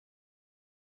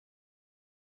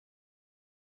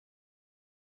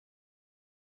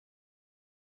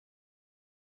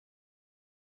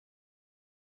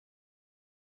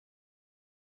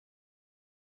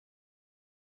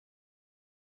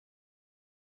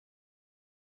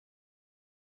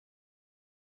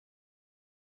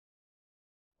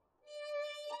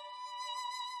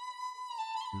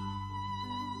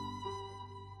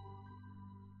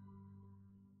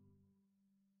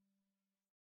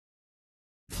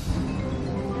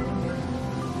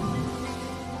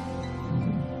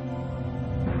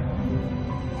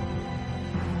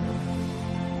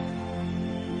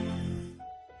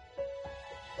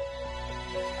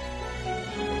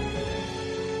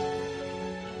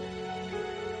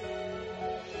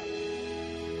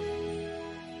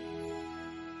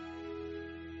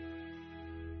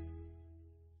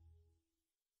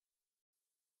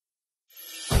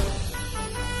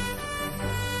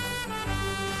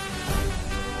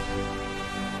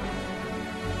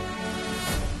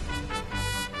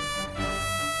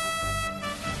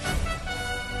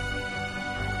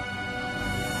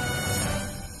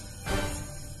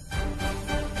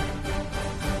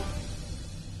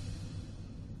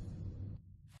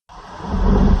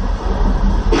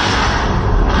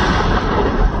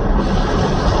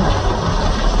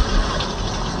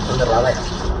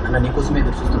అన్న నీకోసమే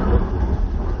ఎదురు చూస్తున్నాడు.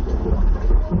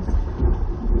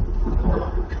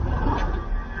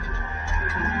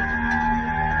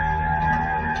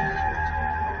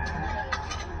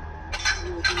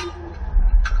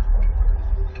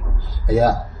 అయ్యా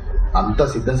అంతా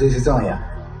సిద్ధం చేసేసాం అయ్యా.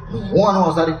 నువ్వు అను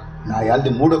ఒకసారి నా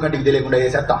యాల్ది 3వ కంటికి తెలియకుండా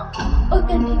వేసేస్తా.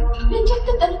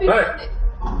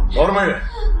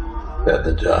 పెద్ద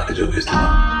జాలి చూపిస్తున్నా.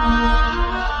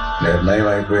 నిర్ణయం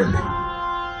అయిపోయింది,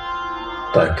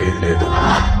 తగ్గేది లేదు.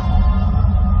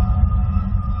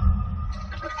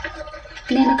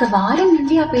 నేను ఒక వారం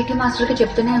నుండి ఆ పీటీ మాస్టర్కి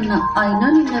చెప్తూనే ఉన్నా, అయినా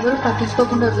నిన్నెవరూ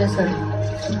పట్టించుకోకుండా వదిలేశాడు.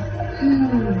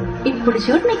 ఇప్పుడు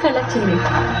చూడు నీకు కళ్ళొచ్చింది.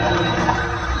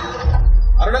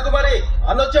 అరుణకుమారి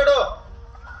అన్నొచ్చాడు.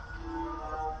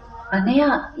 అన్నయ్య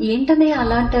ఏంటన్నయ్య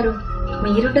అలా అంటారు?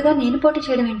 మీరుండగా నేను పోటీ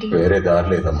చేయడం ఏంటి? వేరే దారి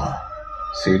లేదమ్మా,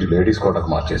 సీటు లేడీస్ కోటకు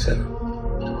మార్చేశారు.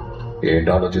 ఏంటి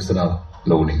ఆలోచిస్తున్నావు?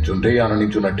 నువ్వు నించుంటే ఆయన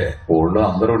నించున్నట్టే. ఊళ్ళో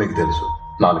అందరూ నీకు తెలుసు.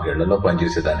 4 ఏళ్లలో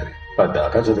పనిచేసేదానివి, 10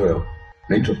 దాకా చదివావు.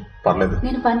 నించు, పర్లేదు.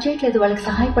 నేను పని చేయట్లేదు, వాళ్ళకి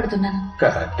సహాయపడుతున్నాను.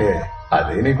 కరెక్టే,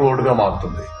 అదే నీకు ఓటుగా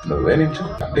మారుతుంది. నువ్వే నించు.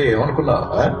 అంటే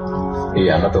ఏమనుకున్నావా? ఈ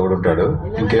అన్న తోడుంటాడు,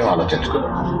 ఇంకేం ఆలోచించుకో.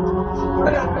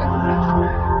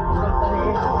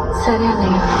 సరే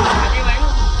అన్నయ్య.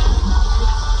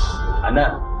 అన్నా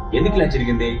ఎందుకు ఇలా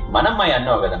జరిగింది? మనమ్మాయి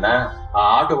అన్నావు కదన్నా, ఆ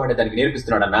ఆటో వాడే దానికి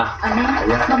నేర్పిస్తున్నాడన్నా.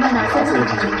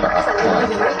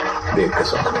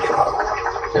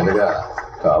 తెలుగా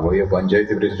కాబోయే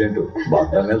పంచాయతీ ప్రెసిడెంట్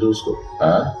భద్రంగా చూసుకో.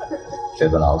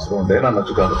 ఏదైనా అవసరం ఉంటే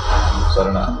నన్ను కాదు,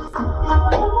 సరేనా?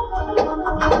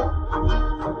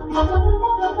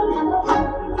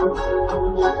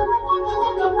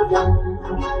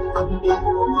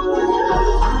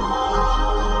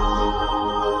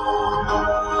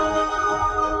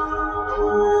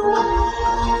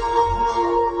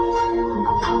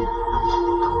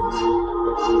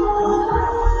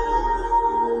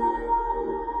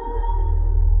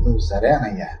 నువ్వు సరే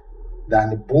అనయ్యా,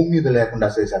 దాన్ని భూమి మీద లేకుండా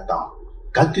చేసేద్దాం.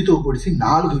 కత్తితో పొడిసి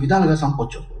 4 విధాలుగా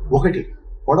చంపొచ్చు. 1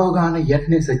 పొడవగానే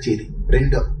ఎట్నే సచ్చేది.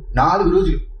 2 4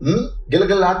 రోజులు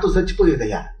గిలగిల్లాడుతూ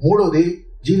చచ్చిపోయేదయ్యా. 3వది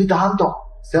జీవితాంతం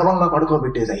శవంలో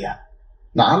పడుకోబెట్టేదయ్యా.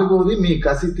 4వది మీ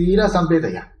కసి తీరా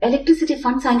చంపేదయ్యా. ఎలక్ట్రిసిటీ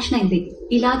ఫండ్ శాంక్షన్ అయింది.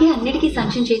 ఇలాగే అన్నిటికీ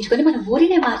శాంక్షన్ చేయించుకొని మన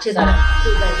ఊరినే మార్చేదా.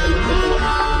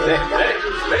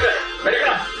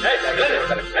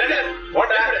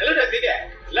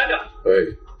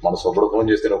 మన సొప్పుడు ఫోన్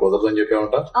చేస్తే నువ్వు కుదరదని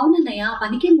చెప్పావంట. అవునన్నయ్య,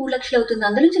 పనికి 3 లక్షలు అవుతుంది.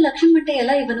 అందులో నుంచి 1 లక్షం అంటే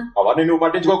ఎలా ఇవ్వను? అవన్నీ నువ్వు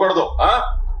పట్టించుకోకూడదు.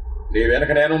 నీ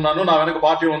వెనక నేనున్నాను, నా వెనక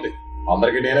పార్టీ ఉంది.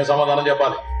 అందరికి నేనే సమాధానం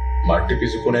చెప్పాలి. మట్టి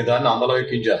పిసుక్కునే దాన్ని అందులో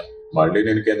ఎక్కించాను. మళ్ళీ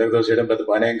నేను కిందకు తోసేయడం పెద్ద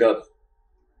పని ఏం కాదు.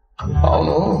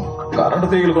 అవును, కరెంటు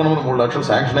తీగలు కొనమని 3 లక్షలు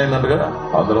శాంక్షన్ అయిందంటగా.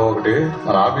 అందులో 1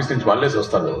 మన ఆఫీస్ నుంచి మళ్ళేసి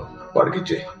వస్తాడు,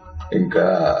 వాడికిచ్చే. ఇంకా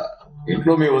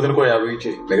ఇంట్లో మీ వదిలికో 50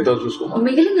 ఇచ్చి మిగతా చూసుకో.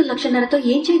 మిగిలిన 1,50,000తో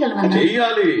ఏం చేయగలవా?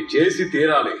 చెయ్యాలి, చేసి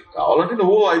తీరాలి. కావాలంటే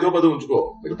నువ్వు 5-10 ఉంచుకో,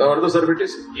 మిగతా వాడితో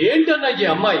సరిపెట్టేసి. ఏంటన్నా ఈ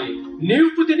అమ్మాయి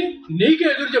నీవు తిని నీకే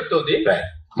ఎదురు చెప్తోంది?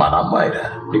 మన అమ్మాయిరా,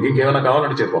 నీకు ఇంకేమైనా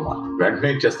కావాలంటే చెప్పమ్మా, వెంటనే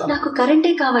ఇచ్చేస్తాను. నాకు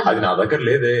కరెంటే కావాలి. అది నా దగ్గర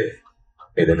లేదే.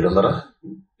 నీ దగ్గర ఉందరా?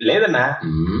 లేదన్నా.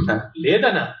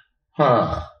 లేదన్నా.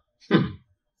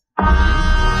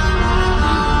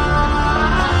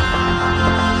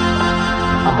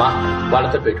 అమ్మా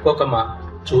వాళ్ళతో పెట్టుకోకమ్మా,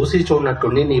 చూసి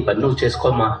చూడనట్టుండి నీ పని నువ్వు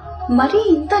చేసుకోమ్మా. మరి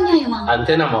ఇంత న్యాయమా?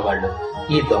 అంతేనమ్మా, వాళ్ళు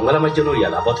ఈ దొంగల మధ్య నువ్వు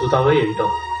ఎలా బతుకుతావో ఏంటో.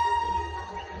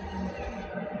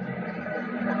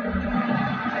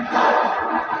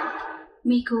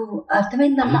 మీకు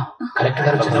అర్థమైందమ్మా? కలెక్టర్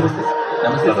గారు నమస్తే.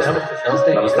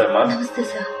 నమస్తే. నమస్తే అమ్మా. నమస్తే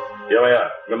సార్. ఏమయ్యా,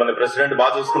 మిమ్మల్ని ప్రెసిడెంట్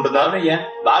బాగా చూసుకుంటుందా? అవునయ్యా,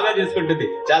 బాగా చేసుకుంటుంది,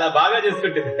 చాలా బాగా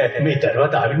చేసుకుంటుంది. మీ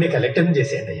తర్వాత ఆవిడ్ని కలెక్టర్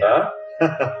చేసేయండి అయ్యా.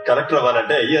 కలెక్టర్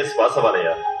అవ్వాలంటే ఐఏఎస్ పాస్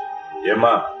అవ్వాలయ్యా.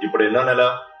 ఏమ్మా ఇప్పుడు ఎన్నో నెల?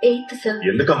 8th sir.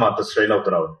 ఎందుకమ్మా అంత స్ట్రెయిన్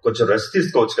అవుతున్నావు? కొంచెం రెస్ట్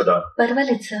తీసుకోవచ్చు కదా.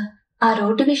 పర్వాలేదు సార్. ఆ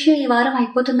రోడ్డు విషయం ఈ వారం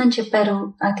అయిపోతుందని చెప్పారు.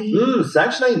 అది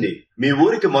శాంక్షన్ అయింది. మీ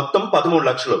ఊరికి మొత్తం 13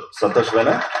 లక్షలు.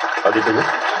 సంతోషమేనా? అది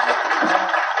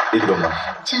ఇదిగోమ్మా.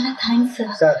 చాలా థ్యాంక్స్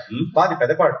సార్. సార్ మాది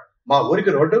పెద్దపాడు. మా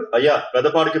ఊరికి రోడ్డు. అయ్యా,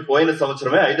 పెద్దపాడికి పోయిన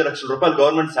సంవత్సరమే 5 లక్షల రూపాయలు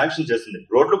గవర్నమెంట్ శాంక్షన్ చేసింది.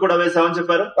 రోడ్లు కూడా వేసామని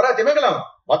చెప్పారు. తిమింగలం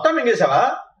మొత్తం మింగేశావా?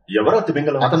 ఎవరా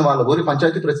తిమింగలం? అతను వాళ్ళ ఊరి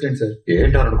పంచాయతీ ప్రెసిడెంట్ సార్.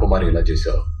 ఏంటి అరుణ్ కుమార్ ఇలా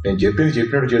చేశావు? నేను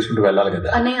చెప్పినట్టు చేసుకుంటూ వెళ్ళాలి కదా.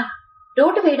 అన్నయ్య,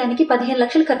 రోడ్డు వేయడానికి 15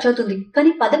 లక్షలు ఖర్చు అవుతుంది,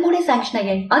 కానీ 13 శాంక్షన్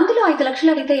అయ్యాయి. అందులో 5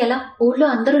 లక్షలు అడిగితే ఎలా? ఊర్లో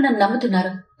అందరూ నన్ను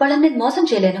నమ్ముతున్నారు. వాళ్ళని నేను మోసం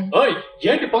చేయలేను.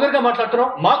 ఏంటి పొగరుగా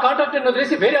మాట్లాడుతున్నావు? మా కాంట్రాక్టర్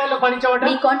వదిలేసి వేరే వాళ్ళకి పనిచావంట.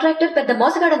 మీ కాంట్రాక్టర్ పెద్ద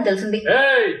మోసగాడని తెలిసింది.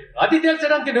 అది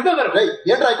తెలిసడానికి నువ్వెవరు?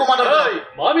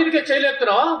 మా మీదకే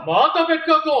చేయలేస్తున్నావు. మాతో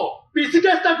పెట్టుకోకు,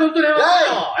 పిసికేస్తా గుర్తునే.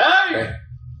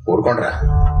 ఊరుకోండ్రా.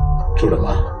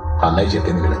 చూడమ్మా, అన్నయ్య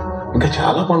చెప్పింది విను. ఇంకా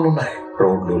చాలా పనులున్నాయి.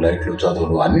 రోడ్లు, లైట్లు,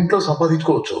 చదువులు అన్నింట్లో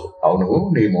సంపాదించుకోవచ్చు. అవును,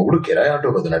 నీ మొగుడు కిరాయి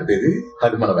ఆటో కదా నడిపేది?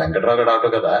 అది మన వెంకటరాగడ్ ఆటో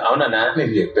కదా. అవునన్నా,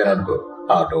 నేను చెప్పాను అనుకో,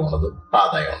 ఆటో ఉండదు,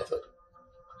 ఆదాయం ఉండదు,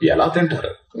 ఎలా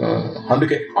తింటారు?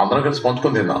 అందుకే అందరం కలిసి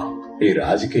పంచుకొని తిందాం. ఈ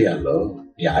రాజకీయాల్లో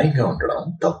న్యాయంగా ఉండడం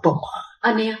తప్పమ్మా.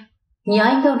 అన్నయ్య,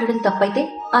 న్యాయంగా ఉండడం తప్పైతే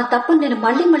ఆ తప్పును నేను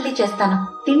మళ్ళీ మళ్ళీ చేస్తాను.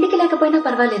 తిండికి లేకపోయినా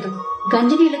పర్వాలేదు,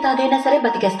 గంజి నీళ్లు తాగైనా సరే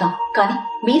బతికేస్తాం, కానీ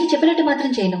మీరు చెప్పినట్టు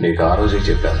మాత్రం చేయను. నీకు ఆ రోజే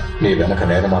చెప్పాను, నీ వెనక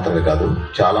నేను మాత్రమే కాదు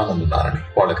చాలా మంది ఉన్నారని.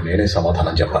 వాళ్ళకి నేనే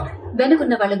సమాధానం చెప్పాలి.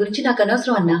 వెనుకున్న వాళ్ళ గురించి నాకు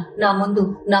అనవసరం అన్నా. నా ముందు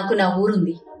నాకు నా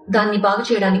ఊరుంది. దాన్ని బాగు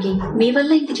చేయడానికి మీ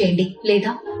వల్ల ఇంత చేయండి,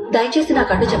 లేదా దయచేసి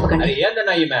నాకు అడ్డు చెప్పకండి.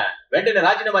 ఏందన్నా ఈమె? వెంటనే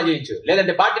రాజీనామా చేయించు,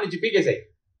 లేదంటే పార్టీ నుంచి పీకేసాయి.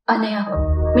 అన్నయ్య,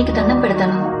 మీకు దండం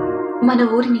పెడతాను. మన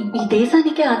ఊరిని ఈ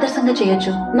దేశానికే ఆదర్శంగా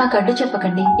చేయొచ్చు. నాకు అడ్డు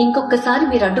చెప్పకండి. ఇంకొకసారి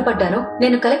మీరు అడ్డుపడ్డారో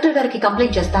నేను కలెక్టర్ గారికి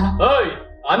కంప్లైంట్ చేస్తాను.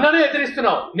 అన్ననే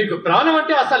ఎదిరిస్తున్నావు. నీకు ప్రాణం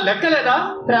అంటే అసలు లెక్కలేదా?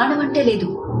 ప్రాణం అంటే లేదు,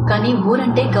 కానీ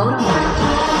ఊరంటే గౌరవం.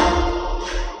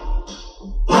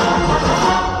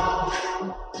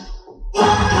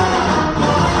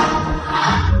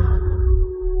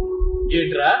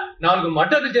 ఏంట్రా, 4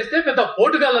 మర్డర్లు చేస్తే పెద్ద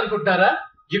పోటుగాలనుకుంటున్నారా?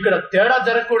 ఇక్కడ తేడా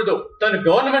జరగకూడదు. తను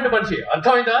గవర్నమెంట్ మనిషి,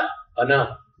 అర్థమైందా? అన్నా,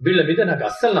 వీళ్ళ మీద నాకు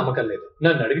అస్సలు నమ్మకం లేదు.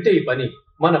 నన్ను అడిగితే ఈ పని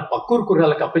మన పక్కూరు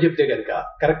కుర్రాలకు అప్పచెప్తే గనక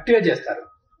కరెక్ట్ గా చేస్తారు.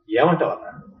 ఏమంటావు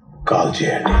అన్నా? కాల్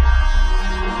చేయండి.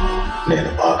 నేను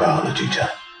బాగా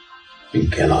ఆలోచించాను.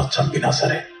 ఇంకెలా చంపినా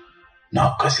సరే నా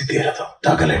కసి తీరదు.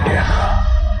 తగలండి అన్నా.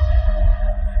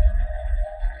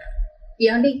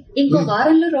 ఏమండి, ఇంకో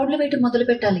వారంలో రోడ్లు వేయటం మొదలు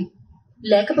పెట్టాలి,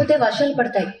 లేకపోతే వర్షాలు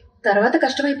పడతాయి. తర్వాత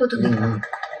కష్టమైపోతుంది.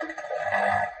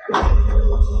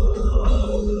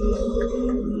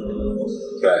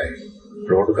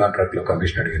 రోడ్డు కాంట్రాక్ట్ లో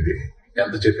కమిషన్ అడిగింది.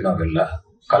 ఎంత చెప్పినా వెళ్ళా.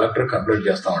 కలెక్టర్ కంప్లైంట్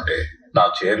చేస్తామంటే నా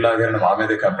చైర్ లాగారని మా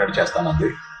మీదే కంప్లైంట్ చేస్తానంది.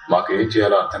 మాకేం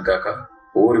చేయాలో అర్థం కాక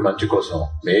ఊరి మంచి కోసం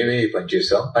మేమే ఈ పని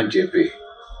చేశాం అని చెప్పి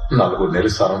 4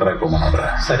 నెలలు సరెండర్ అయిపోమన్నారా.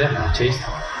 సరే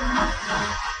చేయిస్తాం.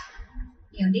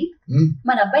 ఏమండి,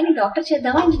 మన అబ్బాయిని డాక్టర్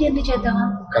చేద్దామా, ఇంజనీర్ని చేద్దామా?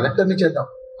 కలెక్టర్ని చేద్దాం.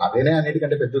 అదేనే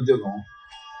అన్నిటికంటే పెద్ద ఉద్యోగం.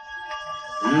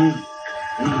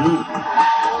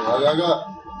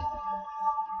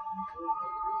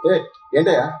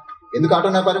 ఏంటయ్యా, ఎందుకు ఆటో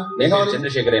నాపారు?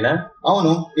 చంద్రశేఖరేనా?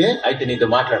 అవును. అయితే నీతో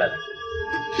మాట్లాడాలి.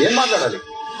 ఏం మాట్లాడాలి?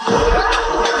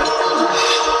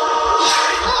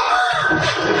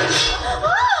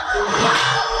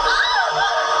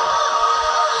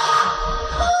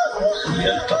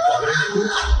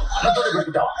 అన్నతో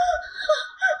పెట్టుకుంటావా?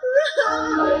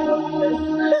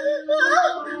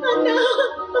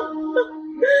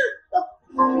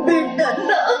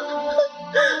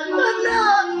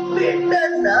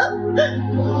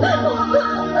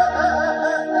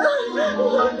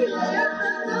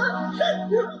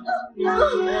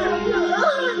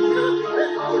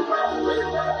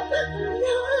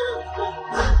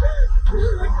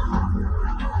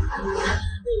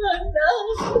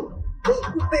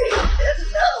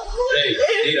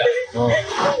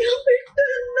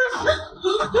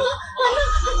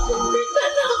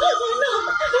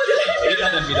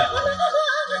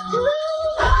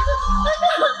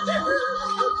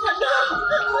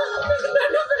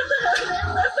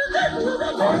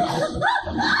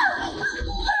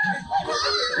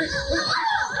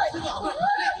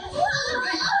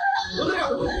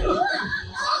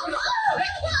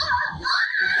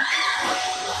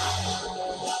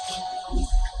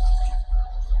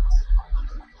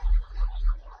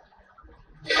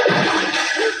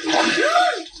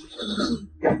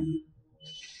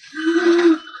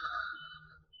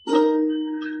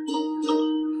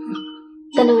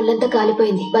 తన ఒళ్ళంతా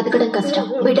కాలిపోయింది, బతకడం కష్టం.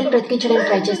 బిడ్డను బ్రతికించడానికి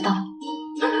ట్రై చేస్తాం.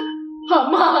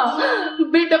 అమ్మా,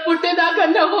 బిడ్డ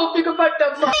పుట్టేదాకన్నా ఓపిక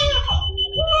పట్టమ్మా.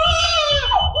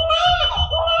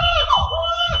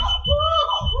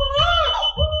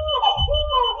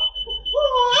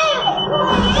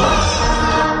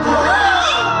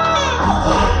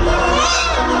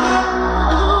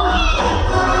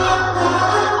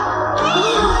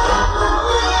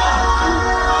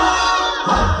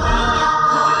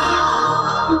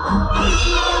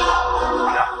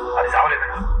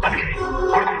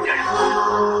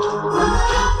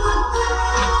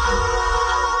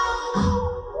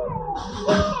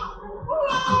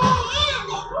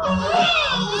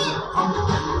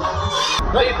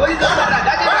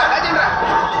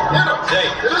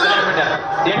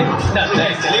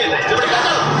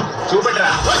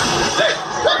 చూపెట్టరా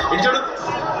చూడు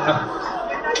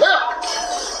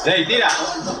తీరా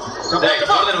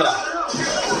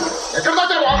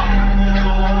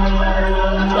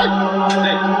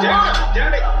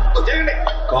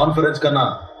కాన్ఫరెన్స్ కన్నా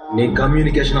నీ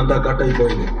కమ్యూనికేషన్ అంతా కట్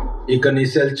అయిపోయింది. ఇక నీ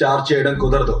సెల్ చార్జ్ చేయడం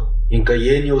కుదరదు. ఇంకా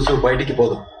ఏ న్యూస్ బయటికి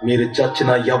పోదు. మీరు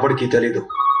చచ్చినా ఎవరికి తెలీదు.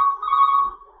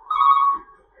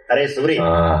 అరే సూరి,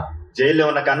 జైల్లో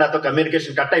ఉన్న కన్నాతో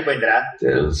కమ్యూనికేషన్ కట్ అయిపోయిందిరా.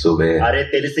 తెలుసుబే. అరే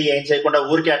తెలిసి ఏం చేయకుండా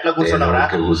ఊరికి ఎట్లా కూర్చున్నావురా?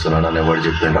 కూర్చున్నాడని ఎవరు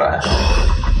చెప్పిండ్రా?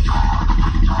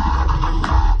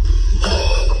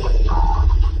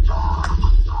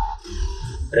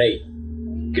 రై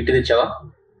కిట్టి తెచ్చావా?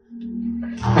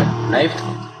 నైఫ్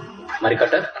మరి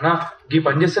కట్టర్ అన్నా ఈ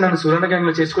పని చేస్తే నన్ను సూర్యన్న గ్యాంగ్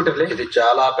లో చేసుకుంటారులే. ఇది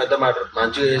చాలా పెద్ద మ్యాటర్.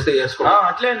 మంచిగా చేస్తే చేసుకున్నా.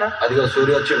 అట్లే అన్నా. అదిగో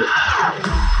సూర్య వచ్చిండు.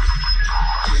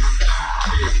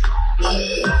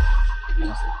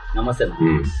 నమస్తే.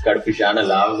 కడుపు చాలా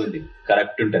లావుంది,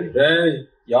 కరెక్ట్ ఉంటది.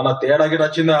 ఏమన్నా తేడా గిట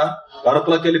వచ్చిందా?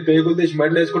 కడుపులోకి వెళ్ళి పేగులు తీసి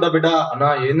మెడలు వేసుకుంటా బిడ్డ. అన్నా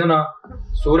ఏందన్నా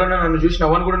సూర్యన్న నన్ను చూసి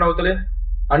నవ్వని కూడా నవ్వుతలే.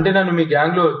 అంటే నన్ను మీ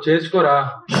గ్యాంగ్ లో చేర్చుకోరా?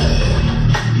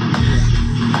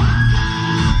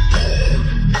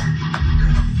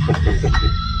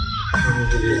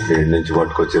 నుంచి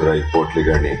పట్టుకొచ్చిర్రా ఈ పోట్లి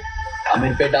గాని.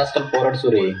 అమీర్పేట హాస్టల్ పోరాడు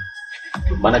సూరి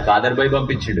మన కాదర్ బాయ్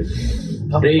పంపించిండు.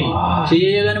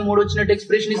 చేయగానే మూడు వచ్చినట్టు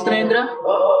ఎక్స్ప్రెషన్ ఇస్తున్నాయింద్రా.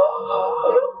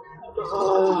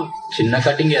 చిన్న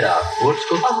కటింగ్ ఏరా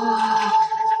ఓడ్చుకో.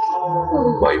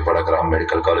 భయపడకరా,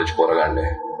 మెడికల్ కాలేజ్ పోరగాండి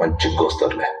మంచి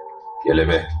వస్తారులే.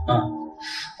 ఎలేవే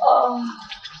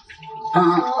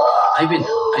అయిపోయింది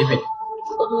అయిపోయింది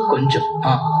కొంచెం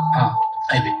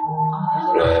అయిపోయింది.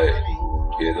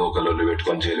 ఏదో ఒక లొల్లి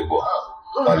పెట్టుకొని చేరిపో,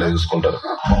 వాళ్ళే చూసుకుంటారు.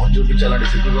 చూపించాలంటే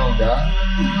సిగ్గుగా ఉందా?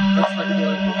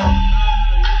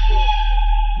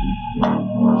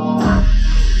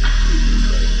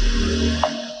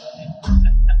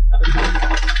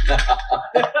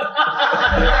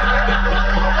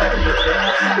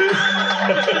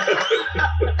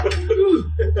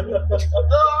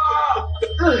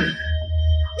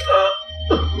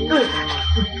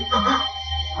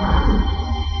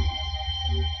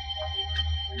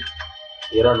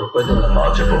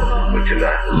 చెప్పు.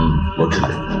 వచ్చిందా?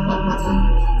 వచ్చింది.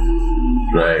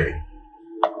 రాయ్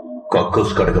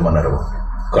కక్కుస్ కడగమన్నారు.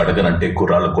 కడగనంటే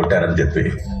కుర్రాళ్ళు కొట్టారని చెప్పి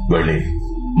వెళ్ళి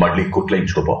మళ్ళీ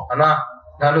కుట్లేయించుకోపో. అన్నా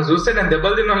నన్ను చూస్తే నేను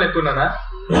దెబ్బలు తిన్నా లెక్కున్నానా?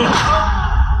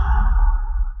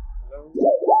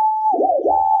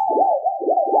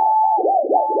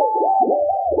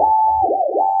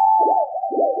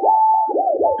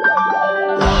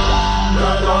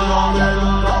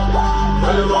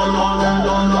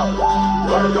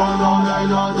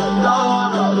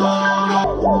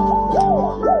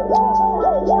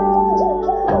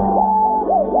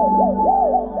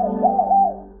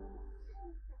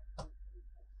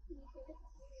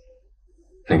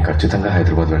 నేను ఖచ్చితంగా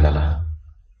హైదరాబాద్ వెళ్ళాలా?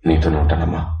 నీతోనే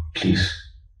ఉంటానమ్మా ప్లీజ్.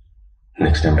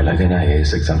 నెక్స్ట్ టైం ఎలాగైనా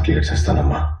ఐఏఎస్ ఎగ్జామ్ క్లియర్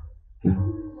చేస్తానమ్మా.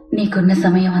 నీకున్న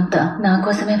సమయం అంతా నా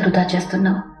కోసమే వృధా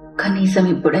చేస్తున్నావు. కనీసం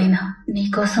ఇప్పుడైనా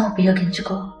నీకోసం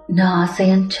ఉపయోగించుకో. నా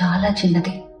ఆశయం చాలా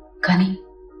చిన్నది, కానీ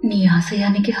నీ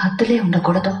ఆశయానికి హద్దులే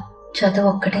ఉండకూడదు. చదువు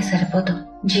ఒక్కటే సరిపోదు.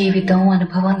 జీవితం,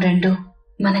 అనుభవం రెండు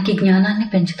మనకి జ్ఞానాన్ని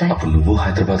పెంచుతాయి. అప్పుడు నువ్వు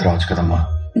హైదరాబాద్ రావచ్చు కదమ్మా.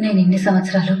 నేను ఇన్ని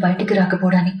సంవత్సరాలు బయటికి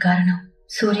రాకపోవడానికి కారణం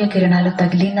సూర్యకిరణాలు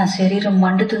తగిలి నా శరీరం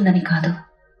మండుతుందని కాదు.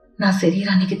 నా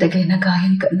శరీరానికి తగిలిన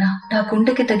గాయం కన్నా నా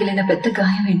గుండెకి తగిలిన పెద్ద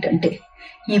గాయం ఏంటంటే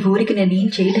ఈ ఊరికి నేనేం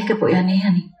చేయలేకపోయానే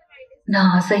అని. నా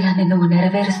ఆశయాన్ని నువ్వు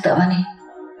నెరవేరుస్తావని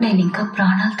నేనింకా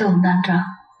ప్రాణాలతో ఉన్నాన్రా.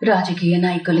 రాజకీయ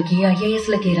నాయకులకి,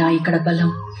 ఐఏఎస్లకి రా ఇక్కడ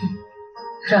బలం.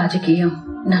 రాజకీయం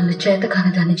నన్ను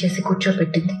చేతకానిదాన్ని చేసి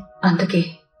కూర్చోపెట్టింది. అందుకే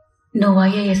నువ్వు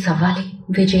ఐఏఎస్ అవ్వాలి,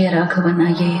 విజయ రాఘవన్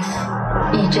ఐఏఎస్.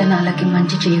 ఈ జనాలకి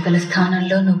మంచి చేయగల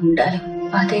స్థానంలో నువ్వు ఉండాలి.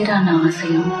 అదేరా నా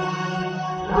ఆశయం.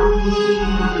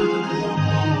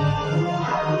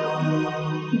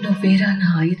 నువ్వేరా నా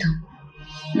ఆయుధం.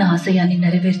 నా ఆశయాన్ని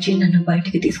నెరవేర్చి నన్ను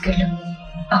బయటికి తీసుకెళ్ళు.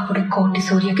 అప్పుడు కోటి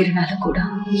సూర్యకిరణాలు కూడా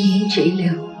ఏం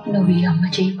చేయలేవు. నువ్వు ఈ అమ్మ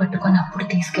చేయి పట్టుకొని అప్పుడు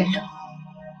తీసుకెళ్ళు.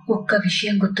 ఒక్క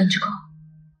విషయం గుర్తుంచుకో,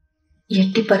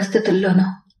 ఎట్టి పరిస్థితుల్లోనూ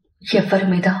ఎవరి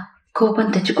మీద కోపం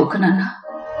తెచ్చుకోకు నాన్న.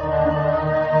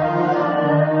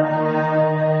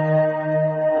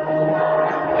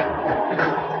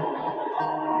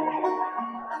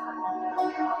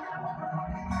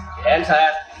 ఏం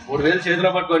సార్ 3000 చేతిలో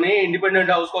పట్టుకొని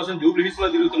ఇండిపెండెంట్ హౌస్ కోసం జూబ్లీస్ లో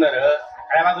తిరుగుతున్నారు.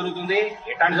 అక్కడ ఎలా దొరుకుతుంది?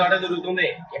 ఎట్లాంటి చోట దొరుకుతుంది.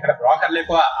 ఇక్కడ బ్రోకర్లు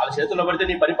ఎక్కువ. వాళ్ళ చేతుల్లో పడితే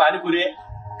నీ పని పానిపూరి.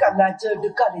 కల్లా చోటు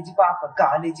కాలేజీ పాప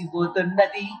కాలేజీ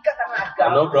పోతున్నది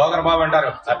హలో బ్రోకర్ బాబు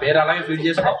అంటారు ఆ పేరు అలాగే ఫీడ్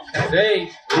చేసుకో.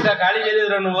 ఇంకా ఖాళీ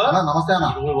చేయలేదురా నువ్వు? నమస్తే అన్న.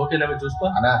 ఓకేనా చూసుకో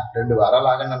అన్నా 2 వారాలు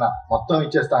ఆగండి మొత్తం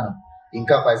ఇచ్చేస్తాను.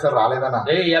 ఇంకా పైసలు రాలేదన్నా.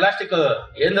 ఎలాస్టిక్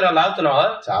ఏందిరా లాగుతున్నావా?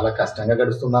 చాలా కష్టంగా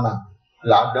గడుస్తుందన్నా.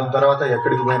 లాక్డౌన్ తర్వాత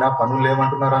ఎక్కడికి పోయినా పనులు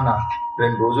లేమంటున్నారన్నా.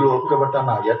 2 రోజులు ఓపిక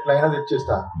పట్టన్నా, ఎట్లయినా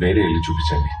తెచ్చేస్తా. వేరే ఇల్లు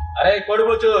చూపించండి. అరే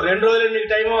కొడుకోవచ్చు 2 రోజులు నీకు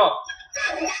టైము.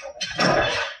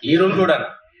 ఈ రూమ్ చూడను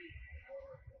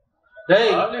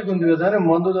ఉంది కదా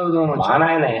మందు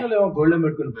గోల్డ్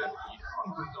పెట్టుకుని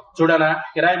చూడనా.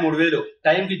 కిరాయి 3000,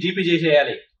 టైంకి జీపీ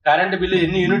చేసేయాలి. కరెంట్ బిల్లు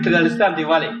ఎన్ని యూనిట్లు కలిస్తే అంత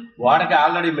ఇవ్వాలి. వాడికి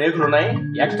ఆల్రెడీ మేకులు ఉన్నాయి.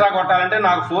 ఎక్స్ట్రా కొట్టాలంటే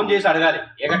నాకు ఫోన్ చేసి అడగాలి.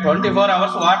 ఇక 24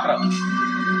 hours వాటర్.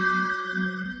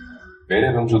 వేరే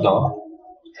రూమ్ చూద్దామా?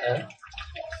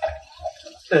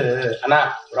 అన్నా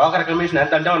బ్రోకర్ కమిషన్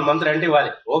ఎంత అంటే 1 month రెంట్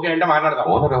ఇవ్వాలి. ఓకే అంటే మాట్లాడదాం.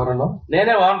 ఓనర్ ఎవరన్నా?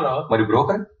 నేనే ఓనరు. మరి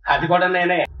బ్రోకర్? అది కూడా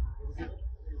నేనే.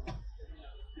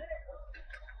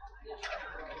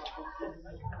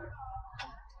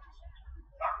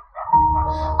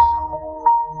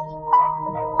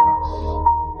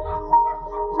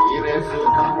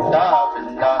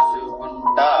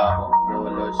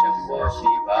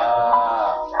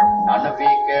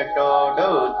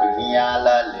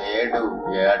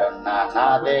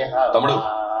 తమ్ముడు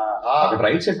అక్కడ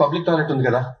రైట్ సైడ్ పబ్లిక్ టాయిలెట్ ఉంది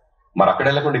కదా, మరి అక్కడ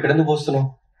వెళ్ళకుండా ఇక్కడ ఎందుకు పోస్తున్నావు?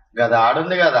 గదా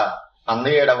ఆడుంది కదా,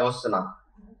 అందుకే ఈడ పోస్తున్నా.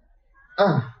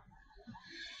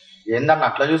 ఏందన్న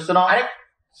అట్లా చూస్తున్నావు?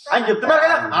 ఆయన చెప్తున్నారు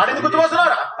కదా ఆడెందుకు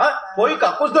గుర్తుపోతున్నారా? పోయి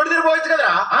కక్కుస్ తోటి తిరిగిపోవచ్చు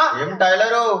కదరా. ఏం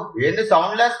టైలరు ఏంది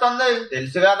సౌండ్ లేస్తుంది?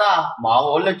 తెలుసు కదా మా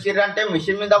వాళ్ళు వచ్చిర్రంటే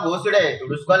మిషన్ మీద పోసుడే,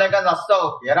 తుడుచుకోలేక వస్తావు.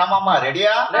 ఏరా మామ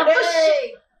రెడీయా?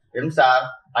 ఏం సార్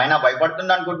ఆయన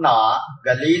భయపడుతుండ అనుకుంటున్నావా?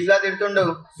 గలీజ్ గా తిడుతుండు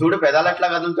చూడు, పెదాలు ఎట్లా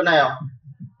కదులుతున్నాయో.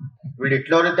 వీడు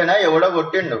ఇట్లా వరితేనే ఎవడో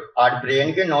కొట్టిండు, వాడి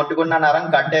బ్రెయిన్ కి నోటుకున్న నరం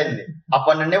కట్టేంది.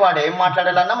 అప్పటి నుండి వాడు ఏం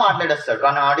మాట్లాడాలన్నా మాట్లాడేస్తాడు,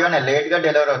 కానీ ఆడియోనే లేట్ గా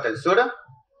డెలివరీ అవుతుంది. చూడు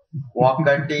 1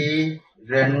 2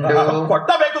 కొత్త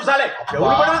బైకు సాలే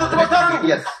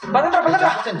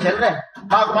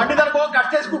నాకు మండి దనుకో కట్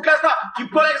చేసి కుట్లేస్తా.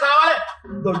 ఇప్పుకోలేక సావాలి.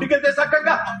 దొడ్డికెళ్తే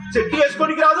సక్కంగా చెట్టు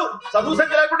వేసుకోనికి రాదు. చదువు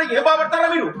సంఖ్య లేకుండా ఏం బాగుపడతారా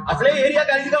మీరు? అసలే ఏరియా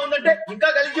గలీజ్గా ఉందంటే ఇంకా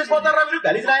గలీజ్ చేసిపోతారా మీరు?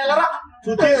 గలీజ్ రాయాలరా?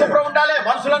 శుద్ధి శుభ్రం ఉండాలి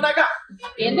మనుషులన్నాక.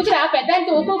 ఎందుకురా పెద్ద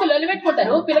ఊపు లొల్లి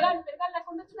పెట్టుకుంటారు? పిల్లగాళ్ళు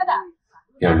లేకుండా కదా.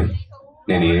 ఏమండి,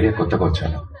 నేను ఈ ఏరియా కొత్తగా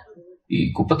వచ్చాను. ఈ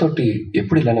కుప్పతోటి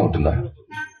ఎప్పుడు ఇలానే ఉంటుందా?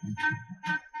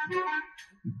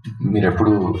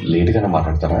 మీరెప్పుడు లేట్ గానే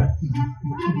మాట్లాడతారా?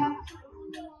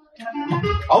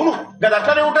 అవును గది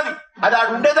అట్లానే ఉంటది. అది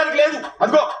ఆడు ఉండేదానికి లేదు.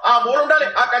 అదిగో ఆ మూల ఉండాలి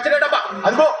ఆ కచ్చర డబ్బా.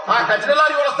 అదిగో ఆ కచ్చర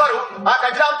లారీ వాళ్ళు వస్తారు. ఆ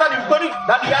కచ్చర అంతా నింపుకొని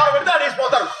దాన్ని ఎవరు పెడితే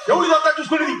ఆడేసిపోతారు. ఎవరు ఇదంతా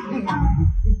చూసుకునేది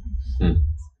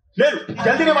లేదు.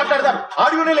 జల్దీనే మాట్లాడతారు.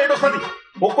 ఆడియోనే లేట్ వస్తుంది.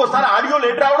 ఒక్కోసారి ఆడియో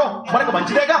లేట్ రావడం మనకు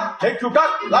మంచిదేగా. Let you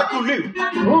talk lot you live.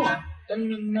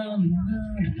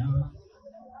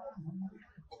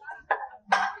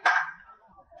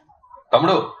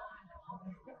 తమ్ముడు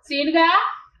సీన్గా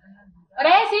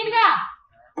ఒరే సీన్గా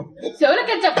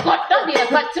చెవులకి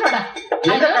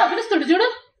పిలుస్తుండు చూడు.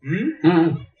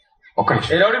 ఒక్క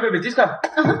నిమిషం తీసుకో.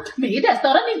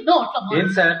 మీదేస్తారా నీ నోట్లో?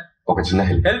 ఏంటి సార్? ఒక చిన్న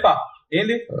హెల్ప్. హెల్పా?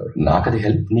 ఏంది? నాకది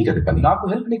హెల్ప్, నీకది పని. నాకు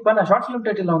హెల్ప్ నీకు పని. షార్ట్ ఫిల్మ్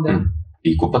టైటిల్ ఉంది.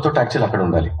 ఈ కుప్పతో ట్యాక్సీలు అక్కడ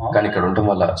ఉండాలి, కానీ ఇక్కడ ఉండటం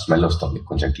వల్ల స్మెల్ వస్తుంది.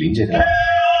 కొంచెం క్లీన్ చేయగలరా?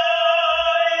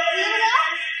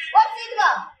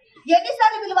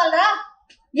 ఎన్నిసార్లు పిలవాలరా?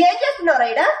 ఏం చేస్తున్నావు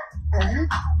రైడా?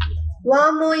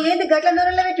 వామ్మో ఏంది గట్ల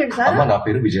నూనెలో పెట్టండి సార్. అమ్మ నా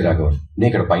పేరు విజయ రాఘవన్. నేను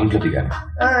ఇక్కడ పైంట్లో దిగాను.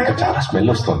 ఇక్కడ చాలా స్మెల్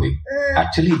వస్తుంది.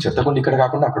 యాక్చువల్లీ చెత్త కొండ ఇక్కడ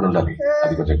కాకుండా అక్కడ ఉండాలి.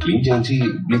 అది కొంచెం క్లీన్ చేయించి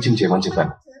బ్లీచింగ్ చేయమని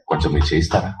చెప్పాను. కొంచెం మీరు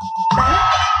చేయిస్తారా?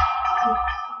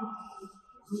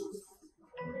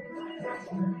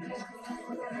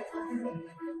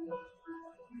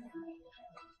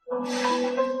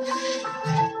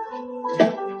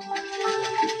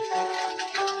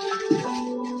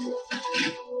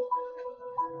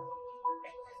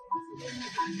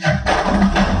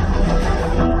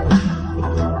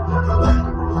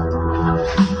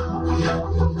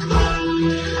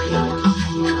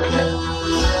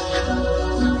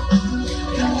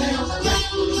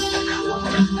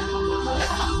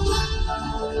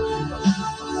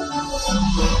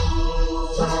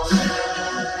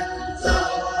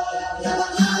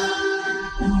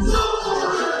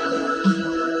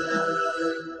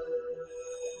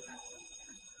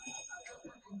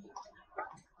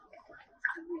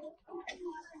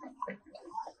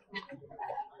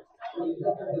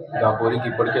 ఆ పోరికి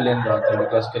ఇప్పటికే లేని రా. 3rd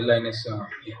క్లాస్కి వెళ్ళి అయిన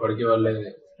ఇప్పటికీ వాళ్ళేది.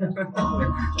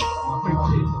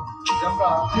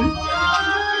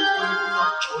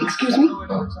 Excuse me.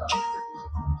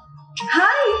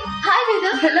 హాయ్ హాయ్ వేద.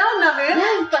 ఎలా ఉన్నావే?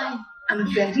 I'm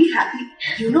very happy.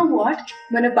 You know what,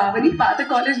 మన పావని పాత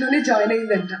కాలేజ్ లోనే జాయిన్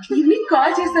అయిందంట. ఈవినింగ్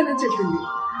కాల్ చేస్తానని చెప్పింది.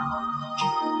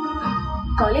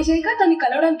 కాలేజ్ అయ్యాక తన్ని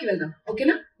కలవడానికి వెళ్దాం,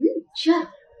 ఓకేనా? షూర్.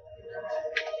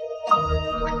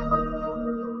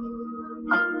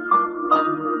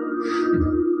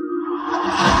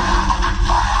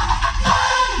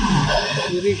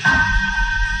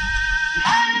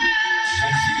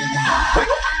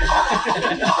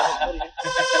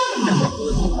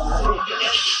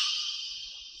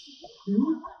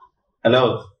 హలో,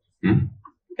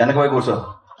 వెనక పోయి కూర్చో.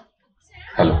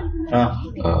 హలో,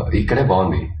 ఇక్కడే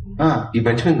బాగుంది. ఈ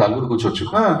బెంచ్ మీద నలుగురు కూర్చోవచ్చు.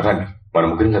 రండి, మన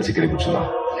ముగ్గురం కలిసి ఇక్కడే కూర్చుందాం.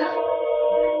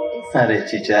 అరే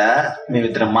చీచా,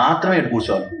 మేమిద్దరం మాత్రమే ఇక్కడ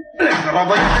కూర్చోవాలి.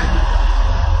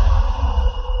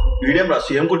 వీడేం రా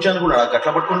సీఎం కూర్చో అనుకున్నాడా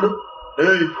గట్ల పట్టుకుండు?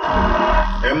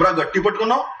 ఏం రా గట్టి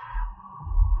పట్టుకున్నావు?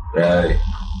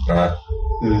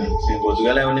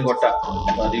 పొద్దుగా లేవని కొట్ట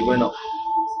దిగిపోయినావు.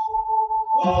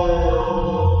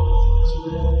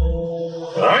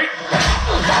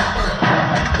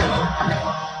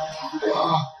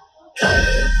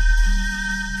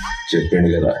 చెప్పిండు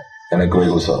కదా వెనక్కి పోయి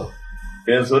కూర్చో.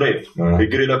 ఏం సూరి,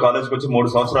 డిగ్రీలో కాలేజ్కి వచ్చి 3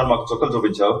 సంవత్సరాలు మాకు చుక్కలు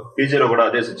చూపించావు. పీజీలో కూడా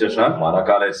అదే సిచ్యువేషన్. మన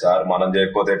కాలేజ్ సార్, మనం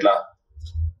చేయకపోతే ఎట్లా?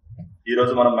 ఈ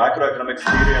రోజు మనం macro economics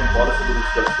theory and policy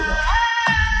గురించి తెలుసుకుందాం.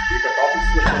 ఇక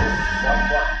టాపిక్స్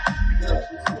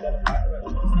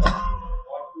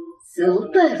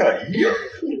సూపర్.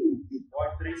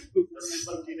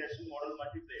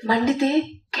 మండితే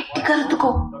గట్టిగా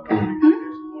రుద్దుకో,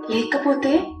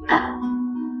 లేకపోతే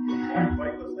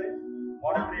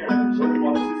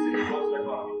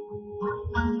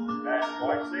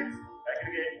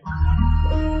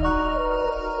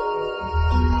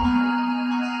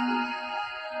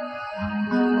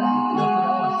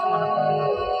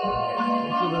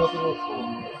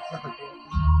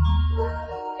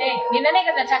నిన్ననే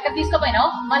కదా చక్కెర తీసుకోపోయినావు,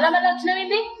 మళ్ళా మళ్ళా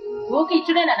వచ్చినవింది. ఊకి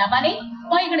ఇచ్చుడేనా నా పని?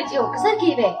 పోయి ఇక్కడ ఇచ్చి ఒక్కసారికి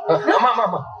ఇదే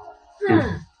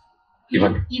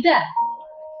ఇవ్వండి. ఇదా?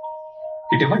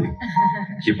 ఇటు ఇవ్వండి.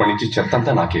 ఇప్పటి నుంచి చెత్త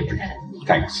అంతా నాకే ఇవ్వండి.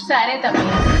 థ్యాంక్స్. సరే తమ్మి.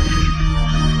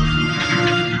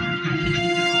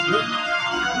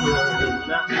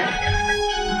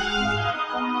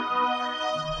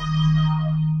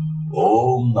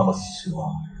 ఓం నమ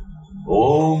శివాయ,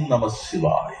 ఓం నమ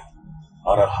శివాయ,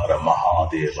 హర హర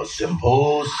మహాదేవ శంభో.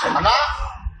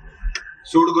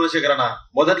 చూడు గుణశేఖరన్న,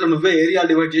 మొదట్లో నువ్వే ఏరియా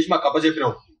డివైడ్ చేసి మాకు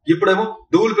అప్పచెప్పినావు. ఇప్పుడేమో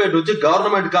ధూళిపేట నుంచి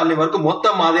గవర్నమెంట్ కాలనీ వరకు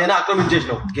మొత్తం మాదేనా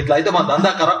ఆక్రమించేసినావు. ఇట్లా అయితే మా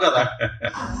దందా ఖరాబ్ కదా.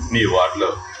 నీ వార్డులో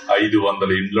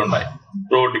 500 ఇండ్లున్నాయి.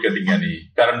 రోడ్డు కటింగ్ అని,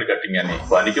 కరెంట్ కటింగ్ అని,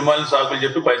 పనికి మాలిన సాకులు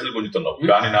చెప్పి పైసలు గుంజుతున్నావు.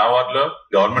 కానీ నా వార్డులో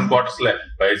గవర్నమెంట్ క్వార్టర్స్ లే,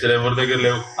 పైసలు ఎవరి దగ్గర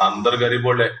లేవు, అందరు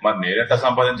గరీబోళ్లే. మరి నేనెట్టా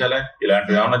సంపాదించాలే?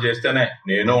 ఇలాంటివి ఏమన్నా చేస్తేనే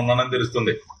నేను ఉన్నానని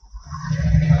తెలుస్తుంది.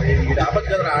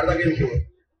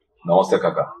 నమస్తే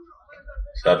కాక.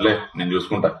 సర్లే, నేను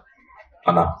చూసుకుంటా.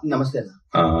 అన్నా నమస్తే.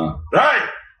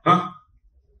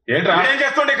 ఏంట్రా ఏం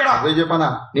చేస్తుండే ఇక్కడ? అదే చెప్పానా,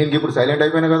 నేను ఇప్పుడు సైలెంట్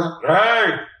అయిపోయినా కదా.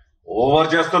 ఓవర్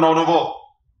చేస్తున్నావు నువ్వు.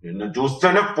 నిన్ను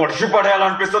చూస్తేనే పొడిచి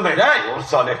పడేయాలనిపిస్తుంది.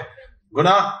 గుణ,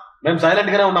 మేము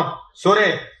సైలెంట్ గానే ఉన్నాం. సూరే,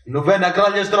 నువ్వే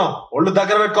నకరాలు చేస్తున్నావు. ఒళ్ళు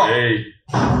దగ్గర పెట్టుకో.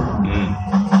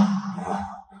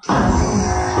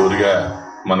 సూరిగా,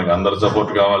 మనకు అందరు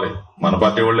సపోర్ట్ కావాలి. మన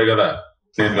పార్టీ వాళ్ళే కదా,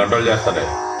 నేను కంట్రోల్ చేస్తానే.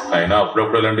 అయినా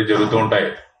అప్పుడప్పుడు ఇలాంటివి జరుగుతూ ఉంటాయి.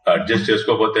 అడ్జస్ట్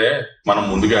చేసుకోకపోతే మనం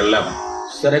ముందుకు వెళ్ళాం.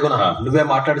 సరే గుణ, నువ్వే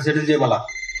మాట్లాడి సెటిల్ చేయమలా.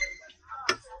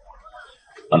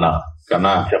 అన్నా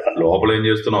కన్నా, లోపల ఏం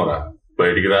చేస్తున్నావురా?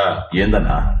 బయటికి రా.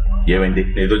 ఏందన్నా, ఏమైంది?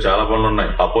 నీతో చాలా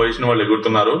పనులున్నాయి. అపోజిషన్ వాళ్ళు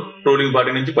ఎగురుతున్నారు, రూలింగ్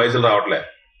పార్టీ నుంచి పైసలు రావట్లే.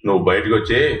 నువ్వు బయటకు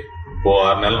వచ్చి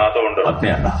 6 నెలలు నాతో ఉంటావు.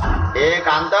 అట్నే అన్నా. ఏ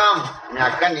కాంతం, మీ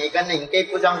అక్క నీకన్నా ఇంకా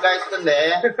ఎక్కువ చంకాయిస్తుంది.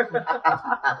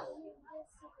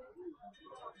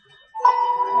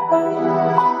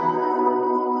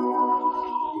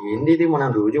 ఏంది ఇది, మనం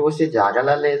రోజు వస్తే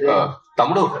జాగలా లేదు.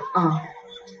 తమ్ముడు,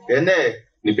 ఏంది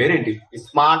నీ పేరేంటి?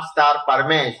 Smart star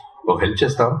Paramesh. ఓ హెల్ప్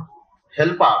చేస్తావా?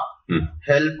 హెల్పా?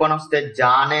 హెల్ప్ అని వస్తే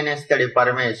జాన్ అనేస్తాడు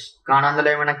పరమేష్. కానీ అందులో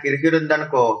ఏమైనా కిరికిరి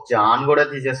ఉందనుకో, జాన్ కూడా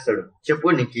తీసేస్తాడు.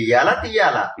 చెప్పు, నీకు ఇయ్యాలా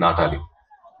తీయాలా? నాటాలి.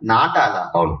 నాటాలా?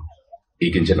 అవును, ఈ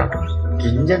గింజ నాటు.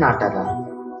 గింజ నాటాలా?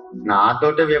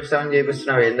 నాతోటి వ్యవసాయం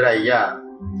చేపిస్తున్నావు ఏంద్ర అయ్యా?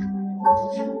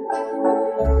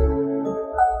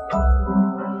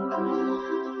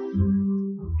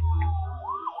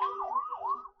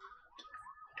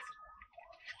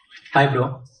 Hi bro.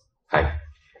 హాయ్.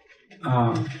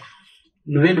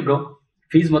 నువ్వేంటి బ్రో,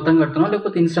 ఫీజు మొత్తం కడుతున్నావు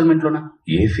లేకపోతే ఇన్స్టాల్మెంట్ లోనా?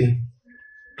 ఏ ఫీ?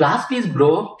 క్లాస్ ఫీజు బ్రో,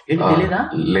 ఏంటి తెలీదా?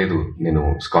 లేదు, నేను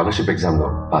స్కాలర్షిప్ ఎగ్జామ్ లో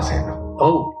పాస్ అయ్యాను. ఓ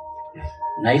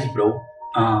నైస్ బ్రో.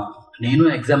 నేను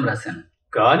ఎగ్జామ్ రాశాను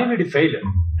కానీ వీడి ఫెయిల్.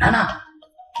 నానా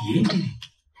ఏంటి?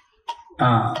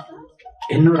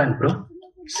 ఎన్నో ర్యాంక్ బ్రో?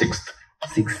 6th.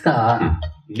 6th?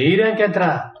 నీ ర్యాంక్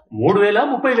ఎంతరా? 3,000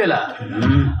 30,000?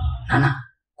 నానా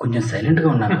కొంచెం సైలెంట్ గా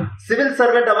ఉన్నాను. సివిల్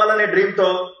సర్వెంట్ అవ్వాలనే డ్రీమ్ తో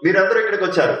మీరందరూ ఇక్కడికి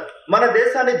వచ్చారు. మన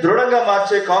దేశాన్ని దృఢంగా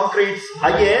మార్చే కాంక్రీట్స్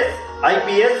ఐఏఎస్,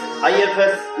 ఐపీఎస్,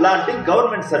 ఐఎఫ్ఎస్ లాంటి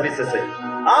గవర్నమెంట్ సర్వీసెస్.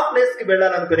 ఆ ప్లేస్ కి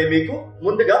వెళ్ళాలనుకునే మీకు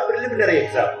ముందుగా ప్రిలిమినరీ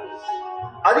ఎగ్జామ్,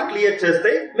 అది క్లియర్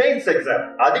చేస్తే మెయిన్స్ ఎగ్జామ్,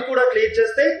 అది కూడా క్లియర్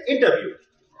చేస్తే ఇంటర్వ్యూ.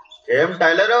 ఏం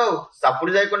టైలరు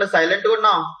సప్పుడు చేయకుండా సైలెంట్ గా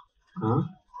ఉన్నావు?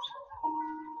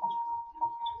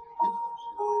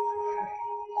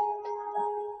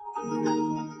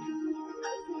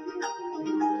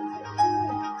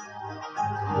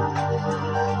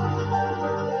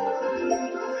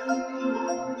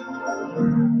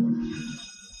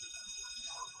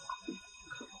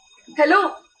 Hello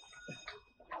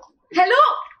hello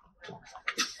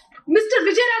mister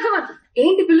Vijaya Raghavan,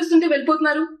 ఏంటి పిలుస్తుంటే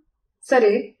వెళ్ళిపోతున్నారు?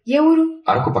 సరే, ఏ ఊరు?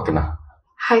 అరకు పక్కన.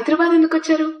 హైదరాబాద్ ఎందుకు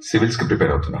వచ్చారు? సివిల్స్ కి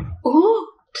ప్రిపేర్ అవుతున్నాను. ఓ,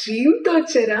 డ్రీమ్ తో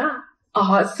వచ్చారా?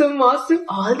 Awesome awesome,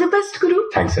 all the best Guru.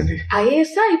 Thanks అండి.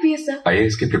 IAS IPS?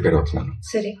 ఐఏఎస్ కి ప్రిపేర్ అవుతున్నాను.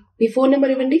 సరే, మీ ఫోన్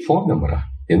నెంబర్ ఇవ్వండి. ఫోన్ నెంబరా?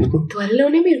 ఎందుకు?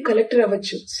 త్వరలోనే మీరు కలెక్టర్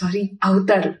అవ్వచ్చు. సారీ,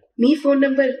 అవుతారు. మీ ఫోన్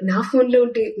నెంబర్ నా ఫోన్ లో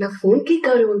ఉంటే నా ఫోన్ కి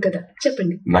గౌరవం కదా.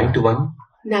 చెప్పండి. 921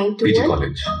 PG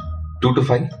college, 2 to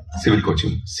 5 civil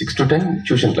coaching, 6 to 10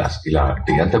 tuition class. ఇలా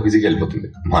డే అంతా బిజీగా వెళ్ళిపోతుంది,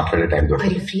 మాట్లాడే టైం మరి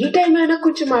దొరకదు. ఫ్రీ టైం అయినా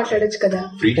కొంచెం మాట్లాడొచ్చు కదా.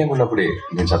 ఫ్రీ టైం ఉన్నప్పుడే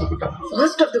నేను చదువుకుంటాను.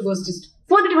 First of the worst.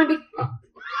 Phone ఇవ్వండి.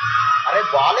 అరే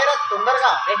బాలేరా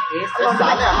తొందరగా.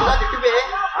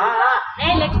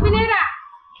 లక్ష్మీనేరా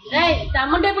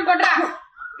తమ్ముంటే ఇప్పుడు కొట్రా.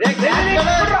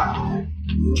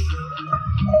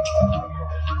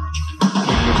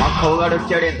 మా కౌగాడు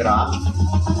వచ్చాడేంద్రా?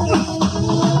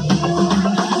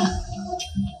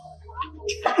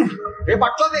 రేపు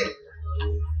పట్టుకోండి.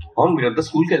 అవును, మీరంతా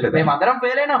స్కూల్కి వెళ్ళలేదు. మేమందరం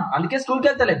ఫెయిల్ అయినాం, అందుకే స్కూల్కి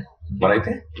వెళ్తలేదు.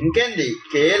 మరైతే ఇంకేంది,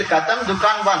 కేఎల్ కథం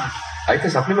దుకాన్ బంద్. అయితే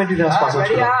సప్లిమెంటరీ రాసి పాస్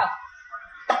అవుతుంది.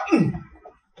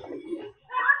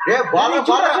 రే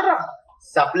బాగా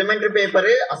సప్లిమెంటరీ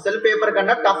పేపర్ అసలు పేపర్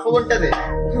కన్నా టఫ్ ఉంటది.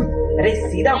 అరే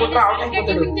సీదా కొట్రా, అవుట్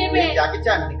అయిపోతాడు.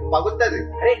 నీకు పగులుతుంది.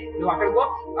 అరే నువ్వు అక్కడికి పో.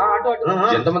 అటు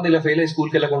అటు. ఎంతమంది ఇలా ఫెయిల్ అయ్యి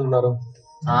స్కూల్కి వెళ్ళకుండా ఉన్నారు?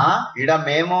 ఈడ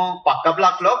మేము పక్క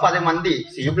బ్లాక్ లో 10 మంది,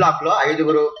 సి బ్లాక్ లో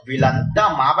 5. వీళ్ళంతా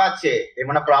మా బ్యాచే.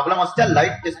 ఏమైనా ప్రాబ్లం వస్తే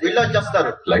లైట్ స్పీడ్ లో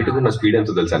వచ్చేస్తారు. లైట్ ఉన్న స్పీడ్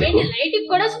ఎంతో తెలుసా నీకు? లైట్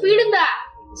కూడా స్పీడ్ ఉందా?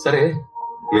 సరే,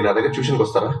 మీరు నా దగ్గర ట్యూషన్కి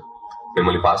వస్తారా?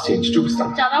 మిమ్మల్ని పాస్ చేయించి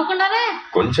చూపిస్తాను. చదవకుండానే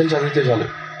కొంచెం చదివితే చాలు.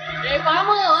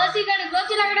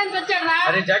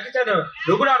 అరే జాకీ చాన్,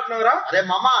 నువ్వు కూడా ఆడుతున్నావురా? అరే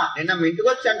మామ, నిన్న మీ ఇంటికి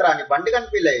వచ్చాను రా, నీ బండి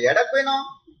కనిపించలే, ఎడకపోయినావు?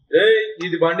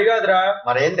 ఇది బండి కాదురా.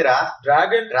 మరేందిరా?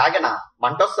 డ్రాగనా?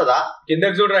 మంట వస్తుందా?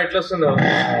 కిందకి చూడరా ఎట్లా వస్తుందో.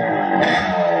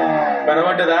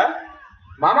 కనబడ్డదా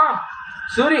మామా?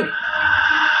 సూరి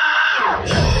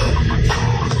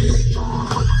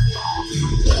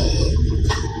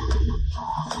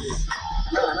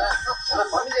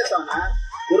పని చేస్తావన్నా?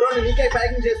 కుర్రోని నీకే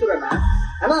ప్యాకింగ్ చేస్తున్నా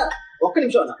అన్నా. ఒక్క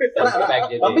నిమిషం అన్న,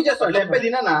 పంపించేస్తాను. చెప్పేది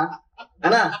అన్నా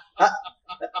అన్నా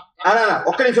అన్నా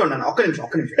ఒక్క నిమిషం అన్నా, ఒక్క నిమిషం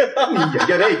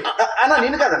అన్నా.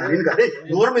 నేను కాదన్నా, నేను కాదు.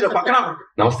 దూరం మీద పక్కన.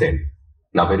 నమస్తే అండి,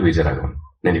 నా పేరు విజయ రాఘవన్.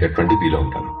 నేను ఇక్కడ 20B లో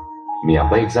ఉంటాను. మీ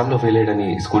అబ్బాయి ఎగ్జామ్ లో ఫెయిల్ అయ్యడని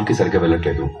స్కూల్ కి సరిగ్గా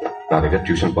వెళ్ళట్లేదు. నా దగ్గర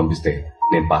ట్యూషన్ పంపిస్తే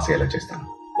నేను పాస్ అయ్యేలా చేస్తాను.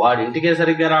 వాడు ఇంటికే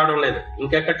సరిగ్గా రావడం లేదు,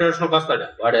 ఇంకెక్కడ ట్యూషన్కి వస్తాడు?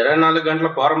 వాడు 24 గంటల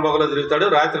పోరం బొగలో తిరుగుతాడు,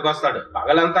 రాత్రికి వస్తాడు.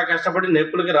 పగలంతా కష్టపడి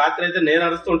నొప్పులకి రాత్రి అయితే నేను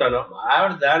అరుస్తుంటాను,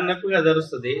 ఆవిడ దాని నొప్పిగా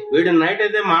జరుస్తుంది. వీడు నైట్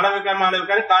అయితే మాడవిక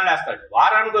మాడవికని కాళ్ళేస్తాడు.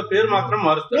 వారానికి పేరు మాత్రం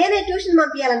మారుస్తాడు. నేనే ట్యూషన్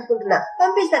పంపించాలనుకుంటున్నా,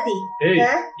 పంపిస్తా.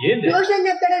 ట్యూషన్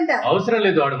చెప్తాడంట. అవసరం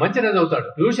లేదు, వాడు మంచిగా చదువుతాడు.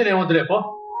 ట్యూషన్ ఏమొద్దులేపో.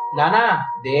 నానా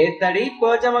దేతడి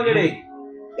పోచమగడి.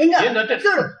 ఇంకా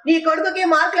చూడు, నీ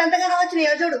కొడుకుకి మార్కులు ఎంతగానో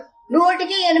వచ్చినాయో చూడు.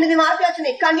 100కి 8 మార్కులు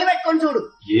వచ్చినాయి. కన్ను పెట్టుకొని చూడు.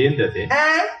 ఏందది?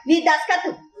 నీ దస్కత్తు.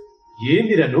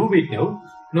 ఏందిరా నువ్వు పెట్టినావు?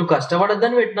 నువ్వు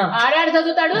కష్టపడద్దని పెట్టినా. ఆడాడు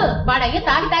చదువుతాడు, వాడయ్య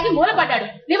తాగి తాగి మూల పడ్డాడు,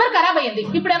 లివర్ ఖరాబ్ అయ్యింది.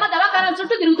 ఇప్పుడేమో దవాఖానం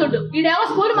చుట్టూ తిరుగుతుండు. వీడేమో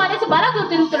స్కూల్ మానేసి బలాదూరు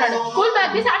తిరుగుతున్నాడు. స్కూల్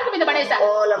బ్యాగ్ తీసి అటుకు మీద పడేసా.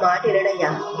 ఓల మాట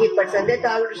వినడయ్యా, ఇప్పటి సందే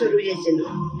తాగుడు షురువు చేసిండు.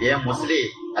 ఏం ముసలి,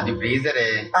 అది బ్రీజరే.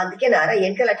 అందుకే నారా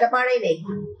ఎంకలు అట్లా పాడైనాయి.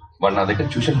 వాడు నా దగ్గర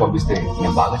ట్యూషన్ పంపిస్తే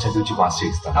నేను బాగా చదివించి పాస్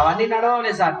చేయిస్తాను. అవన్నీ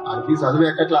నడవలే సార్. అది చదువు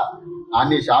ఎక్కట్లా,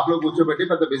 అన్ని షాప్ లో కూర్చోబెట్టి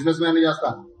పెద్ద బిజినెస్ మ్యాన్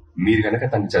చేస్తాను. మీరు కనుక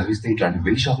తను చదివిస్తే ఇట్లాంటి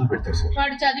వెల్ షాపులు పెడతారు సార్.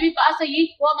 వాడు చదివి పాస్ అయ్యి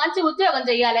ఓ మంచి ఉద్యోగం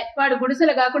చెయ్యాలి. వాడు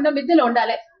గుడిసెలు కాకుండా మిద్దెలు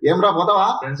ఉండాలి. ఏం రా పోతావా?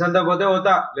 ఫ్రెండ్స్ అంతా పోతే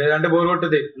పోతా, లేదంటే బోర్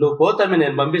కొట్టుది. నువ్వు పోతామి,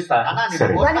 నేను పంపిస్తా.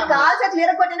 వాడికి కాల్స్ అట్లా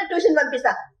ఎరగొట్టినా ట్యూషన్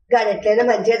పంపిస్తా. గాడు ఎట్లయినా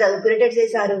మంచిగా చదువుకునేటట్టు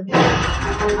చేశారు.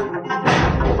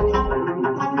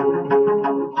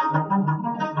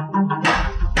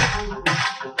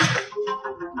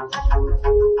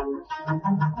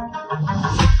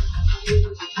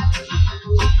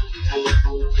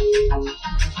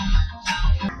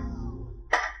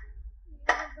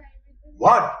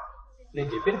 వాట్? నేను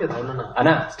చెప్పాను కదా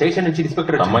అన్నా, స్టేషన్ నుంచి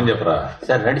ఇన్స్పెక్టర్ రమ్మని చెప్పరా.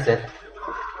 సార్ రండి సార్.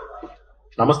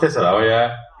 నమస్తే సార్. రావయ్యా,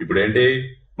 ఇప్పుడు ఏంటి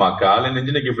మా కాలేజ్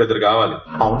నుంచి నీకు ఇప్పుడు ఇద్దరు కావాలి.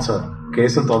 అవును సార్,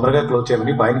 కేసును తొందరగా క్లోజ్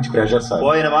చేయమని పై నుంచి ప్రెషర్ సార్.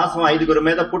 పోయిన మాసం 5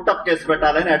 మీద పుట్టప్ కేసు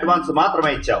పెట్టాలని అడ్వాన్స్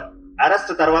మాత్రమే ఇచ్చావు.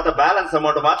 అరెస్ట్ తర్వాత బ్యాలెన్స్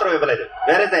అమౌంట్ మాత్రం ఇవ్వలేదు.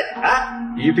 వేరేదే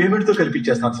ఈ పేమెంట్ తో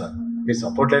కల్పించేస్తాను సార్. మీ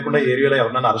సపోర్ట్ లేకుండా ఏరియాలో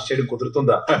ఎవరన్నా అరెస్ట్ చేయడం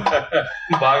కుదురుతుందా?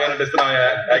 బాగా నటిస్తున్నావు,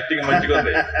 యాక్టింగ్ మంచిగా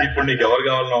ఉంది. ఇప్పుడు నీకు ఎవరు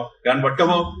కావాలనో కానీ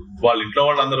పట్టుకోబో. వాళ్ళ ఇంట్లో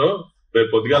వాళ్ళందరూ రేపు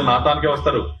పొద్దుగాల నాతానికే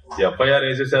వస్తారు. ఎఫ్ఐఆర్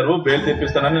వేసేసారు, బెయిల్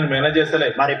తెప్పిస్తానని నేను మేనేజ్ చేస్తలే.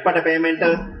 మరి ఇప్పటి పేమెంట్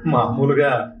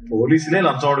మామూలుగా పోలీసులే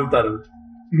లంచం అడుగుతారు,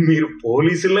 మీరు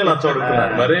పోలీసులనే లంచం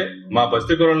అడుగుతున్నారు. మరి మా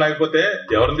బస్తీ కూరలు లేకపోతే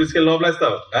ఎవరిని తీసుకెళ్లి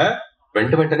లోపలేస్తావు?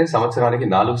 వెంటనే సంవత్సరానికి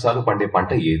 4 సార్లు పండే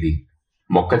పంట ఏది?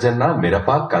 మొక్కజొన్న,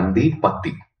 మిరప, కంది,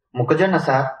 పత్తి. మొక్కజొన్న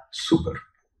sir. Super.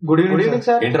 Good evening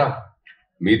sir. ఏంట్రా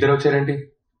మీ ఇద్దరు వచ్చారేంటి?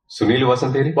 సునీల్,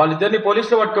 వసంతేరి? వాళ్ళిద్దరిని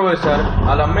పోలీసులు పట్టుకోవాలి సార్.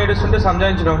 వాళ్ళ అమ్మ ఏడుస్తుంటే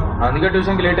సంజాయించడం, అందుకే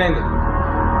ట్యూషన్ కి లేట్ అయింది.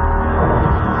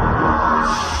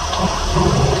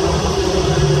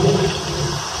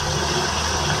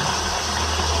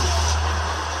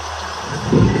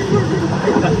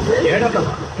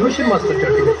 ట్యూషన్ మాస్టర్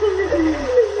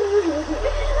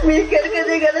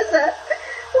మీకెరకదే కదా సార్,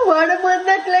 వాడు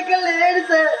మొన్నట్లెక్క లేడు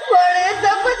సార్. వాడే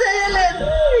తప్పు చేయలేదు.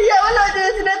 ఎవరో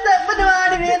చేసిన తప్పుని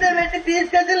వాడి మీద పెట్టి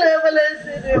తీసుకొచ్చి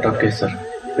లోపలేస్తారు. కేసు సార్,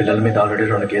 పిల్లల మీద ఆల్రెడీ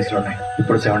 2 కేసులు ఉన్నాయి.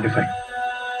 ఇప్పుడు 75.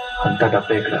 అంతా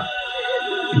డబ్బే ఇక్కడ.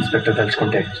 ఇన్స్పెక్టర్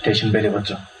తలుచుకుంటే స్టేషన్ బెయిల్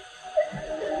ఇవ్వచ్చు.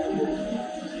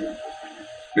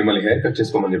 మిమ్మల్ని హెయిర్ కట్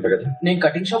చేసుకోమని చెప్పా కదా. నేను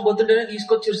కటింగ్ షాప్ పోతుంటేనే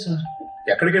తీసుకొచ్చారు సార్.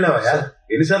 ఎక్కడికి వెళ్ళావా?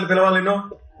 ఎన్నిసార్లు పిలవాలి నిన్ను?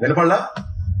 వినపడలా?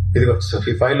 ఇదిగో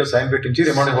ఈ ఫైల్లో సైన్ పెట్టించి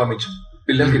రిమాండ్ పంపించు.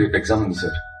 పిల్లలకి రేపు ఎగ్జామ్ ఉంది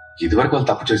సార్. ఇదివరకు వాళ్ళు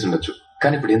తప్పు చేసి ఉండొచ్చు,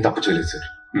 కానీ ఇప్పుడు ఏం తప్పు చేయలేదు సార్.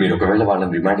 మీరు ఒకవేళ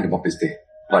వాళ్ళని రిమాండ్ కి పంపిస్తే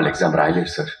వాళ్ళు ఎగ్జామ్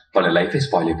రాయలేరు సార్. వాళ్ళ లైఫ్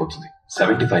స్పాయిల్ అయిపోతుంది.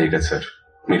 75 కదా సార్.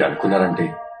 మీరు అనుకున్నారంటే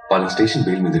వాళ్ళని స్టేషన్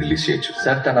బెయిల్ మీద రిలీజ్ చేయొచ్చు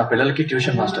సార్. తన పిల్లలకి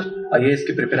ట్యూషన్ మాస్టర్, IAS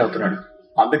కి ప్రిపేర్ అవుతున్నాడు.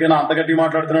 అందుకేనా అంత గట్టి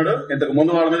మాట్లాడుతున్నాడు? ఇంతకు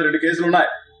ముందు వాళ్ళ మీద 2 కేసులు ఉన్నాయి,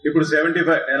 ఇప్పుడు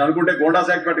 75. నేను అనుకుంటే గోండా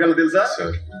శాఖ పెట్టగలను తెలుసా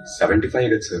సార్. 75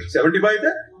 కదా సార్. 75 అయితే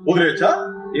వదిలేయచ్చా?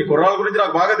 ఈ కుర్రాల గురించి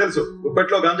నాకు బాగా తెలుసు.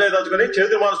 గుప్పెట్లో గంజాయి దాచుకుని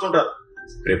చేతులు మారుస్తుంటారు.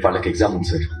 రేపు వాళ్ళకి ఎగ్జామ్ ఉంది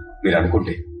సార్. మీరు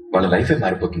అనుకుంటే వాళ్ళ లైఫే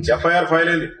మారిపోతుంది. ఎఫ్ఐఆర్ ఫైల్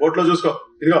అయింది, కోర్టులో చూసుకో.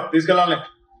 ఇదిగో తీసుకెళ్ళాలి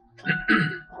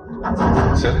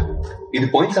సార్. ఇది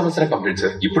పోయిన సంవత్సరం కంప్లీట్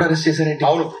సార్. ఇప్పుడు అరెస్ట్ చేశారేంటి?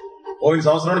 అవును, పోయిన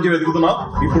సంవత్సరం నుంచి వెతుకుతున్నాం,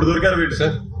 ఇప్పుడు దొరికారు వీళ్ళు.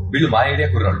 సార్, వీళ్ళు మా ఏరియా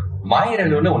కుర్రాళ్ళు, మా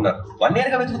ఏరియాలోనే ఉన్నారు. 1 year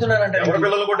గా వెతుకుతున్నారంటే. ఎవరు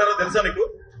పిల్లలు కొట్టారో తెలుసా నీకు?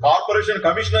 కార్పొరేషన్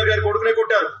కమిషనర్ గారి కొడుకునే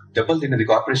కొట్టారు. దెబ్బలు తిన్నది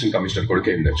కార్పొరేషన్ కమిషనర్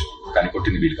కొడుకే ఉండొచ్చు, కానీ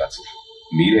కొట్టింది వీళ్ళు కాదు సార్.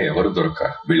 మీరే ఎవరు దొరక్క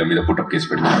వీళ్ళ మీద పుట్టప్ కేసు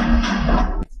పెడుతున్నారు.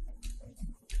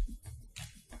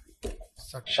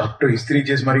 షర్టు ఇస్త్రీ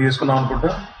చేసి మరీ చేసుకున్నాం అనుకుంటా.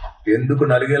 ఎందుకు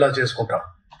నలిగేలా చేసుకుంటా?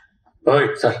 ఓయ్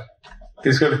సార్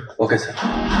తీసుకెళ్ళి. Okay sir.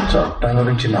 చట్టం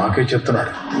గురించి నాకే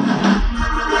చెప్తున్నాడు.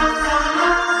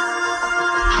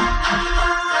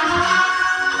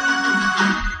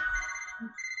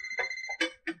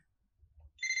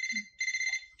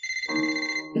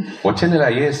 వచ్చే నెల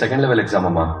IAS సెకండ్ లెవెల్ ఎగ్జామ్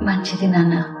అమ్మా. మంచిది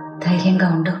నాన్న, ధైర్యంగా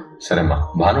ఉండు. సరేమ్మా.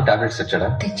 భాను టాబ్లెట్స్ తెచ్చాడా?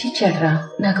 తెచ్చిచ్చాడ్రా.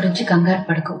 నా గురించి కంగారు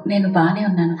పడకు, నేను బానే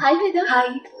ఉన్నాను. హాయ్ వేద.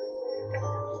 హాయ్.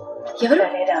 ఎవరు?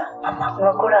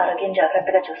 నువ్వు కూడా ఆరోగ్యం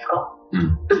జాగ్రత్తగా చూసుకో.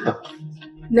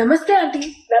 నమస్తే ఆంటీ,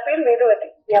 నా పేరు వేదవతి,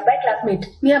 మీ అబ్బాయి క్లాస్మేట్.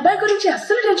 మీ అబ్బాయి గురించి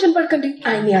అస్సలు టెన్షన్ పడకండి.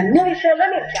 ఆయన్ని అన్ని విషయాల్లో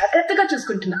నేను జాగ్రత్తగా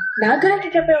చూసుకుంటున్నా. నా గురించి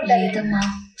చెప్పే ఉంటాయి. లేదమ్మా.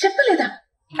 చెప్పలేదా?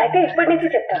 అయితే ఇప్పటి నుంచి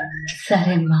చెప్తాను.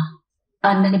 సరే అమ్మా,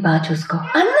 అన్నని బాగా చూసుకో.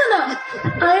 అన్ననా?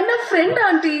 ఆయన ఫ్రెండ్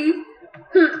ఆంటీ.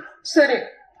 సరే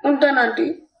ఉంటాను ఆంటీ.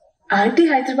 ఆంటీ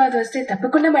హైదరాబాద్ వస్తే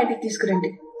తప్పకుండా మా ఇంటికి తీసుకురండి.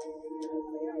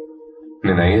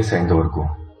 నేను IAS అయ్యేంత వరకు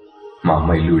మా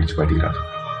అమ్మ ఇల్లు విడిచి బయటికి రాదు.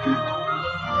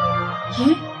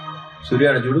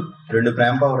 సూర్యాడు చూడు, 2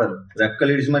 ప్రేమ పావురాలు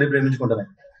రెక్కలు ఇడిచి మరీ ప్రేమించుకుంటానే.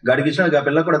 గడికి ఇచ్చిన ఆ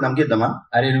పిల్ల కూడా దమ్కిద్దామా?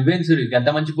 అరే నువ్వేం సూర్యు, ఎంత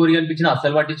మంచి పూరి కనిపించినా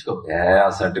అస్సలు పట్టించుకో.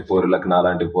 అసంటి పూరులకు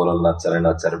నాలాంటి పూరలు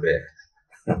నచ్చరు బే.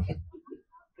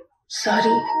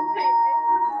 సారీ,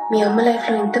 మీ అమ్మ లైఫ్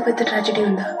లో ఇంత పెద్ద ట్రాజెడీ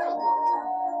ఉందా?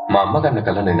 మా అమ్మ కన్న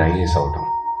కళ నేను IAS అవటం,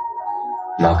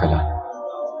 నా కళ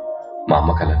మా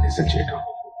అమ్మ కళ నిజం చేయటం.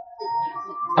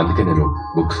 అందుకే నేను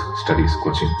బుక్స్, స్టడీస్,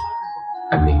 కోచింగ్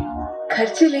అన్ని.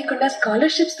 ఖర్చు లేకుండా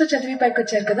స్కాలర్షిప్స్ తో చదివి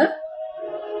పైకొచ్చారు కదా?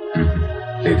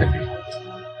 లేదండి,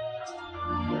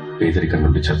 పేదరికం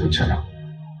నుండి చదివించాను.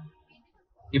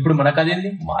 ఇప్పుడు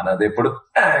మనకదేంది? మనదెప్పుడు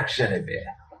యాక్షన్ అయితే.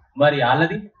 మరి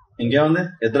వాళ్ళది ఇంకేముంది,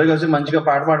 ఇద్దరు కలిసి మంచిగా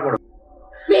పాట పాడుకోవడం.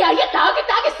 మీ అయ్య తాగి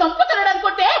తాగి సంపుతున్నాడు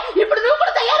అనుకుంటే ఇప్పుడు నువ్వు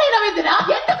కూడా తయారైనవిందిరా.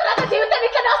 ఎందుకు నా జీవితాన్ని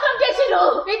ఇట్లా నాశనం చేసిరు?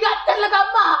 మీ గట్టర్లకు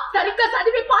అమ్మ సరిగ్గా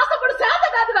చదివి పాస్ అప్పుడు శాత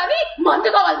కాదు కానీ మందు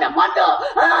కావాలన్నా మందు.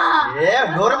 ఏ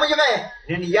నోరు ముయ్యమే,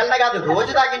 నేను ఇయ్యాలనే కాదు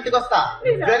రోజు దాకా ఇంటికి వస్తా.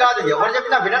 ఇప్పుడే కాదు ఎవరు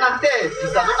చెప్పినా వినను అంతే. ఈ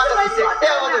చదువు నాకు సెట్టే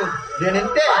అవ్వదు. నేను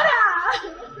ఇంతే.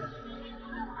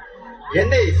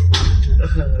 ఏంది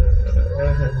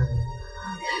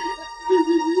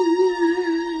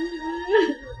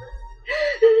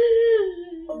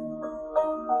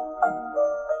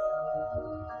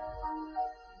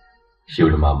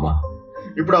ఈవిడ మా అమ్మ.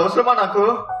 ఇప్పుడు అవసరమా నాకు?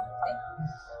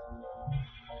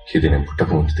 ఇది నేను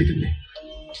పుట్టక ముందు దిగింది.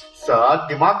 సార్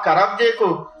దిమాగ్ ఖరాబ్ చేయకు.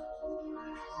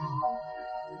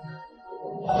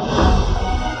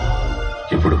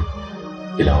 ఇప్పుడు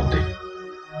ఇలా ఉంది.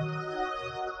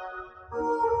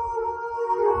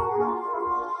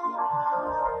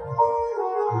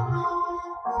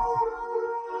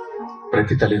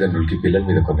 ప్రతి తల్లిదండ్రులకి పిల్లల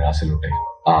మీద కొన్ని ఆశలు ఉంటాయి.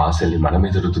 ఆ ఆశల్ని మన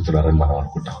మీద రుద్దుతున్నారని మనం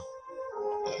అనుకుంటాం.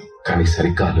 కానీ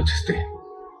సరిగ్గా ఆలోచిస్తే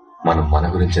మనం మన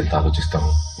గురించి ఎంత ఆలోచిస్తామో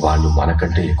వాళ్ళు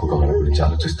మనకంటే ఎక్కువగా మన గురించి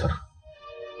ఆలోచిస్తారు.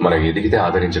 మనం ఎదిగితే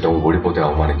ఆదరించడం, ఓడిపోతే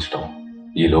అవమానించడం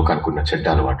ఈ లోకానుకున్న చెడ్డ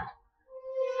అలవాటు.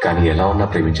 కానీ ఎలా ఉన్నా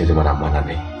ప్రేమించేది మన అమ్మా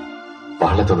నాన్నే.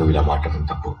 వాళ్లతో నువ్వు ఇలా మాట్లాడడం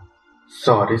తప్పు.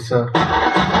 Sorry sir.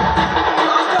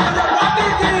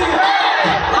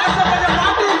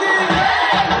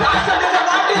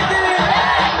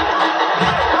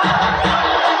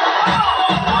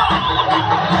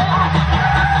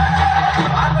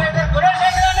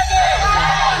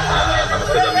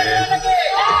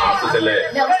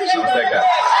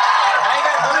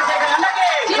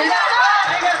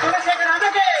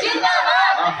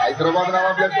 హైదరాబాద్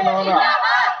నవాబ్ లేకున్నావునా?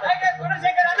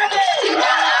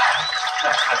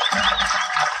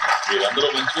 మీరందరూ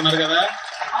మంచుకున్నారు కదా?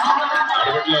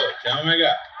 ఆడబిడ్డలు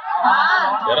క్షేమమేగా?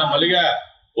 ఎరా మల్లిగా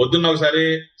పొద్దున్న ఒకసారి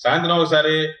సాయంత్రం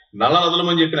ఒకసారి నల్ల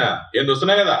వదలమని చెప్పిన ఏంది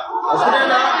వస్తున్నాయి కదా?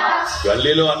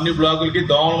 గల్లీలో అన్ని బ్లాకులకి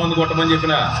దోమల మంది కొట్టమని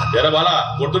చెప్పిన ఎరా బాలా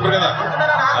కొడుతుంటారు కదా?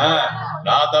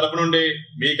 నా తరపు నుండి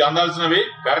మీకు అందాల్సినవి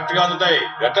కరెక్ట్ గా అందుతాయి.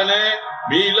 గట్టనే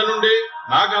మీ ఇళ్ల నుండి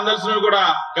నాకు అందాల్సినవి కూడా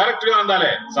కరెక్ట్ గా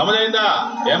అందాలి. సమజైందా?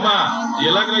 ఏమ్మా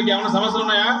ఇలాగ ఏమైనా సమస్యలు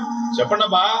ఉన్నాయా చెప్పండి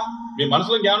అబ్బా. మీ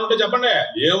మనసులో జ్ఞానం ఉంటే చెప్పండి.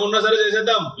 ఏమున్నా సరే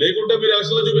చేసేద్దాం. లేకుంటే మీరు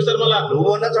ఎలక్షన్ లో చూపిస్తారు. మళ్ళా నువ్వు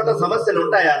ఉన్న చోట సమస్యలు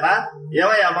ఉంటాయా అన్న?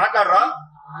 ఏమయ్యా మాట్లాడరా?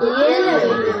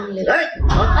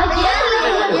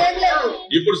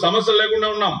 ఇప్పుడు సమస్యలు లేకుండా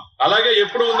ఉన్నాం, అలాగే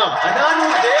ఎప్పుడు ఉందాం.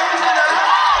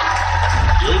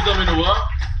 చూద్దాం. నువ్వు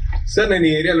సార్, నేను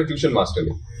ఈ ఏరియాలో ట్యూషన్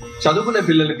మాస్టర్ని. చదువుకునే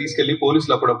పిల్లల్ని తీసుకెళ్లి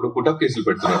పోలీసులు అప్పుడప్పుడు పుటప్ కేసులు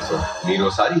పెడుతున్నారు సార్. మీరు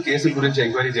ఒకసారి ఈ కేసుల గురించి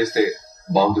ఎంక్వైరీ చేస్తే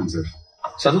బాగుంటుంది సార్.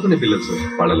 చదువుకునే పిల్లలు సార్,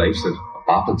 వాళ్ళ లైఫ్ సార్,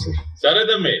 పాపం సార్. సరే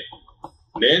తమ్మి,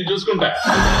 నేను చూసుకుంటా.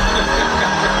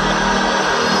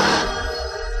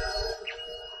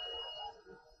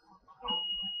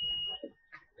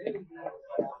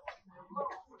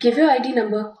 గివ్ యూ ఐడి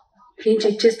నంబర్, నేను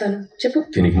చెక్ చేస్తాను. చెప్పు.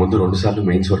 దీనికి ముందు 2 సార్లు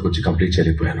మెయిన్స్ వరకు వచ్చి కంప్లీట్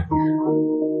చేయలేకపోయాను.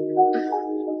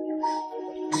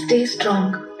 Stay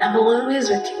strong, I'm always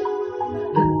with you.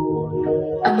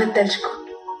 అమ్మని తెలుసుకో.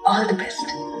 All the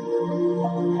best.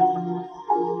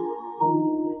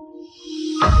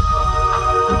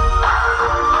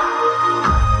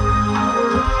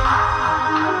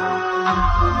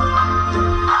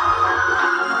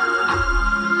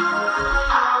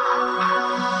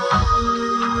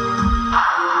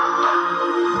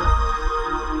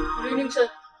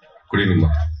 Good evening మా.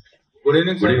 Good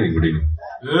evening. Good evening. Good evening.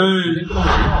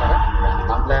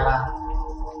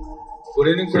 Good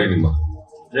evening. Good evening మా.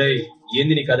 రే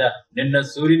ఏంది నీ కదా? నిన్న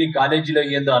సూర్యుని కాలేజీలో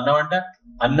ఏందో అన్నావంట,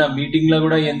 అన్న మీటింగ్ లో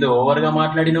కూడా ఏందో ఓవర్ గా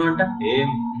మాట్లాడినావంట. ఏం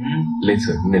లేదు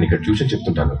సార్, నేను ఇక్కడ ట్యూషన్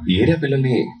చెప్తుంటాను. ఈ ఏరియా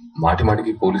పిల్లల్ని మాటి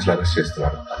మాటికి పోలీసులు అరెస్ట్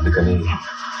చేస్తున్నారు, అందుకని.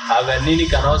 అవన్నీ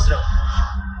నీకు అనవసరం.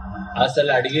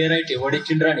 అసలు అడిగే రైట్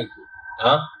ఎవడిచ్చిండ్రా నీకు?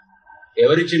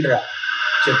 ఎవరిచ్చిండ్రా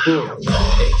చెప్పు.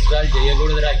 ఎక్స్ట్రాలు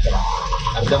చేయకూడదురా ఇక్కడ,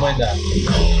 అర్థమైందా?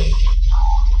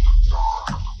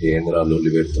 ఏంద్రా లొల్లి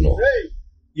పెడుతున్నావు?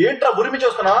 ఏంట్రా ఉరిమి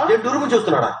చూస్తున్నా? ఏంటి ఉరుము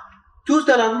చూస్తున్నాడా? చూస్తే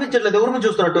అలా అనిపించట్లేదు. ఉరుము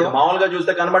చూస్తున్నట్టు. మామూలుగా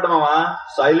చూస్తే కనబడ్డ మామా,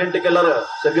 సైలెంట్ కెళ్ళరు.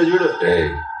 సరిగ్గా చూడు.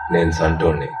 నేను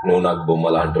సంటోణ్ణి, నువ్వు నాకు బొమ్మ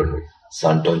లాంటోడివి.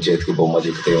 సంటోన్ చేతికి బొమ్మ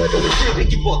చెప్తే ఏమైతుంది?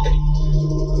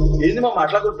 ఏంది మా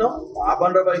మాట్లాడుకుంటున్నావు?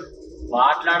 పాపండ్రా బాయ్.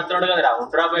 మాట్లాడుతున్నాడు కదరా,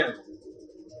 ఉండరా బాయ్.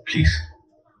 ప్లీజ్,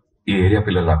 ఈ ఏరియా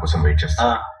పిల్లలు నా కోసం వెయిట్ చేస్తా.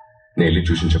 నేను వెళ్ళి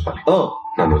ట్యూషన్ చెప్పాలి.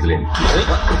 నన్ను వదిలేండి.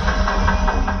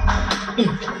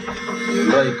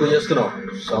 ఎక్కువ చేస్తున్నావు.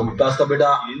 సంపాస్తా బిడ్డ.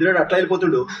 ఇంద్రుడు అట్లా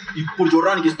వెళ్ళిపోతుండు. ఇప్పుడు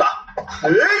చూడడానికి ఇస్తా.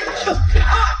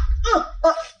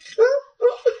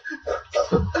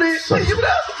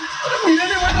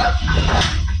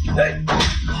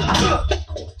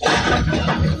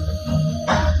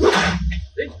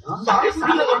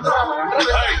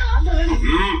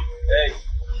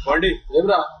 పండి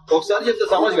ఏమ్రా, ఒకసారి చెప్తే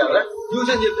సమాజ్ కదరా?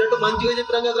 ట్యూషన్ చెప్పినట్టు మంచిగా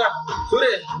చెప్పినాం కదరా.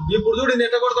 సూర్య, ఇప్పుడు చూడు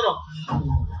నెట్ట కొడుతున్నాం.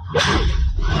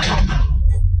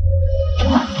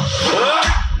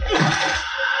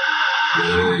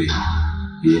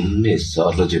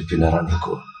 ఎన్నిసార్లు చెప్పినారా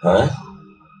నీకు?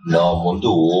 నా ముందు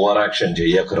ఓవర్ యాక్షన్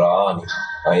చెయ్యకురా అని.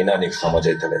 అయినా నీకు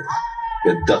సమజైతలేదు.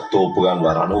 పెద్ద తోపుగా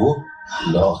వారా నువ్వు?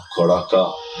 నా కొడక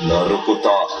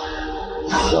నరుకుతా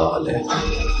సాలే.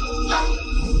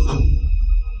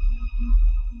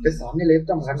 సార్ని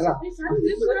లేపుతాం రండ్రా.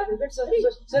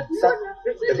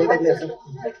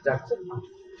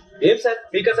 ఏం సార్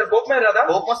మీకు అసలు కోపమే రాదా?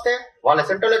 కోపం వస్తే వాళ్ళ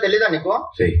సెంటర్లో తెలీదా నీకు?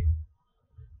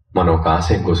 మనం ఒక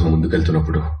ఆశయం కోసం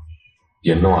ముందుకెళ్తున్నప్పుడు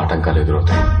ఎన్నో ఆటంకాలు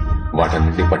ఎదురవుతాయి.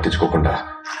 వాటన్నింటినీ పట్టించుకోకుండా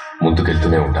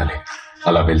ముందుకెళ్తూనే ఉండాలి.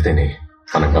 అలా వెళ్తేనే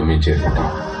మనం గమ్యం చేరుకుంటాం.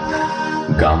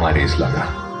 గామా రేస్ లాగా.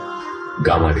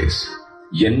 గామా రేస్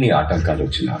ఎన్ని ఆటంకాలు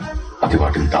వచ్చినా అది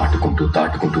వాటిని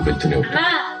దాటుకుంటూ వెళ్తూనే ఉంటాం.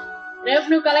 రేపు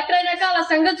నువ్వు కలెక్టర్ అయినాక అలా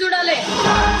సంగతి చూడాలి.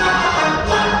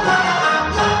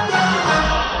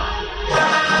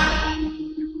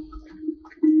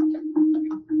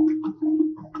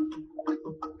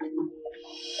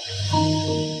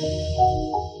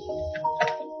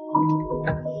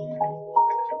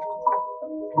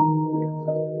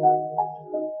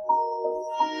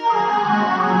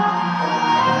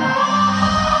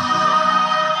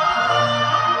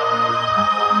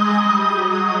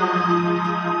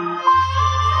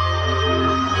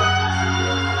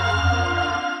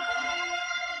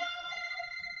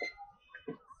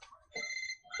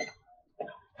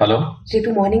 హలో, రేపు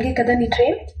మార్నింగే కదా నీ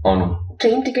ట్రైన్? అవును.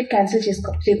 ట్రైన్ టికెట్ క్యాన్సిల్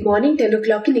చేసుకో. రేపు మార్నింగ్ 10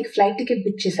 o'clock కి నీకు ఫ్లైట్ టికెట్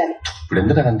బుక్ చేశాను. ఇప్పుడు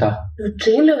ఎందుకు అదంతా? నువ్వు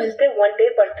ట్రైన్ లో వెళ్తే 1 day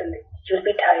పడుతుంది. You'll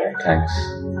be tired. థ్యాంక్స్.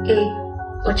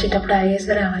 వచ్చేటప్పుడు ఐఏఎస్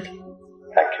రావాలి.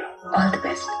 All the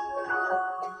best.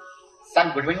 Sir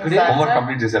good evening sir. Homework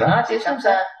complete చేశారా? చేశాం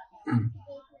సార్.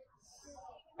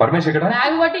 పరమేష్ ఎక్కడ?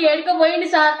 బ్యాగ్ బట్టి ఏడుకో పోయింది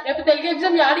సార్. రేపు తెలుగు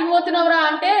ఎగ్జామ్ యాడికి పోతున్నావురా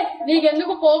అంటే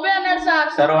నీకెందుకు పోబే అన్నాడు సార్.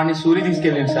 సార్ వాడిని సూరి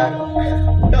తీసుకెళ్ళింది సార్.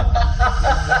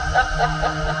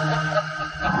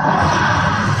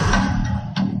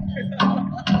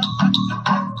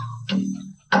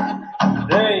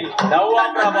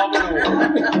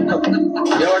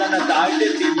 ఎవడన్నా తాగితే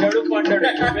తిన్నాడు పంటాడు.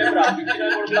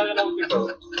 నవ్వుతుంటావు.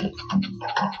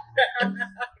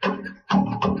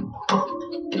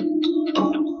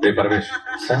 రే పరమేష్,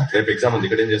 రేపు ఎగ్జామ్ ఉంది.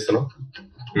 ఇక్కడ ఏం చేస్తున్నావు?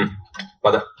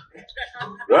 పద.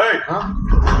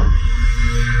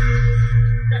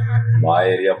 మా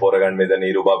ఏరియా పోరగాడి మీద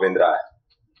నీరు బాబేంద్ర.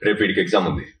 రేపు వీడికి ఎగ్జామ్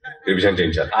ఉంది, రివిజన్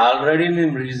చేయించాలి. ఆల్రెడీ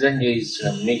మేము రివిజన్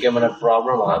చేయిస్తున్నాం. నీకేమైనా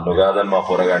ప్రాబ్లమ్? నువ్వు కాదని మా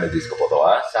పోరగాడిని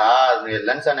తీసుకుపోతావా? సార్ మీరు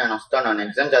వెళ్ళండి సార్, నేను వస్తాను. నేను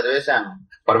ఎగ్జామ్ చదివేశాను.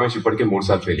 పరమేష్ ఇప్పటికే 3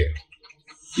 సార్లు ఫెయిల్ అయ్యాడు.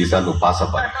 ఈసారి నువ్వు పాస్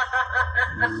అవ్వాలి.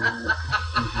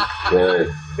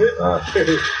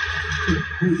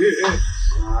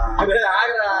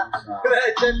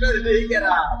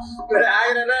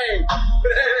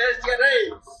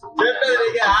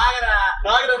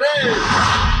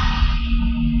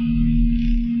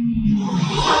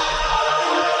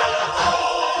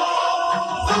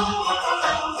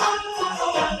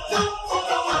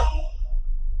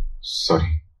 సారీ,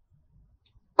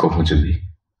 కోపం వచ్చింది,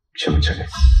 క్షమించండి.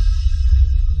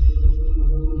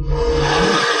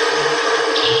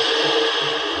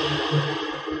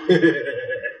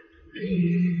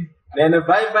 నేను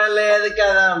భయపడలేదు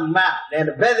కదమ్మా,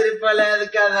 నేను బెదిరిపోలేదు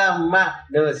కదమ్మా,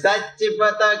 నువ్వు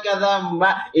చచ్చిపోతావు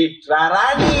కదమ్మా. ఇట్లా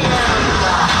రాని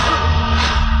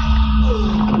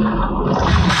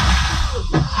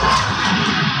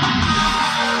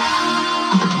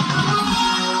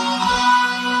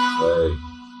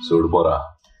చూడుపోరా,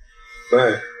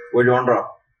 చూడరా.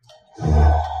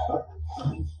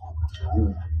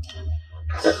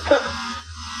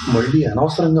 మళ్ళీ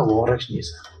అనవసరంగా ఓవర్ యాక్షన్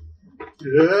చేశాను.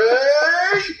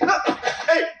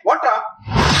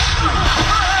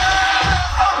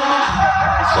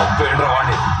 చంపేయండిరా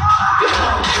వాడిని.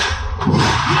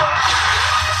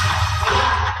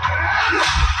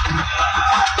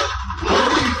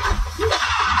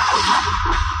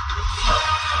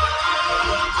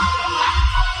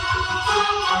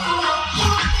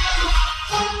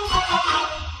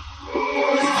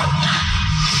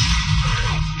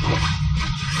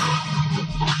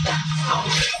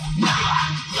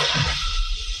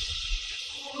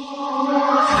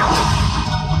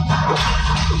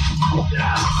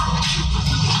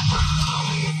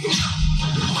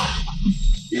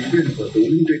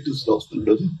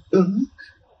 వస్తున్నాడు.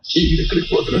 ఎక్కడికి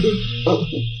పోతున్నాడు?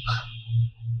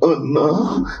 అన్నా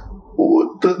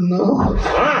వద్దన్నా.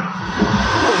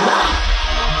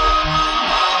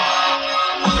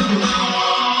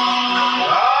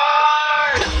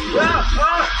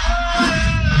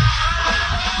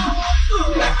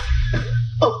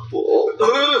 అప్పో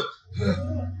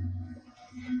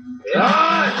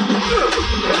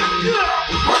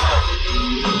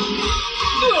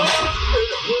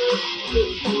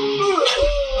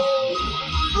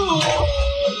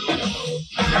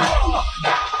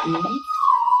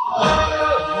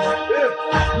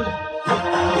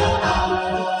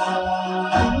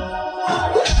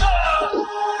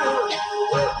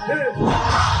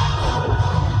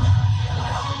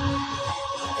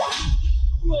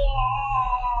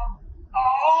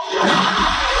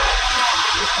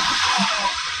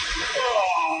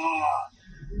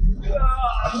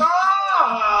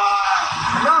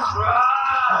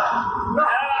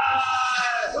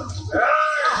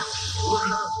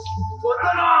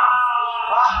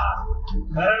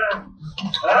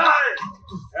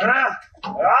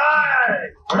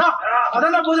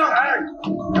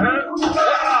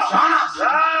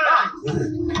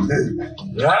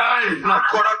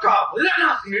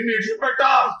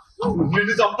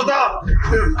చంపుతా.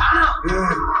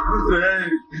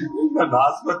 నన్ను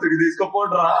ఆసుపత్రికి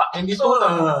తీసుకుపోడ్రా.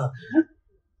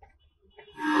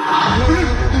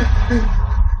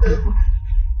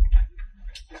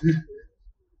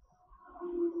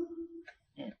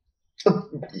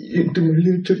 ఏంటి మళ్ళీ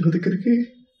వచ్చాడు నా దగ్గరికి?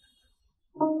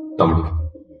 తమ్ముడు,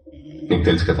 నీకు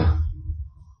తెలుసు కదా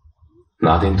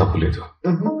నాదేం తప్పు లేదు.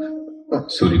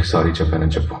 సూరికి సారీ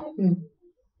చెప్పానని చెప్పు.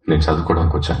 నేను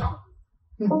చదువుకోవడానికి వచ్చాను.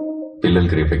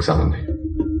 పిల్లలకి రేపు ఎగ్జామ్ ఉంది.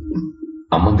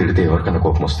 అమ్మని తిడితే ఎవరికన్నా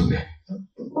కోపం వస్తుంది.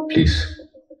 ప్లీజ్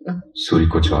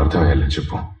సూరికి కొంచెం అర్థమయ్యేలా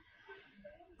చెప్పు.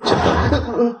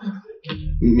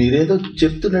 మీరేదో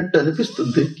చెప్తున్నట్టు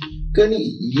అనిపిస్తుంది, కానీ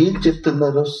ఏం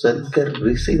చెప్తున్నారో సరిగ్గా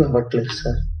రిసీవ్ అవ్వట్లేదు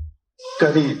సార్.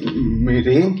 కానీ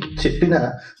మీరేం చెప్పినా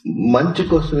మంచి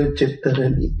కోసమే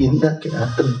చెప్తారని ఇందాకే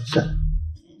అర్థం సార్.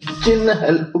 చిన్న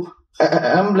హెల్ప్,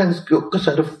 అంబులెన్స్ కి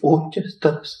ఒక్కసారి ఫోన్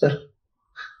చేస్తారు సార్.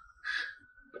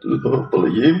 లోపల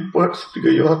ఏం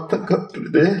పరిస్థితిగా అర్థం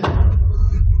కావట్లేదే.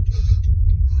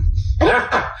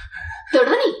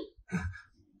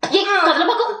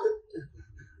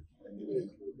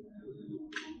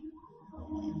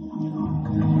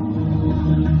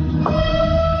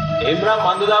 ఏమ్రా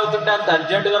మందు తాగుతుంటే అంత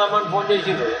అర్జెంట్ గా రమ్మని ఫోన్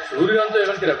చేసిండ్రు. సూర్యకాంత్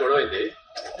ఎవరికి గొడవైంది?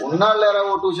 ఉన్నాళ్ళేరా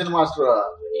ఓ ట్యూషన్ మాస్టర్.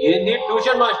 ఏంది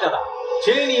ట్యూషన్ మాస్టరా?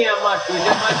 చేయని అమ్మ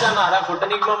ట్యూషన్ మాస్టర్ నారా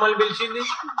కుట్టనికి మమ్మల్ని పిలిచింది.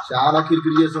 చాలా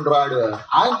కిరికిరి చేస్తుండ్రు ఆడు.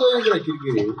 ఆయనతో ఏంటిరా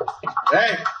కిరికిరి?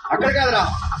 అక్కడ కాదురా,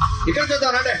 ఇక్కడ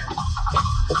చూద్దాం రండి.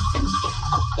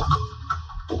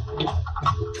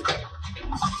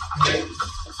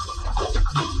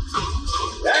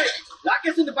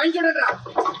 లాకేస్తుంది, పైన చూడండి రా.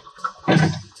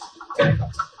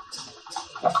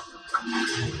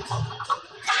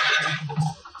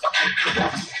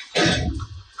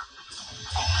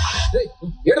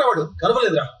 ఏడ్రా వాడు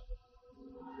కలవలేదురా.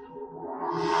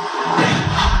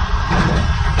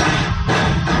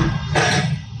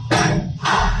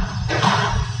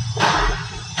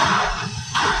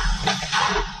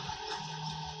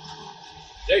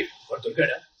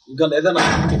 దొరికాడా? ఇంకా లేదన్నా.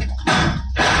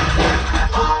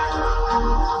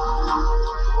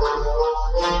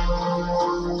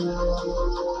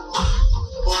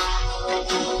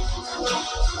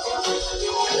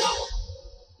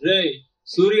 రే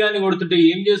సూర్యాన్ని కొడుతుంటే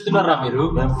ఏం చేస్తున్నారా మీరు?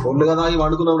 మేము ఫుల్గా తాగి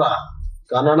వండుకున్నాంరా.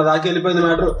 కన్నడ దాకా వెళ్ళిపోయింది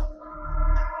మ్యాటర్.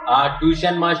 ఆ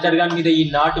ట్యూషన్ మాస్టర్ గారి మీద ఈ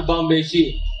నాటు బాంబు వేసి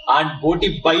ఆ బోటి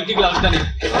బయటికి లాగుతాను.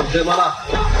 అంతే మళ్ళా.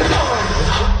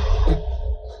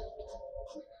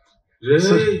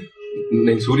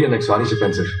 నేను సూర్య నాకు సారీ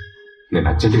చెప్పాను సార్. నేను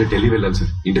అర్జెంట్ గా ఢిల్లీ వెళ్ళాను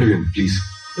సార్. Interview please.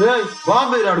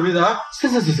 బాంబే రాడు మీద.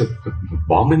 సార్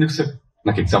బాంబు ఎందుకు సార్?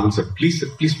 నాకు ఎగ్జామ్ ఉంది sir. Please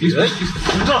sir, please please please.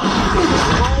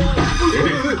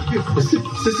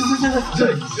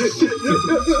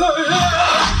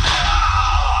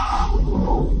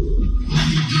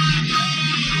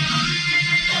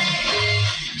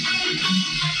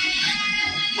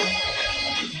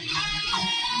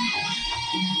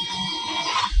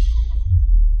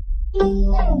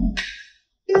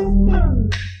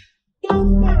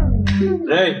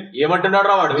 రే ఏమంటున్నాడు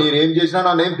రా వాడు? మీరేం చేసినా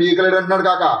నన్నేం పీకలేడు అంటున్నాడు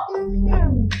కాక.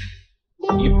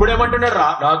 ఇప్పుడేమంటున్నాడు రా?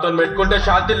 నాతో పెట్టుకుంటే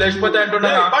శాంతి లేచిపోతే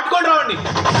అంటున్నా. పట్టుకోండి రావండి.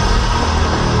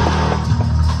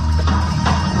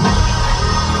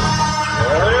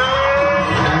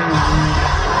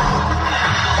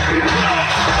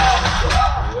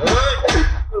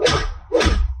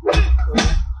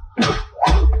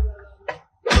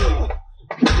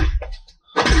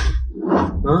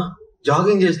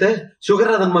 జాగింగ్ చేస్తే షుగర్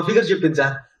రాదని మా ఫిగర్ చెప్పింది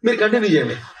సార్. మీరు కంటిన్యూ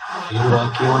చేయండి.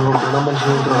 ఏమనుకుంటున్నా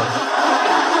మంచిగా ఉంటున్నా.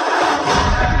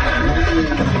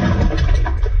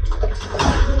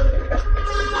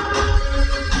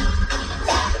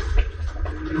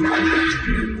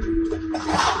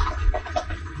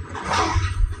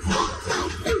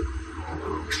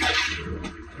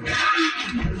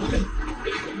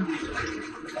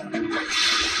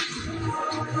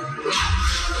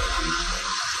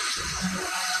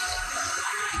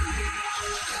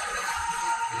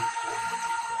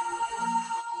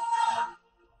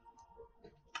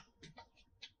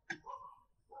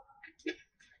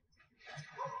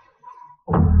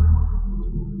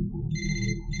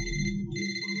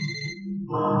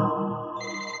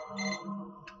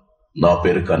 నా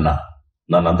పేరు కన్నా.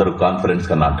 నన్నందరూ కాన్ఫరెన్స్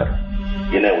కన్నా అంటారు.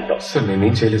 ఈయనే ఉంటాం సార్.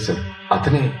 నేనేం చేయలేదు సార్.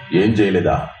 అతనే. ఏం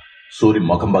చేయలేదా? సూరి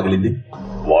ముఖం పగిలింది.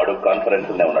 వాడు కాన్ఫరెన్స్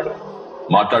ఉన్నాడు.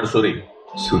 మాట్లాడు సూరి.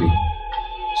 సూరి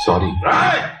సారీ.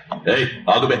 ఏయ్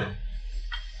ఆగుబే.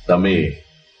 తమ్మి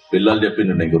పిల్లలు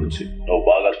చెప్పిండు నీ గురించి. నువ్వు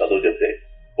బాగా చదువు చెప్తే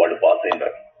వాడు పాస్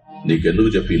అయినాడు.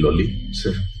 నీకెందుకు చెప్పి లొల్లి?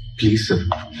 సార్ ప్లీజ్ సార్,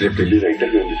 రేపు ఢిల్లీ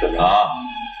ఇంటర్వ్యూ ఉంది సార్.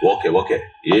 ఓకే ఓకే,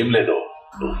 ఏం లేదు.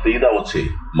 నువ్వు సీదా వచ్చి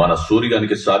మన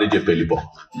సూర్యగానికి సారీ చెప్పి వెళ్ళిపో.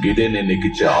 ఇదే నేను నీకు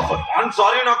ఇచ్చే ఆఫర్.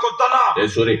 సారీ నాకు వద్దన్నా. ఏ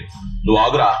సూరి, నువ్వు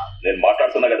ఆగురా, నేను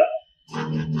మాట్లాడుతున్నా కదా.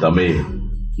 తమ్మి,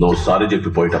 నువ్వు సారీ చెప్పి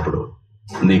పోయేటప్పుడు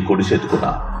నీ కుడి చేతుకున్న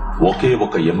ఒకే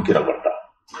ఒక ఎముకి రగొడతా.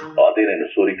 అదే నేను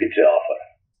సూరికి ఇచ్చే ఆఫర్.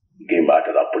 ఈ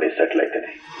మ్యాటర్ అప్పుడే సెటిల్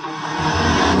అవుతుంది.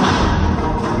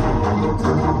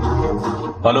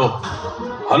 హలో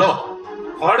హలో,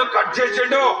 వాడు కట్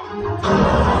చేసిండు.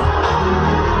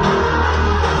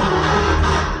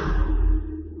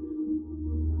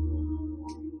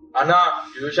 అన్నా,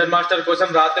 ట్యూషన్ మాస్టర్ కోసం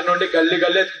రాత్రి నుండి గల్లీ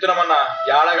గల్లీ ఎత్తుకుతున్నామన్నా.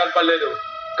 ఏడా కలపలేదు.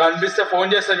 కనిపిస్తే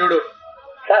ఫోన్ చేస్తా చూడు.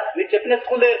 సార్, మీరు చెప్పిన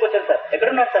స్కూల్ దగ్గరికి వచ్చాను సార్.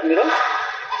 ఎక్కడున్నారు సార్ మీరు?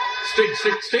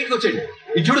 స్ట్రైట్ వచ్చేయండి.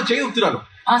 ఇది చూడు, చేయి ఊపుతున్నాను.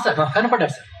 Sir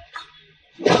కనపడ్డారు sir.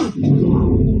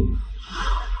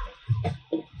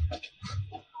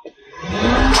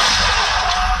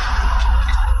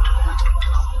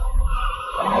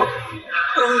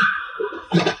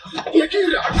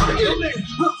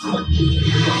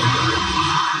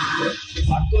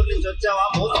 అక్కడి నుంచి వచ్చావా,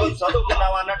 మూసుకొని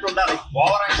చదువుకున్నావా అన్నట్టు ఉండాలి.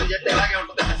 ఓవర్ యాక్షన్ చేస్తే ఇలాగే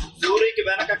ఉంటుంది. సూరికి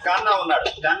వెనక కన్నా ఉన్నాడు,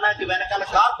 కన్నాకి వెనకాల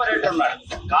కార్పొరేటర్ ఉన్నాడు,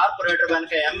 కార్పొరేటర్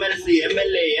వెనక ఎమ్మెల్సీ,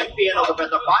 ఎమ్మెల్యే, ఎంపీ అని ఒక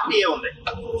పెద్ద పార్టీయే ఉంది.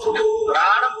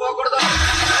 ప్రాణం పోకూడదు,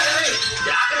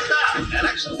 జాగ్రత్త,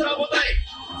 ఎలక్షన్స్ రాబోతాయి.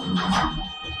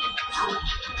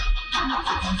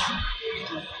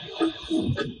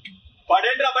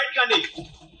 పడేంద్రా బయటకండి.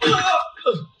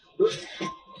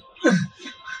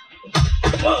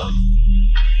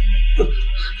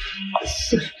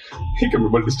 ఇక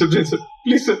మిమ్మల్ని డిస్టర్బ్ చేయండి సార్,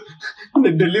 ప్లీజ్ సార్.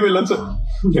 నేను ఢిల్లీ వెళ్ళాను సార్.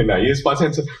 నేను ఐఏఎస్ పాస్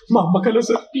అయ్యాను సార్. మా అమ్మకాలు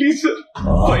sir, please sir.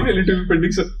 Final interview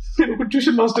pending sir. నేను ఒక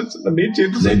ట్యూషన్ మాస్టర్ సార్. నన్ను ఏం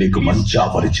చేయదు. నేను నీకు మంచి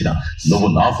ఆఫర్ ఇచ్చిన, నువ్వు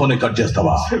నా ఫోనే కట్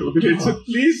చేస్తావా? వదిలేదు సార్,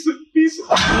 ప్లీజ్ సార్, ప్లీజ్.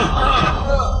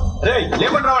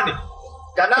 లేకుండా రావండి.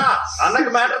 కన్నా,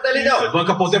 అన్నకు మ్యాటర్ తెలీదు.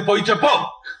 ఇవ్వకపోతే పోయి చెప్పు.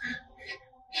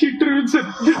 Interview sir.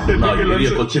 నా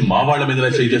ఏరియాకి వచ్చి మా వాళ్ళ మీద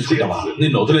చేయి చేసుకుంటావా?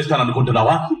 నిన్ను వదిలేస్తాను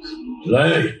అనుకుంటున్నావా?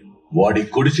 రేయ్, వాడి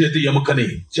కుడి చేతి ఎముకని,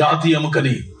 ఛాతి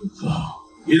ఎముకని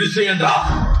ఇరిసేయండి రా.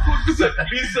 సార్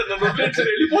ప్లీజ్ సార్, నన్ను వదిలేండి సార్,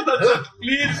 వెళ్ళిపోతాను సార్.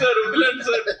 ప్లీజ్ సార్, వదిలేండి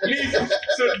sir, please sir,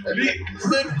 please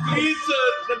sir, please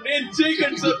sir, నన్ను ఏం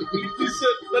చేయకండి సార్, ప్లీజ్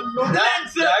సార్, నన్ను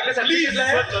వదిలేండి sir, please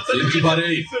sir,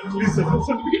 please sir,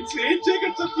 certificates ఏం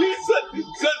చేయకండి sir, please sir,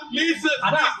 sir please sir,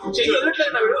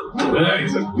 చేయట్లేదు నా వీడు.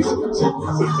 Sir please sir,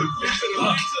 sir please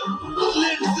sir,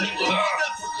 వదిలేండి సార్.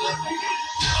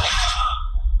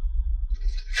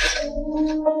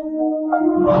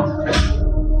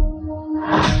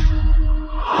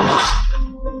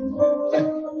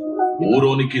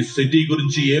 ఊరోనికి సిటీ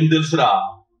గురించి ఏం తెలుసురా?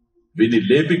 వీని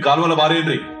లేపి కాలువల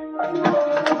మారేంద్రి.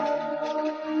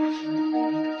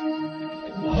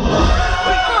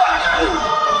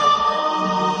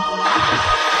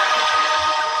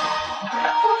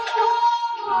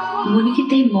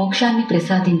 మునిగితే మోక్షాన్ని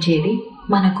ప్రసాదించేది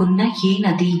మనకున్న ఏ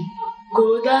నది?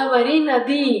 గోదావరి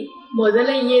నది.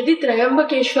 మొదలయ్యేది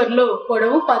త్రయంబకేశ్వర్లో.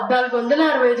 పొడవు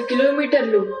 1465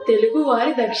 కిలోమీటర్లు. తెలుగు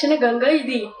వారి దక్షిణ గంగ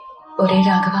ఇది. ఒరే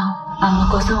రాఘవ, అమ్మ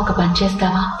కోసం ఒక పని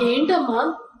చేస్తావా? ఏంటమ్మా?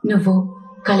 నువ్వు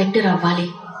కలెక్టర్ అవ్వాలి.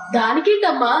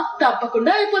 దానికేంటమ్మా,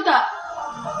 తప్పకుండా అయిపోతా.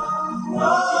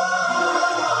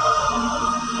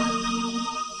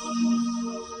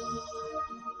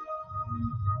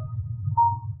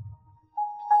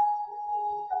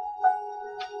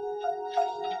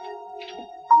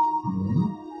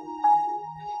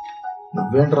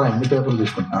 నువ్వేంట్రా ఎన్ని పేపర్లు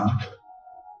తీసుకుంటా?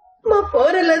 మా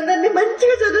పౌరులందరినీ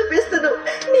మంచిగా చదివిపిస్తున్నావు.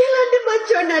 నీలాంటి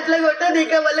మంచోడిని ఎట్లా కొట్టా?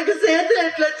 నీకు వాళ్ళకి చేతులు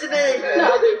ఎట్లా వచ్చినాయి? నా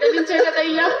బిడ్డ నుంచే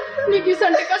కదయ్యా నీకు ఈ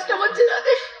సంటే కష్టం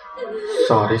వచ్చినది.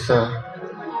 Sorry sir.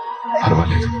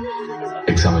 పర్వాలేదు,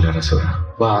 ఎగ్జామ్ ఎలా రాసారా?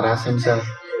 బాగా రాశాను సార్.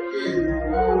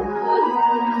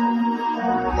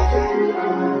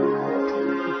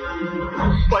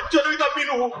 మంచోనివి తమ్మి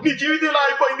నువ్వు. నీ జీవితం ఇలా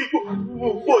అయిపోయింది.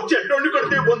 ఓ చెడ్డోడిని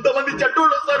కొడితే 100 మంది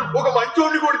చెడ్డోళ్ళు వస్తారు. ఒక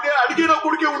మంచోడిని కొడితే అడిగిన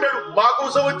కొడుకే ఉంటాడు. మా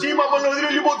కోసం వచ్చి మమ్మల్ని వదిలి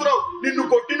వెళ్ళిపోతున్నావు. నిన్ను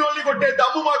కొట్టిన వాళ్ళని కొట్టే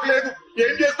దమ్ము మాకు లేదు.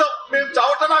 ఏం చేస్తాం? మేము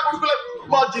చావట నా కొడుకులం.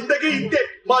 మా జిందగీ ఇంతే.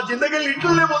 మా జిందగీని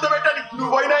ఇంట్లోనే మొదలుపెట్టాలి.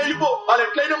 నువ్వైనా వెళ్ళిపో, వాళ్ళు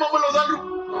ఎట్లయినా మమ్మల్ని వదలరు.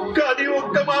 కానీ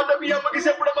ఒక్క మాట మీ అమ్మకి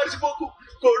చెప్పడం మర్చిపోకు.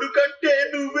 కొడుకంటే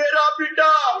నువ్వే రా బిడ్డ.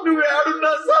 నువ్వే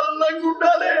ఆడున్నా సల్లంగా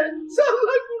ఉండాలి,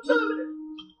 సల్లంగా ఉండాలి.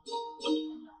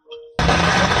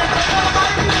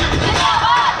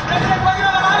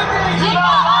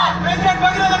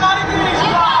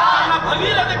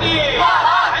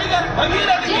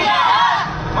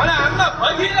 మన అన్న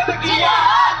భగీరథకి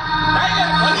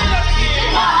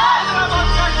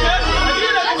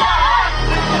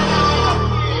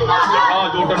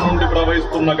జోట నుండి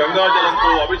ప్రవహిస్తున్న ప్రవహిస్తున్న గంగాజలంతో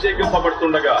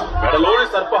అభిషేకింపబడుతుండగా మెడలోని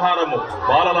సర్పహారము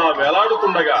బాలలా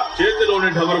వేలాడుతుండగా చేతిలోని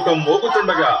ఢమరుకం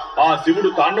మోగుతుండగా ఆ శివుడు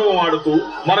తాండవం ఆడుతూ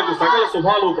మనకు సకల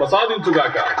శుభాలు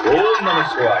ప్రసాదించుగాక. ఓం నమః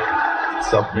శివాయ.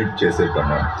 సబ్మిట్ చేసే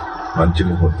కన్నా మంచి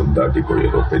ముహూర్తం దాటిపోయే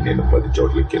లోపే నేను 10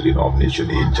 చోట్లకి వెళ్ళి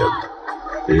నామినేషన్ వేయించాలి.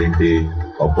 ఏంటి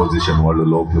అపోజిషన్ వాళ్ళు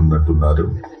లోపలున్నట్టున్నారు?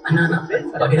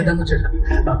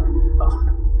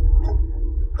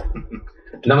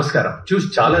 నమస్కారం. చూసి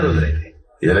చాలా రోజులైంది.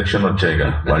 ఎలక్షన్ వచ్చాయిగా,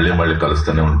 మళ్ళీ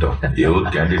కలుస్తూనే ఉంటాం. ఎవరు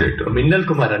క్యాండిడేట్? మిన్నల్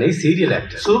కుమార్ అని serial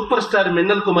actor. Super star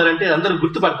Minnal Kumar అంటే అందరూ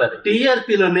గుర్తుపడతారు.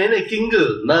 టీఆర్పీలో నేనే కింగ్,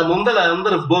 నా ముందల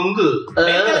అందరు బొంగు.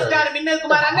 స్టార్ మిన్నల్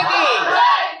కుమార్ అన్నకి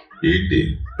ఏంటి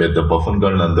పెద్ద పఫన్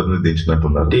గాళ్ళని అందరినీ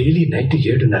దించినట్టున్నారు? డైలీ నైట్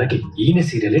 7:30కి ఈయన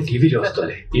సీరియల్ టీవీలో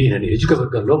వస్తుంది. ఈయన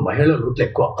నియోజకవర్గంలో మహిళల రూట్లు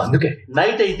ఎక్కువ, అందుకే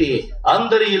నైట్ అయితే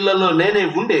అందరి ఇళ్లలో నేనే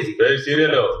ఉండేది.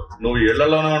 సీరియల్ నువ్వు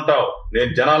ఇళ్లలోనే ఉంటావు,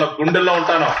 నేను జనాల గుండెల్లో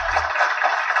ఉంటాను.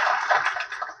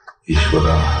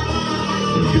 ఈశ్వరా,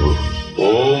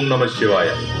 ఓం నమ శివాయ.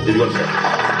 ఇదిగోండి సార్.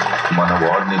 మన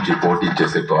వార్డ్ నుంచి పోటీ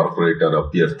చేసే కార్పొరేటర్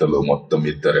అభ్యర్థులు మొత్తం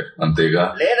 2 అంతేగా?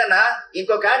 లేదన్నా,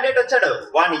 ఇంకో క్యాండిడేట్ వచ్చాడు,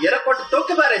 వాడిని ఎర్రకొట్టు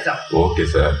తొక్కి పారేశాం. ఓకే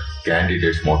సార్,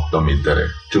 క్యాండిడేట్స్ మొత్తం 2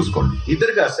 చూసుకోండి.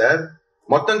 2 కాదు సార్,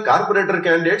 మొత్తం కార్పొరేటర్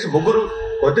క్యాండిడేట్స్ 3.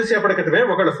 కొద్దిసేపటి క్రితమే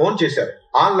ఒకళ్ళు ఫోన్ చేశారు,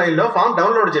 ఆన్లైన్ లో ఫామ్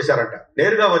డౌన్లోడ్ చేశారంట,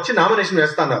 నేరుగా వచ్చి నామినేషన్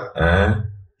వేస్తున్నారు.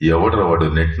 ఎవడ్రా వాడు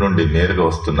నెట్ నుండి నేరుగా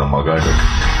వస్తున్న మగాడు?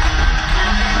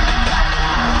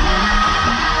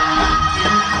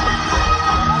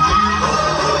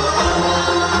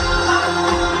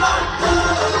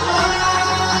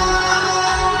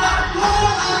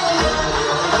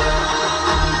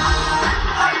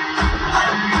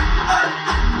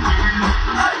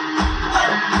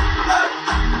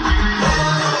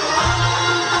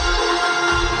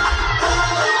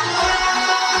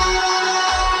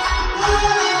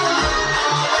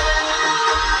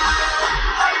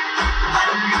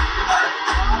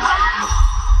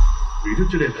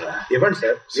 ఇవ్వండి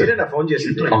సార్, మీరేనా ఫోన్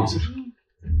చేసింది?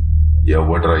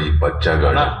 ఎవడ్రా ఈ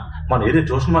బచ్చాగాడు? మన ఏరియా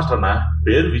ట్యూషన్ మాస్టర్ అన్న,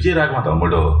 పేరు విజయ రాఘవన్.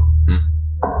 తమ్ముడు,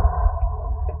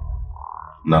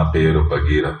 నా పేరు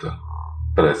భగీరథ,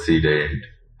 ప్రెసిడెంట్.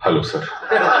 Hello sir.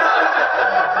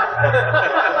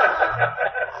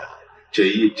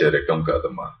 చెయ్యి ఇచ్చే రకం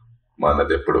కాదమ్మా,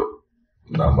 మనదెప్పుడు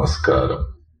నమస్కారం.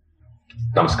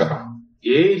 నమస్కారం.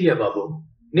 ఏ ఏరియా బాబు?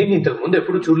 నేను ఇంతకు ముందు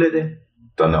ఎప్పుడు చూడలేదే.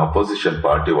 తన అపోజిషన్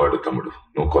పార్టీ వాడు తమ్ముడు.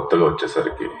 నువ్వు కొత్తగా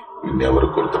వచ్చేసరికి నిన్నెవరు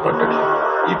గుర్తుపట్టట్లేదు.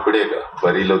 ఇప్పుడేగా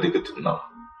బరిలో దిగుతున్నావు,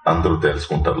 అందరూ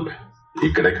తెలుసుకుంటారులే.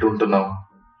 ఇక్కడెక్కడ ఉంటున్నావు?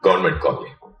 Government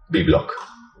colony, B block.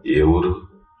 ఏ ఊరు?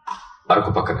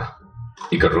 అరకు పక్కన.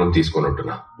 ఇక్కడ రూమ్ తీసుకొని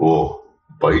ఉంటున్నా. ఓ,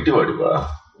 బయటి వాడివా?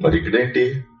 మరి ఇక్కడేంటి?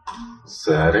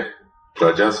 సరే,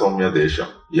 ప్రజాస్వామ్య దేశం,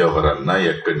 ఎవరన్నా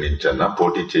ఎక్కడి నుంచన్నా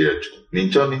పోటీ చేయొచ్చు.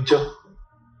 నించో,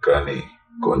 కానీ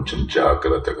కొంచెం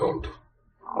జాగ్రత్తగా ఉంటు.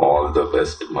 ఆల్ ద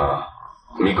బెస్ట్ మా.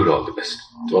 మీకు కూడా ఆల్ ది బెస్ట్.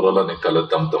 త్వరలోనే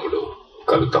కలుద్దాం తమ్ముడు.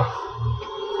 కలుద్దాం.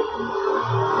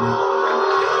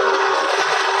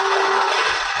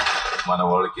 మన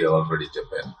వాళ్ళకి ఆల్రెడీ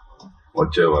చెప్పాను,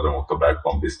 వచ్చే వారం ఒక బ్యాగ్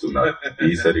పంపిస్తున్నా.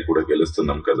 ఈసారి కూడా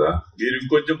గెలుస్తున్నాం కదా. మీరు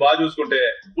ఇంకొంచెం బాగా చూసుకుంటే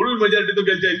ఫుల్ మెజారిటీతో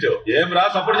గెలిచేయచ్చు. ఏం రా,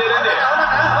 సపోర్ట్ చేయండి.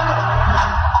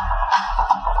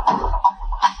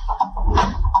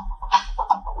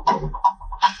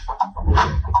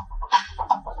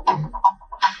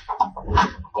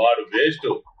 వాడు వేస్ట్,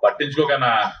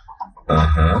 పట్టించుకోకనా.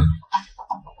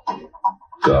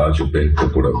 గాజు పెంక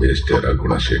కూడా వేస్టేరా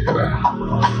గుణశేఖర,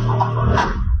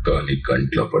 కానీ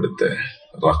కంట్లో పడితే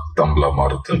రక్తంలా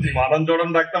మారుతుంది. మనం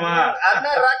చూడండి రక్తమా?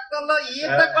 రక్తంలో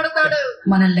ఈత కొడతాడు.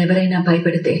 మనల్ని ఎవరైనా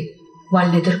భయపెడితే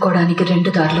వాళ్ళని ఎదుర్కోవడానికి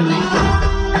 2 దారులున్నాయి.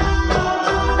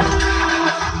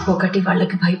 ఒకటి,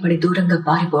 వాళ్ళకి భయపడి దూరంగా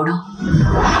పారిపోవడం.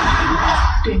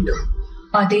 2,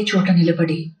 అదే చోట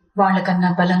నిలబడి వాళ్ళకన్నా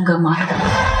బలంగా మారడం.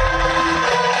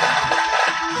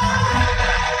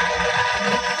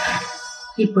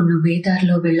 ఇప్పుడు నువ్వే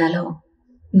దారిలో వెళ్ళాలో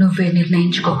నువ్వే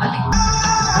నిర్ణయించుకోవాలి.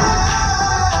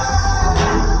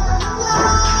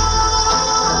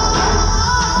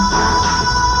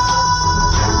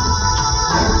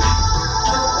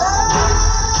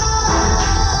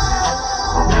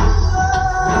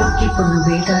 ఇప్పుడు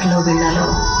నువ్వే దారిలో వెళ్ళాలో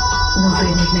నువ్వే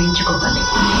నిర్ణయించుకోవాలి.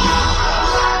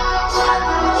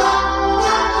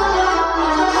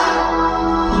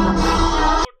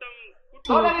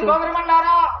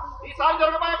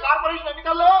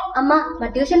 అమ్మా, మా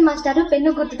ట్యూషన్ మాస్టర్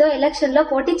పెన్ను గుర్తుతో ఎలక్షన్ లో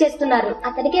పోటీ చేస్తున్నారు.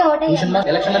 అతనికి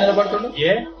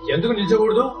ఏ ఎందుకు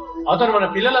నిల్చోకూడదు? అతను మన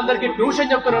పిల్లలందరికీ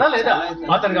ట్యూషన్ చెప్తున్నాడా లేదా?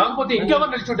 అతను కాకపోతే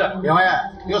ఇంకెవరు నిల్చుంటారు?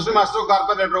 ట్యూషన్ మాస్టర్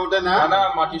కార్పొరేటర్ ఒకటేనా?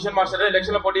 మా ట్యూషన్ మాస్టర్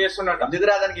ఎలక్షన్ లో పోటీ చేస్తున్నట్టు. ఎందుకు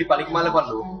రాదానికి పనికి మాల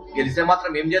పనులు? గెలిస్తే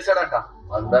మాత్రం ఏం చేశాడంట?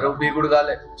 అందరూ బీగుడు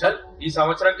కాలే. చల్, ఈ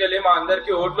సంవత్సరంకి వెళ్ళి మా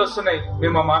అందరికి ఓట్లు వస్తున్నాయి.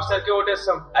 మేము మా మాస్టర్ కి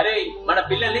ఓటేస్తాం. అరే, మన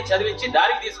పిల్లల్ని చదివించి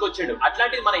దారికి తీసుకొచ్చాడు.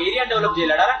 అట్లాంటిది మన ఏరియా డెవలప్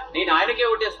చేయలేడా? నేను ఆయనకే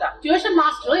ఓటేస్తా. ట్యూషన్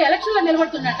మాస్టర్ ఎలక్షన్ లో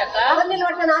నిలబడుతున్నట్టక్క.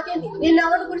 నిలబడతా నాకేంది, నేను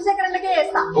ఎవరు గుడిసెక్కడకే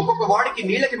వేస్తా. ఒక్కొక్క వాడికి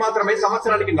నీళ్ళకి మాత్రమే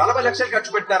సంవత్సరానికి 40 లక్షలు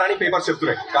ఖర్చు పెట్టినారని పేపర్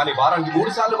చెప్తున్నాయి. కానీ వారానికి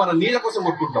 3 సార్లు మనం నీళ్ల కోసం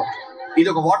కొట్టుకుంటాం. ఇది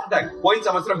ఒక వాటర్ ట్యాంక్, పోయిన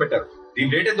సంవత్సరం పెట్టారు.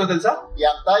 దీని రేట్ ఎంతో తెలుసా?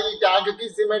 ఎంత ఈ ట్యాంక్ కి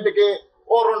సిమెంట్ కి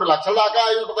ఓ 2 లక్షల దాకా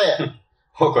అయి ఉంటది.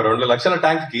 ఒక 2 లక్షల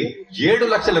ట్యాంక్ కి 7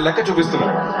 లక్షల లెక్క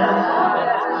చూపిస్తున్నారు.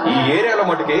 ఈ ఏరియాలో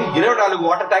మటుకే 24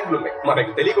 వాటర్ ట్యాంకులు ఉన్నాయి.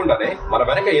 మనకి తెలియకుండానే మన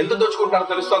వెనక ఎంత దోచుకుంటారో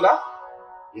తెలుస్తుందా?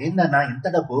 ఏందన్నా ఇంత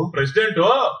డబ్బు? ప్రెసిడెంట్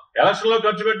ఎలక్షన్ లో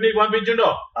ఖర్చు పెట్టి నీకు పంపించిండు.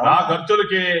 నా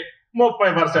ఖర్చులకి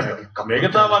 30%.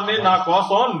 మిగతావన్నీ నా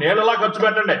కోసం నీళ్ళలా ఖర్చు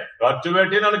పెట్టండి. ఖర్చు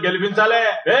పెట్టి నన్ను గెలిపించాలే.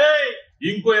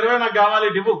 ఇంకో 20 నాకు కావాలి.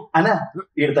 డివ్వు అన్నా,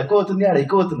 ఈడు తక్కువ అవుతుంది, ఆడ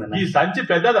ఎక్కువ అవుతుంది. ఈ సంచి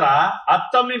పెద్దదిరా,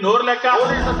 అత్తం నీ నోరు లెక్క.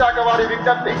 పోలీసు శాఖ వారి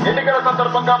విజ్ఞప్తి, ఎన్నికల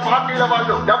సందర్భంగా పార్టీల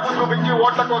వాళ్ళు డబ్బు చూపించి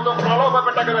ఓట్ల కోసం ప్రలోభ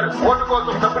పెట్టగలరు. ఓటు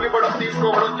కోసం డబ్బులు ఇవ్వడం,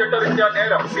 తీసుకోవడం చట్టరీత్యా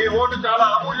నేరం. మీ ఓటు చాలా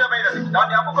అమూల్యమైనది,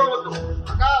 దాన్ని అమ్ముకోవద్దు.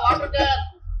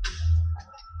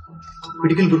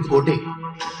 పిడికిలు గుర్తు కోటి,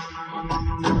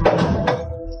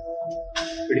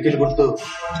 పిడికిలు గుర్తు.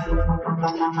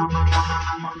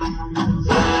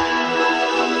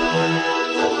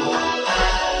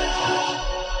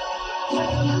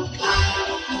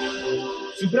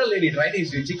 శుభ్రం లేని డ్రైనేజ్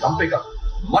నుంచి కంపే కాదు,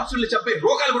 మనుషుల్ని చెప్పే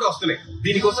రోగాలు కూడా వస్తున్నాయి.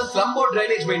 దీనికోసం స్లమ్ బోర్డ్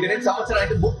డ్రైనేజ్ మెయింటెనెన్స్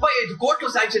సంవత్సరానికి 35 కోట్లు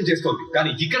శాంక్షన్ చేస్తోంది. కానీ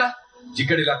ఇక్కడ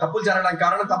ఇలా తప్పులు జరగడానికి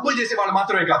కారణం తప్పులు చేసే వాళ్ళు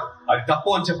మాత్రమే కాదు, అది తప్పు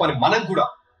అని చెప్పని మనం కూడా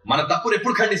మన తప్పును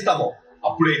ఎప్పుడు ఖండిస్తామో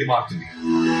అప్పుడే ఇది మారుతుంది.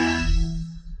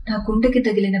 నా గుండెకి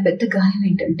తగిలిన పెద్ద గాయం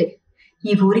ఏంటంటే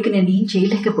ఈ ఊరికి నేనేం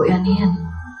చేయలేకపోయానే అని.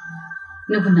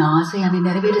 నువ్వు నా ఆశయాన్ని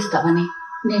నెరవేరుస్తావని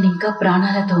నేను ఇంకా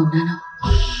ప్రాణాలతో ఉన్నాను.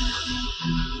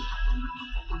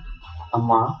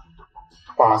 అమ్మా,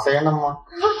 పాస్ అయ్యానమ్మా.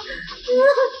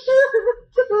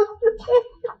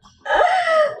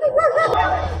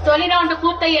 తొలి రౌండ్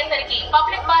పూర్తయ్యేసరికి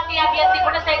పబ్లిక్ పార్టీ అభ్యర్థి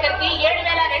గుణశేఖర్ కి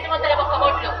 7,201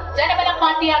 ఓట్లు, జనబలం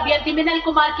పార్టీ అభ్యర్థి మినల్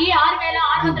కుమార్ కి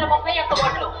 6,631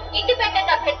 ఓట్లు,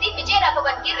 ఇండిపెండెంట్ అభ్యర్థి విజయ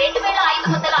రాఘవన్ కి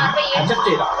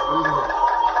 2,567.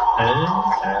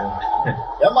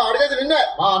 ఏమ్మా అడిగేది నిన్నే.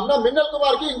 మా అన్న మిన్నల్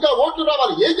కుమార్ కి ఇంకా ఓట్లు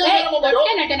రావాలి. ఏం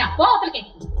చేయాలి?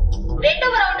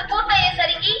 రెండవ రౌండ్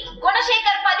పూర్తయ్యేసరికి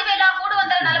గుణశేఖర్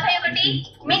 10,341,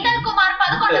 మిన్నల్ కుమార్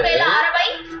 11,060,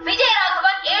 విజయ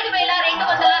రాఘవన్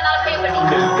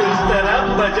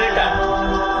 7,241.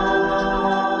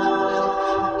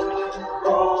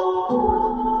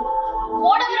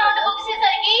 మూడవ రౌండ్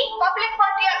ముగిసేసరికి పబ్లిక్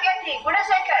పార్టీ అభ్యర్థి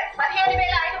గుణశేఖర్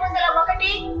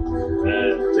 15,501,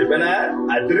 చెప్పనా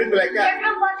అదిరింది లెక్క.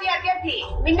 జనరల్ పార్టీ అభ్యర్థి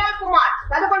మిన్నల్ కుమార్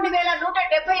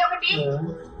 11,171,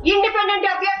 ఇండిపెండెంట్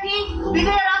అభ్యర్థి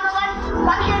విజయ రాఘవన్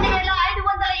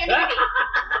 15,508.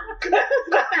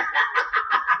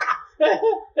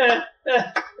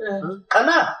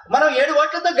 అన్నా, మనం 7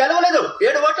 ఓట్లతో గెలవలేదు,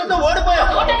 7 ఓట్లతో ఓడిపోయాం.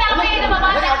 145వ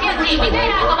వార్డు అభ్యర్థి విజయ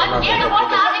రాఘవన్ 7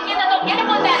 ఓట్ల ఆధిక్యతతో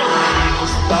గెలుపొందారు.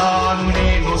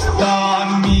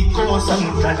 నేనొస్తాను మీకోసం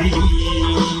కదిలి,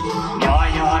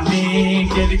 న్యాయాన్ని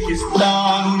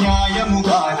గెలిపిస్తాను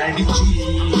న్యాయముగా నడిచి.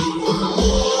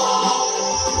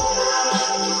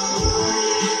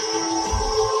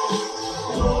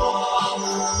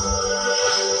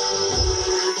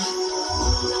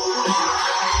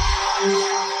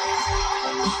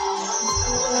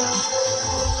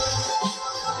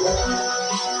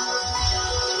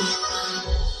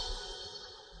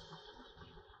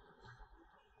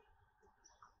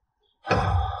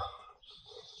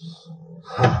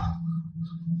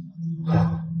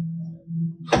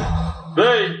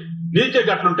 నీకే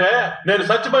గట్లుంటే నేను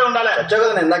చచ్చిపోయి ఉండాలి. వచ్చావు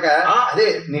కదా ఇందాక. అదే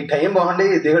నీ టైం బాగుండి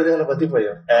దేవుడి దగ్గర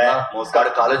బతికిపోయావు. మోస్కాడు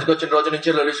కాలేజీకి వచ్చిన రోజు నుంచి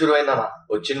లొల్లి షురు అయిందన్నా.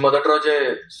 వచ్చిన మొదటి రోజే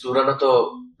సూరన్నతో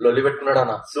లొల్లి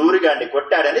పెట్టుకున్నాడన్నా. సూరిగాడిని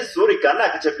కొట్టాడని సూరి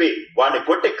కన్నాకి చెప్పి వాడిని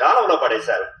కొట్టి కాలంలో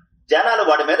పడేశారు. జనాలు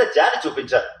వాడి మీద జాలి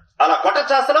చూపించారు. అలా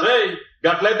కొట్టచ్చాసలు.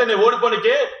 గట్లయితే నీ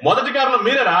ఓడిపోనికి మొదటి కారణం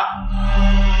మీరేనా?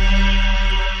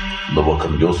 నువ్వు ఒక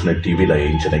న్యూస్ ని టీవీలో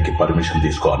వేయించడానికి పర్మిషన్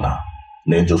తీసుకో అన్నా,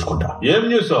 నేను చూసుకుంటా. ఏం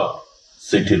న్యూస్?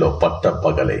 సిటీలో పట్ట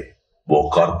పగలే ఓ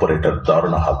కార్పొరేటర్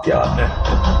దారుణ హత్య.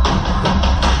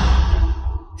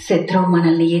 శత్రువు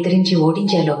మనల్ని ఎదిరించి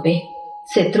ఓడించేలోపే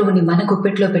శత్రువుని మన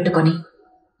గుప్పెట్లో పెట్టుకొని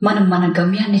మనం మన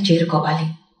గమ్యాన్ని చేరుకోవాలి.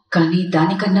 కానీ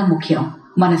దానికన్నా ముఖ్యం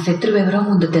మన శత్రువెవరో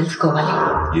ముందు తెలుసుకోవాలి.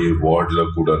 ఏ వార్డ్ లో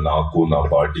కూడా నాకు నా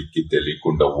పార్టీకి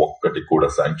తెలియకుండా ఒక్కటి కూడా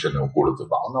శాంక్షన్ ఇవ్వకూడదు.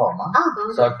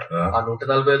 సార్, ఆ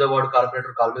 145వ వార్డు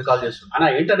కార్పొరేటర్ కాల్ మీద కాల్ చేస్తున్నాడు. అన్నా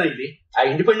ఏంటన్నా ఇది? ఆ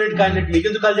ఇండిపెండెంట్ క్యాండిడేట్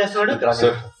మీకెందుకు కాల్ చేస్తున్నాడు?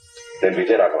 సార్, నేను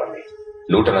విజయ రాఘవాన్ని,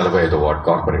 145వ వార్డు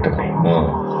కార్పొరేటర్ ని.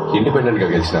 ఇండిపెండెంట్ గా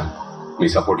గెలిచిన మీ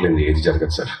సపోర్ట్ లేని ఏది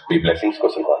జరగదు సార్. మీ బ్లెస్సింగ్స్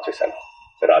కోసం కాల్ చేశాను.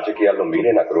 రాజకీయాల్లో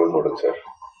మీరే నాకు రోల్ మోడల్ సార్.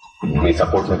 మీ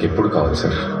సపోర్ట్ నాకు ఎప్పుడు కావాలి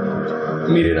సార్.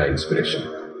 మీరే నా ఇన్స్పిరేషన్.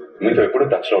 మీతో ఎప్పుడు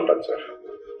టచ్ లో ఉంటాను సార్.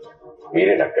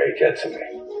 మీరే నాకు గైడ్ చేయాల్సిందే.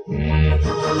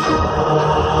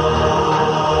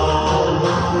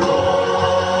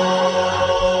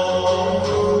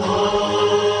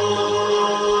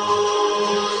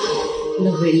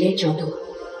 నువ్వు వెళ్లే చోటు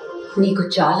నీకు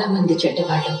చాలా మంది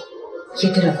చెడ్డవాళ్ళు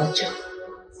ఎదురవ్వచ్చు.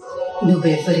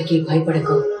 నువ్వెవ్వరికీ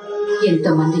భయపడకు.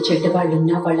 ఎంతమంది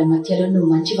చెడ్డవాళ్ళున్నా వాళ్ళ మధ్యలో నువ్వు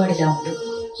మంచివాడిలా ఉండు.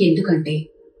 ఎందుకంటే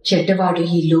చెడ్డవాడు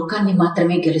ఈ లోకాన్ని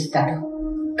మాత్రమే గెలుస్తాడు,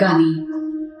 కానీ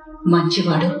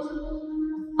మంచివాడు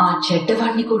ఆ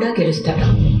చెడ్డవాడిని కూడా గెలుస్తాడు.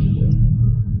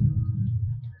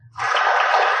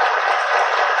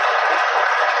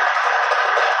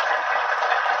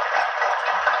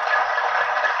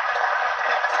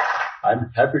 I'm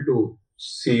happy to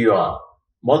see you all.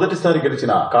 మొదటిసారి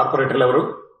గెలిచిన కార్పొరేటర్లు ఎవరు?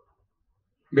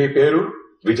 మీ పేరు?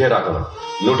 Vijaya Raghavan,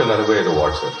 145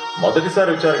 ward sir. మొదటిసారి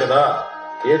వచ్చారు కదా,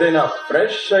 ఏదైనా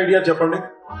ఫ్రెష్ ఐడియా చెప్పండి.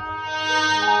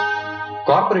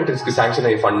 కార్పొరేటర్స్ కి శాంక్షన్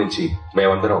అయ్యే ఫండ్ నుంచి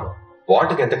మేమందరం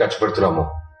వాటికి ఎంత ఖర్చు పెడుతున్నామో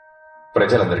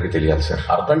ప్రజలందరికీ తెలియాలి సార్.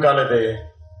 అర్థం కాలేదే.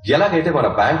 ఎలాగైతే మన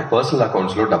బ్యాంక్ పర్సనల్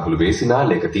అకౌంట్స్ లో డబ్బులు వేసినా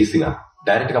లేక తీసినా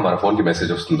డైరెక్ట్ గా మన ఫోన్ కి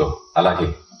మెసేజ్ వస్తుందో, అలాగే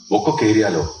ఒక్కొక్క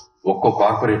ఏరియాలో ఒక్కో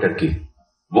కార్పొరేటర్ కి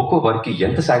ఒక్కో వర్క్ కి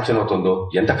ఎంత శాంక్షన్ అవుతుందో,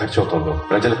 ఎంత ఖర్చు అవుతుందో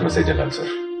ప్రజలకు మెసేజ్ వెళ్ళాలి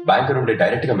సార్. బ్యాంక్ నుండి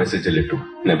డైరెక్ట్ గా మెసేజ్ వెళ్ళిట్టు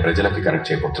నేను ప్రజలకి కనెక్ట్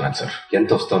చేయబోతున్నాను సార్. ఎంత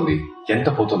వస్తుంది, ఎంత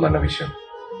పోతుంది అన్న విషయం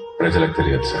ప్రజలకు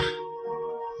తెలియదు సార్.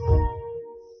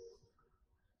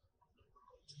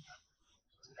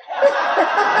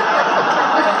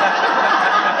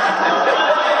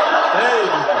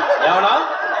 ఏమన్నా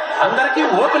అందరికి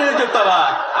ఓపెన్ గా చెప్తావా?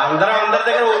 అందరం అందరి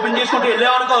దగ్గర ఓపెన్ చేసుకుంటూ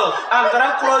వెళ్ళామనుకో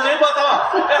అందరం క్లోజ్ అయిపోతావా?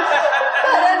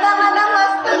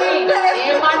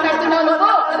 ఏం మాట్లాడుతున్నావు నువ్వు?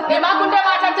 ఏమాకుంటే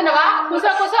మాట్లాడుతున్నావా?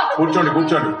 కూసో కూసో. కూర్చోండి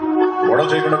కూర్చోండి, గొడవ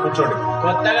చేయకుండా కూర్చోండి.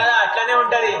 కొత్త కదా అట్లానే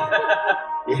ఉంటది.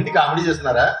 ఏంటి కామెడీ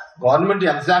చేస్తున్నారా? గవర్నమెంట్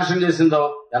ఎంత శాంక్షన్ చేసిందో,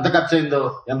 ఎంత ఖర్చు అయిందో,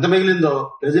 ఎంత మిగిలిందో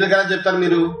ప్రజలకు ఎలా చెప్తారు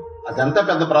మీరు? అదంతా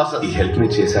పెద్ద ప్రాసెస్. ఈ హెల్ప్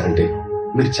మీరు చేశారంటే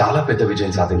మీరు చాలా పెద్ద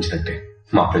విజయం సాధించినట్టే.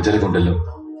 మా ప్రజల గుండెల్లో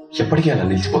ఎప్పటికీ అలా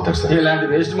నిలిచిపోతారు సార్. ఇలాంటి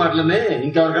వేస్ట్ మాటలని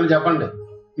ఇంకెవరికైనా చెప్పండి.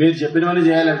 మీరు చెప్పినవన్నీ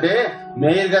చేయాలంటే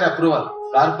మేయర్ గారి approval,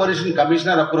 corporation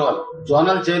commissioner approval,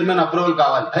 zonal chairman approval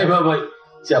కావాలి. అయ్య బాబోయ్,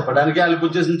 చెప్పడానికి అలుపు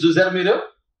వచ్చేసింది చూసారు మీరు.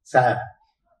 సార్,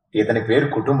 ఇతని పేరు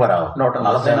కుటుంబరావు.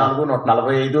 144,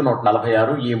 145,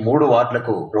 146 ఈ 3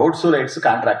 వార్డులకు రోడ్స్ లైట్స్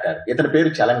కాంట్రాక్టర్. ఇతని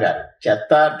పేరు చలంగారు,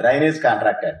 చెత్త డ్రైనేజ్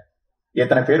కాంట్రాక్టర్.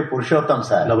 ఇతని పేరు పురుషోత్తం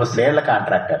సార్, నీళ్ల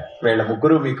కాంట్రాక్టర్. వీళ్ళ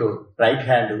ముగ్గురు మీకు right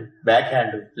hand, back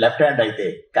hand, left hand అయితే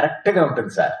కరెక్ట్ గా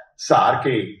ఉంటుంది సార్. సార్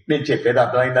కి నేను చెప్పేది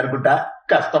అర్థమైంది అనుకుంటా.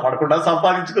 కష్టపడకుండా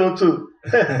సంపాదించుకోవచ్చు.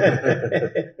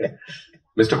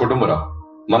 మిస్టర్ కుటుంబరావు,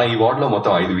 మన ఈ వార్డ్ లో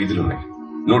మొత్తం 5 వీధులు ఉన్నాయి.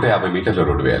 150 మీటర్ల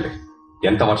రోడ్డు వేయాలి.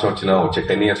 ఎంత వర్షం వచ్చినా వచ్చే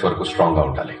 10 years వరకు స్ట్రాంగ్ గా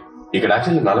ఉండాలి. ఇక్కడ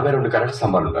యాక్చువల్లీ 42 కరెంట్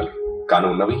స్తంభాలు ఉండాలి, కానీ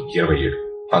ఉన్నవి 27.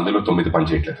 అందులో 9 పని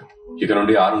చేయట్లేదు. ఇక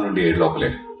నుండి 6 నుండి 7 లోపలే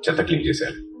చెత్త క్లీన్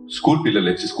చేశారు. స్కూల్ పిల్లలు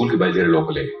వచ్చి స్కూల్ కి బయలుదేరే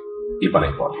లోపలే ఈ పని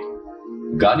అయిపోవాలి.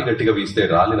 గాలి గట్టిగా వీస్తే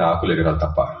రాలిన ఆకులు ఎగరాలి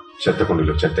తప్ప చెత్త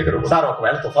కుండీలో చెత్త ఎగరదు సార్.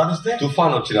 ఒకవేళ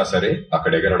తుఫాన్ వచ్చినా సరే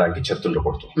అక్కడ ఎగరడానికి చెత్త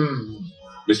ఉండకూడదు.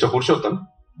 మిస్టర్ పురుషోత్తం,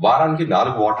 వారానికి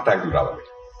 4 వాటర్ ట్యాంకులు రావాలి,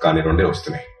 కానీ 2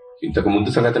 వస్తున్నాయి. ఇంతకు ముందు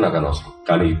సంగతి నాకు అనవసరం,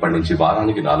 కానీ ఇప్పటి నుంచి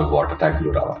వారానికి 4 వాటర్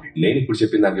ట్యాంకులు రావాలి. నేను ఇప్పుడు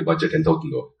చెప్పిన దానికి బడ్జెట్ ఎంత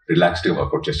అవుతుందో రిలాక్స్డ్ గా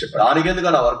వర్కౌట్ చేసి చెప్పాను. దానికి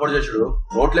ఎందుకన్నా వర్కౌట్ చేసుడు?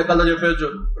 రోడ్ లెక్కల్లో చెప్పవచ్చు.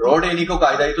 రోడ్ నీకు ఒక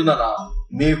 5 అవుతుందన్నా.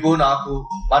 మీకు, నాకు,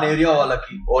 మన ఏరియా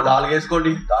వాళ్ళకి ఓ 4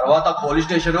 వేసుకోండి. తర్వాత పోలీస్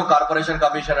స్టేషన్, కార్పొరేషన్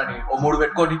కమిషన్ అని ఓ 3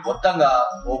 పెట్టుకోండి. మొత్తంగా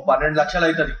ఓ 12 లక్షలు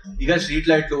అవుతుంది. ఇక స్ట్రీట్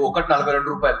లైట్లు ఒకటి 42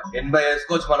 రూపాయలు, 80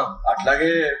 వేసుకోవచ్చు మనం.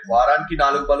 అట్లాగే వారానికి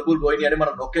 4 బల్బులు పోయినాయి అని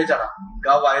మనం నొక్కేచానా?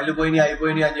 ఇంకా వైర్లు పోయినాయి,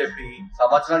 అయిపోయినాయి అని చెప్పి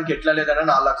సంవత్సరానికి ఎట్లా లేదన్నా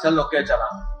 4 లక్షలు నొక్కేచానా?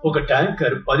 ఒక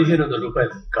ట్యాంకర్ 1500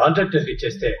 రూపాయలు కాంట్రాక్టర్ కి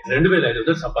ఇచ్చేస్తే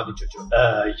 2500 సంపాదించవచ్చు.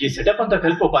 ఈ సెటప్ అంతా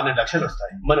కలిపి 12 లక్షలు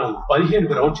వస్తాయి. మనం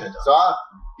 15 రౌండ్ చేద్దాం సార్.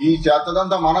 ఈ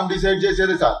చేతదంతా మనం డిసైడ్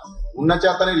చేసేది సార్. ఉన్న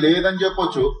చేతని లేదని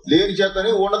చెప్పొచ్చు, లేని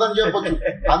చేతని ఉండదని చెప్పొచ్చు.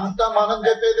 అంతా మనం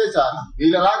చెప్పేదే సార్.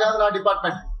 వీళ్ళలా కాదు నా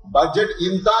డిపార్ట్మెంట్. బడ్జెట్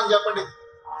ఇంత అని చెప్పండి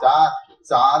సార్.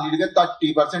 సాలిడ్గా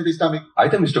 30% ఇస్తాం మీకు.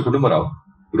 అయితే మిస్టర్ కుటుంబరావు,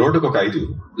 రోడ్డుకు ఒక 5,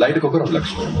 లైట్కి ఒక 2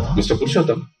 లక్షలు. మిస్టర్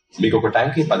పురుషోత్తం, మీకు ఒక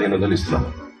ట్యాంక్ కి 1500 ఇస్తున్నాను.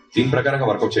 దీని ప్రకారంగా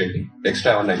వర్కౌట్ చేయండి.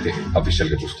 ఎక్స్ట్రా ఏమన్నా అయితే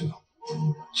అఫీషియల్ గా చూస్తున్నాం.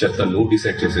 చెత్త నువ్వు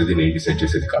డిసైడ్ చేసేది, నేను డిసైడ్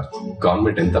చేసేది కాదు.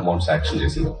 గవర్నమెంట్ ఎంత అమౌంట్ శాంక్షన్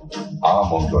చేసిందో ఆ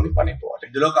అమౌంట్ లోని పని పోవాలి.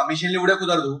 ఇందులో కమిషన్లు కూడా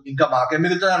కుదరదు. ఇంకా మాకేం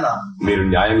మిగులుతుందన్నా? మీరు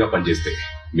న్యాయంగా పనిచేస్తే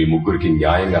మీ ముగ్గురికి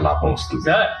న్యాయంగా లాభం వస్తుంది.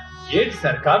 సార్, ఏంటి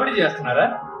సార్ కామెడీ చేస్తున్నారా?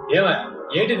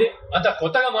 ఏంటిది అంత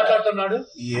కొత్తగా మాట్లాడుతున్నాడు?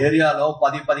 ఈ ఏరియాలో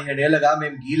 10-15 ఏళ్లుగా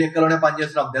మేము ఈ లెక్కలోనే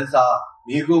పనిచేస్తున్నాం తెలుసా?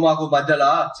 మీకు మాకు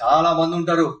మధ్యలో చాలా మంది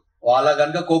ఉంటారు. వాళ్ళ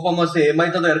గనుక కోపం వస్తే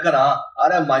ఏమైతుందో ఎరకనా?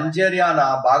 అరే మంచి ఏరియానా,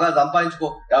 బాగా సంపాదించుకో,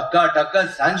 టక్క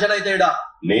శాంక్షన్ అయితే.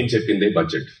 నేను చెప్పిందే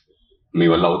బడ్జెట్. మీ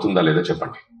వల్ల అవుతుందా లేదో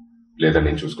చెప్పండి. లేదా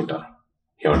నేను చూసుకుంటాను.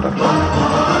 ఏమంటారు?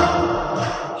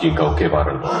 ఇంకా ఒకే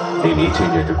వారంలో నేను ఏ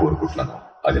చేంజ్ అయితే కోరుకుంటున్నాను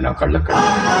అది నా కళ్ళక్కడ.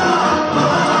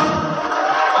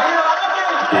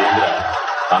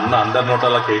 అన్న అందరి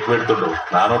నోట్ల కేక్ పెడుతుండ్రు,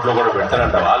 నా నోట్లో కూడా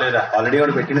పెడతానంటావా లేదా? ఆల్రెడీ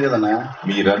వాడు పెట్టిండు కదన్నా.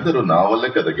 మీరందరూ నా వల్లే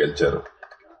కదా గెలిచారు,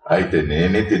 అయితే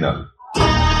నేనే తినాలి.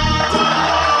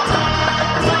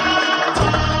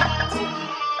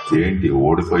 ఏంటి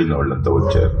ఓడిపోయిన వాళ్ళంతా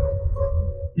వచ్చారు?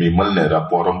 మిమ్మల్ని రా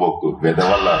పొరంబోకు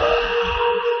వెదవల్లారా.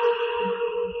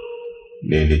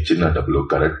 నేను ఇచ్చిన డబ్బులు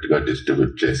కరెక్ట్ గా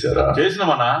డిస్ట్రిబ్యూట్ చేశారా?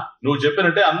 చేసినామన్నా, నువ్వు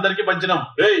చెప్పినట్టే అందరికి పంచినాం.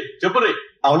 చెప్పు రే.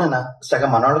 అవునన్నా, సగం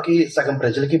మనవాళ్ళకి సగం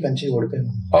ప్రజలకి పంచి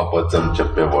ఓడిపోయాము. అబద్ధం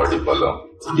చెప్పేవాడి బలం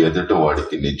ఎదుటి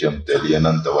వాడికి నిజం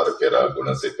తెలియనంత వరకే రా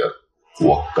గుణశేఖర్.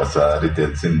 ఒక్కసారి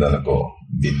తెలిసిందనుకో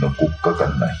నిన్ను కుక్క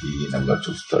కన్నా హీనంగా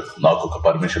చూస్తాడు. నాకు ఒక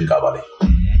పర్మిషన్ కావాలి.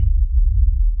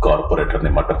 కార్పొరేటర్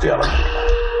ని మర్డర్ చేయాలనుకుంటున్నా.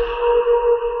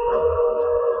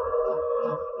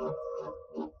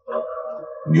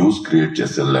 న్యూస్ క్రియేట్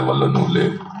చేసే లెవెల్లో నువ్వు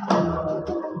లేవు.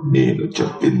 నేను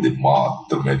చెప్పింది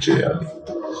మాత్రమే చేయాలి.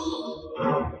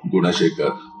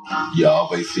 గుణశేఖర్,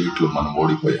 50 సీట్లు మనం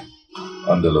ఓడిపోయాం.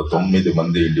 అందులో 9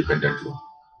 మంది ఇండిపెండెంట్లు.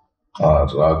 ఆ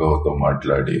రాఘవతో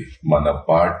మాట్లాడి మన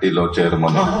పార్టీలో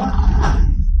చేరమని.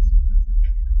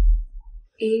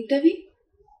 ఏంటవి?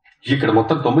 ఇక్కడ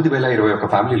మొత్తం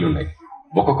 9,021 ఫ్యామిలీలు ఉన్నాయి.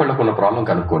 ఒక్కొక్కళ్ళకున్న ప్రాబ్లం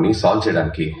కనుక్కొని సాల్వ్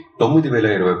చేయడానికి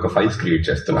 9,021 ఫైల్స్ క్రియేట్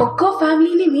చేస్తున్నాం. ఒక్కో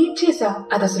ఫ్యామిలీని మీట్ చేసా.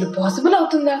 అది అసలు పాసిబుల్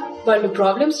అవుతుందా? వాళ్ళు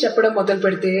ప్రాబ్లమ్స్ చెప్పడం మొదలు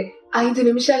పెడితే 5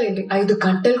 నిమిషాలేంటి, 5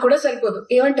 గంటలు కూడా సరిపోదు.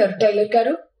 ఏమంటారు టైలర్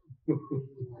గారు?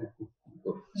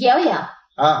 ఏవయ్యా,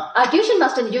 ఆ ట్యూషన్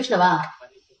మాస్టర్ ని చూసినవా?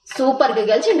 సూపర్ గా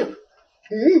గెలిచిండు.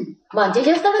 మంచి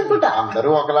చేస్తాడనుకుంటా. అందరూ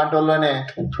ఒకలాంటి వాళ్ళనే.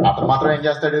 అతను మాత్రం ఏం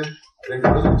చేస్తాడు? 2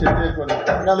 రోజులు చెప్పేసుకొని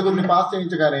నలుగురిని పాస్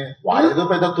చేయించగానే వాడేదో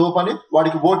పెద్ద తోపని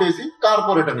వాడికి ఓటేసి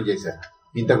కార్పొరేటర్ ని చేశారు.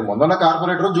 ఇంతకు ముందున్న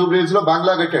కార్పొరేటర్ జూబ్లీహిల్స్ లో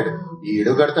బంగ్లా కట్టాడు,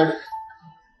 ఈడు కడతాడు.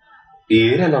 ఈ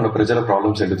ఏరియాలో ఉన్న ప్రజల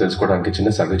ప్రాబ్లమ్స్ ఏంటో తెలుసుకోవడానికి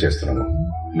చిన్న సర్వే చేస్తున్నాను.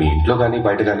 మీ ఇంట్లో గానీ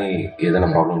బయట గానీ ఏదైనా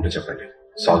ప్రాబ్లం ఉంటే చెప్పండి,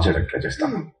 సాల్వ్ చేయడానికి ట్రై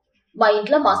చేస్తాను. మా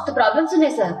ఇంట్లో మస్తు ప్రాబ్లమ్స్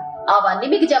ఉన్నాయి సార్. అవన్నీ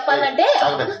మీకు చెప్పాలంటే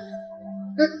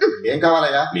ఏం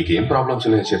కావాలయ్యా? మీకేం ప్రాబ్లమ్స్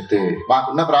ఉన్నాయో చెప్తే.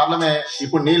 మాకున్న ప్రాబ్లమే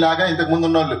ఇప్పుడు నీలాగా ఇంతకు ముందు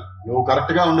ఉన్నోళ్ళు. నువ్వు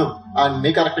కరెక్ట్ గా ఉండు,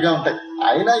 అన్ని కరెక్ట్ గా ఉంటాయి.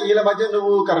 అయినా వీళ్ళ మధ్య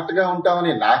నువ్వు కరెక్ట్ గా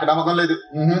ఉంటావని నాకు నమ్మకం లేదు.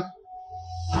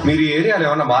 మీరు ఈ ఏరియాలో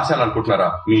ఏమన్నా మార్చాలనుకుంటున్నారా?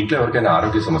 మీ ఇంట్లో ఎవరికైనా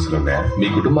ఆరోగ్య సమస్యలు ఉన్నాయా? మీ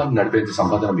కుటుంబాన్ని నడిపేంత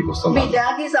సంపాదన మీకు వస్తుందా? మీ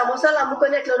డాడీ సమోసాలు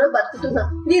అమ్ముకొని ఎట్లనో బతుకుతున్నా.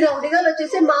 నీ రౌడీగాలు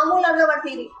వచ్చేసి మామూలు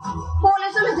అడగబడితీరి.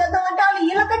 పోలీసులు జద్దమంటే వాళ్ళు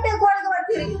ఇలా కట్టే ఎక్కువ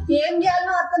అడగబడితీరి. ఏం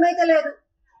చేయాలనో అర్థమైతే లేదు.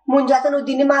 ముంజాత నువ్వు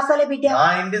దీన్ని మాసాలే బిడ్డ. నా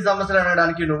ఇంటి సమస్యలు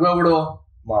అనడానికి నువ్వెవడో?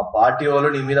 మా పార్టీ వాళ్ళు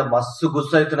నీ మీద మస్తు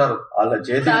గుస్సు అవుతున్నారు. వాళ్ళ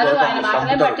చేతి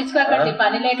పట్టించుకోకండి,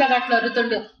 పని లేక గట్ల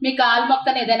వరుతుండు. మీ కాలు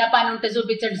మొక్కని ఏదైనా పని ఉంటే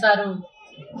చూపించండి సారు.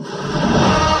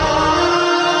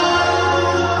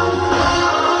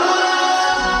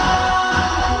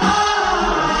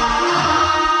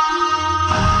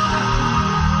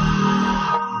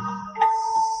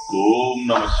 ఓం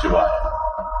నమ శివాయ.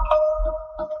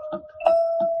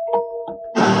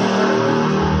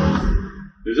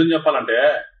 నిజం చెప్పాలంటే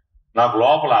నాకు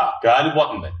లోపల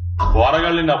గాలిపోతుంది.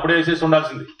 కూరగాయలు అప్పుడే వేసేసి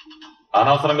ఉండాల్సింది,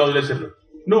 అనవసరంగా వదిలేసారు.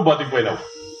 నువ్వు బతికిపోయినావు.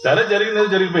 సరే, జరిగింది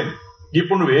జరిగిపోయింది.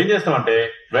 ఇప్పుడు నువ్వేం చేస్తావంటే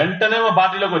వెంటనే మా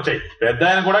పార్టీలోకి వచ్చాయి. పెద్ద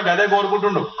ఆయన కూడా గదే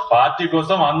కోరుకుంటుండు. పార్టీ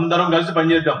కోసం అందరం కలిసి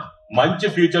పనిచేద్దాం. మంచి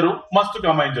ఫ్యూచరు మస్తు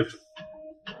కమాయించవచ్చు.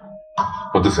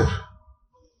 వద్దు సార్,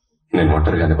 నేను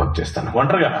ఒంటరిగానే వర్క్ చేస్తాను.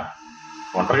 ఒంటరిగానా?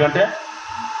 ఒంటరిగా అంటే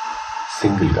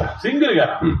సింగిల్ గా. సింగిల్ గా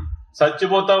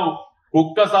చచ్చిపోతావు,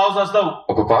 కుక్క సాగు వస్తావు.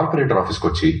 ఒక కార్పొరేటర్ ఆఫీస్కి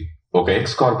వచ్చి ఒక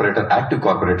ఎక్స్ కార్పొరేటర్ యాక్టివ్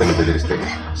కార్పొరేటర్ ని బెదిరిస్తే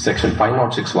సెక్షన్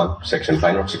 5061, సెక్షన్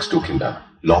 5062 కింద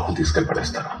లోపల తీసుకెళ్లి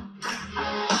పడేస్తారు.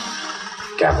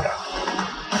 కెమెరా,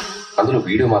 అందులో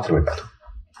వీడియో మాత్రమే కాదు,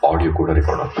 ఆడియో కూడా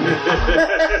రికార్డ్ అవుతుంది.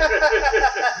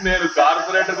 నేను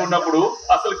కార్పొరేటర్ ఉన్నప్పుడు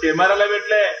అసలు కెమెరాలే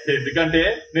పెట్టలే, ఎందుకంటే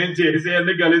నేను చేసే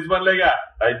అన్ని గలీజ్ పనులేగా.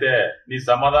 అయితే నీ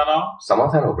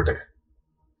సమాధానం ఒకటే,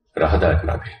 రహదారి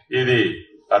నాది. ఇది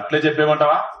అట్లే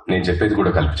చెప్పేమంటావా? నేను చెప్పేది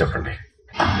కూడా కలిపి చెప్పండి.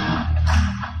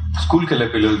 స్కూల్కి వెళ్లే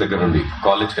పిల్లల దగ్గర నుండి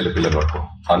కాలేజ్కి వెళ్లే పిల్లల వరకు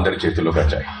అందరి చేతుల్లో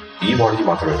గంజాయి. ఈ వార్డుకి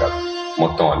మాత్రమే కాదు,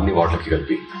 మొత్తం అన్ని వార్డులకి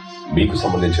కలిపి మీకు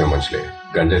సంబంధించిన మనుషులే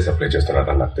గంజాయి సప్లై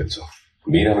చేస్తున్నారని నాకు తెలుసు.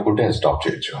 మీరు అనుకుంటే స్టాప్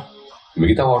చేయొచ్చు.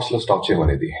 మిగతా వార్డ్స్ లో స్టాప్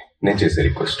చేయమనేది నేను చేసే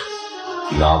రిక్వెస్ట్.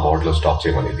 నా వార్డ్ లో స్టాప్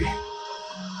చేయమనేది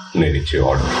నేను ఇచ్చే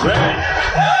ఆర్డర్.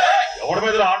 ఎవరి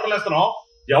మీద ఆర్డర్లు వేస్తున్నావు?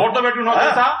 ఎవరితో పెట్టుకున్నావు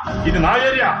తెలుసా? ఇది నా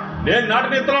ఏరియా, నేను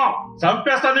నాటిన ఇస్తున్నాం.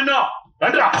 చంపేస్తా నిన్ను.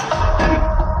 రండిరా.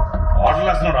 ఆర్డర్లు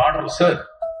వేస్తున్నాడు. ఆర్డర్లు. సార్,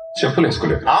 చెప్పులు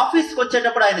వేసుకోలేదు. ఆఫీస్కి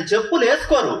వచ్చేటప్పుడు ఆయన చెప్పులు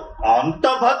వేసుకోరు, అంత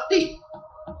భక్తి.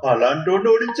 అలాంటి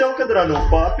ఓడించావు కదరా నువ్వు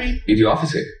పాపి. ఇది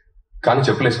ఆఫీసే, కానీ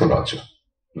చెప్పులు వేసుకుని రావచ్చు.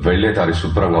 వెళ్లే దారి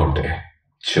శుభ్రంగా ఉంటే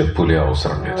చెప్పులే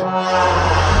అవసరం లేదు.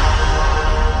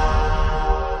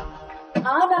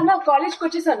 అన్న కాలేజ్కి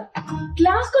వచ్చేసాను,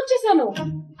 క్లాస్కి వచ్చేసాను.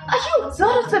 అయ్యో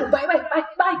సార్ వస్తారు. Bye bye bye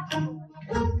bye.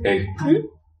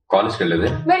 కాలేజ్కి వెళ్ళలేదే?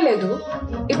 వెళ్ళలేదు.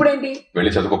 ఇప్పుడేంటి?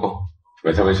 వెళ్ళి చదువుకోపో.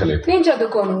 వెసవేషలేదు. నేను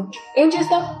చదువుకోను. ఏం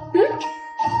చేస్తావు?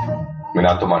 మీ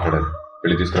నాతో మాట్లాడాలి.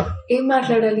 వెళ్ళి తీసుకురా. ఏం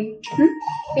మాట్లాడాలి?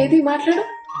 ఏది మాట్లాడు?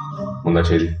 ముందా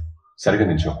చేది సరిగ్గా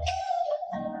నిల్చో.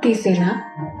 తీసేనా?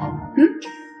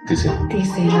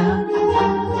 తీసేనా?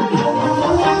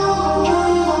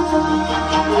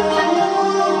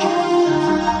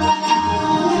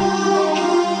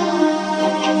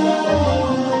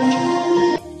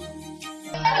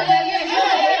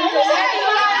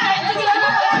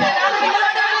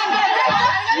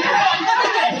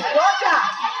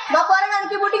 మా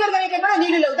పోరగానికి ముట్టి కడగడానికి కూడా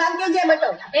నీళ్లు లేవు, దానికి ఏం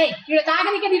చేయమంటావు? ఇక్కడ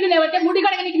తాగనికి నీళ్లు లేవంటే ముడి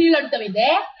కడగనికి నీళ్లు అడుగుతావిందే.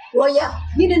 ఓయ్యా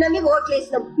నిన్ను నమ్మి ఓట్లు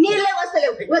వేసినాం, నీళ్ళే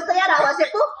వస్తలేవు. వస్తాయా రావా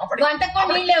చెప్పు? వంటకు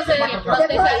నీళ్ళే వస్తాయి.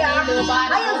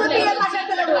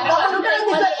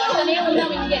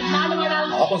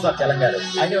 పాపం సార్ తెలంగాణ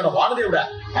ఆయన ఏమైనా వానదేవుడా?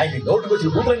 ఆయన నోటుకు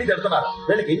వచ్చిన బూతులన్నీ తిడుతున్నారు.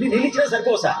 వీళ్ళకి ఎన్ని నీళ్ళు ఇచ్చినా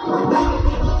సరిపోవు సార్.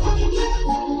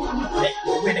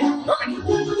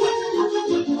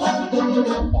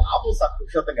 పాపం సార్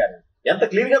పురుషోత్తం గారు ఎంత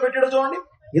క్లీన్ గా పెట్టాడో చూడండి.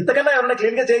 ఇంతకన్నా ఎవరైనా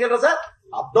క్లీన్ గా చేయగలరా సార్?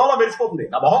 అద్దంలో మెరిసిపోతుంది.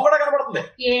 నా మొహం కూడా కనబడుతుంది.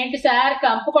 ఏంటి సార్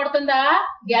కంపు కొడుతుందా?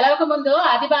 గెలవక ముందు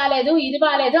అది బాలేదు ఇది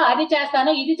బాలేదు, అది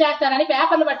చేస్తాను ఇది చేస్తానని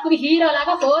పేపర్లు పట్టుకుని హీరో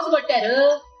లాగా పోసు కొట్టారు.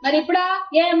 మరి ఇప్పుడా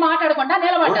ఏం మాట్లాడకుండా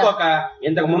నిలబడ్డారు.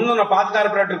 ఇంతకు ముందు ఉన్న పాత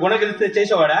కార్పొరేటర్ గుణ గెలిస్తే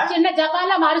చేసేవాడా? చిన్న జపాన్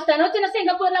లో మారుస్తాను, చిన్న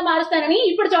సింగపూర్ లో మారుస్తానని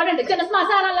ఇప్పుడు చూడండి చిన్న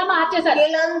శ్మశానంలో మార్చేశారు.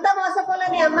 వీళ్ళంతా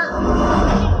మోసపోలని అమ్మ.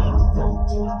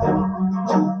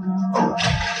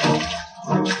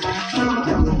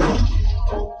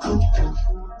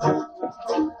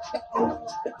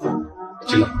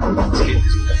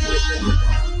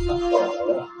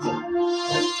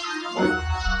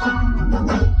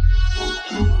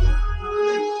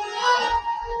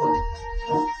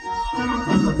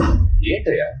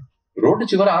 ఏంటయ్యా రోడ్డు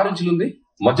చివర 6 ఇంచులు ఉంది,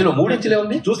 మధ్యలో 3 ఇంచులే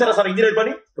ఉంది. చూసారా సార్ ఇంజనీర్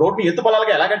పని? రోడ్ని ఎత్తు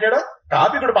పొలాలుగా ఎలా కట్టాడో.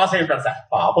 ట్రాఫిక్ కూడా పాస్ అయి ఉంటాడు సార్.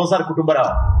 పాపం సార్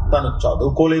కుటుంబరావు తను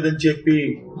చదువుకోలేదని చెప్పి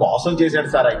మోసం చేశాడు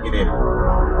సార్ ఆ ఇంజనీర్.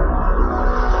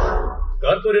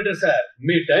 కార్పొరేటర్ సార్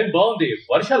మీ టైం బాగుంది.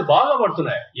 వర్షాలు బాగా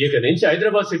పడుతున్నాయి. ఇక నుంచి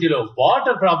హైదరాబాద్ సిటీలో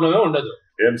వాటర్ ప్రాబ్లమే ఉండదు.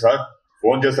 ఏం సార్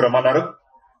ఫోన్ చేసి రమ్మన్నారు?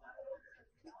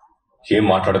 ఏం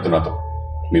మాట్లాడుతున్నాతో?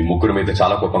 మీ ముగ్గురు మీద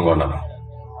చాలా కోపంగా ఉన్నాను.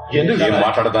 ఎందుకు ఏం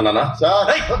మాట్లాడతానా?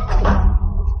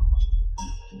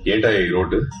 ఏంటయ్యా ఈ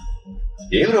రోడ్డు?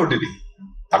 ఏం రోడ్డు ఇది?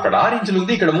 అక్కడ 6 ఇంచులు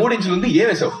ఉంది, ఇక్కడ 3 ఇంచులు ఉంది.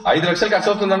 ఏమేసావు? 5 లక్షలు ఖర్చు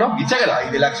అవుతుందనో ఇచ్చా కదా.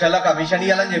 5 లక్షల కమిషన్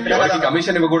ఇవ్వాలని చెప్పిన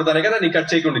కమిషన్ ఇవ్వకూడదనే కదా నీకు కట్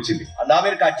చేయకుండా ఇచ్చింది. అన్నా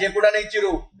మీరు కట్ చేయకుండానే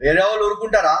ఇచ్చిరు. వేరే వాళ్ళు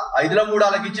ఊరుకుంటారా? 5లో 3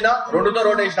 వాళ్ళకి ఇచ్చినా 2తో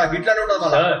రోడ్ వేసిన గిట్లానే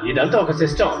ఉంటుంది. ఇదంతా ఒక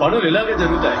సిస్టమ్. పనులు ఇలాగే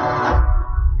జరుగుతాయి.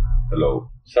 హలో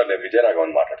సార్, నేను విజయ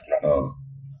రాఘవన్ మాట్లాడుతున్నాను.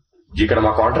 ఇక్కడ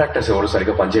మా కాంట్రాక్టర్స్ ఎవరు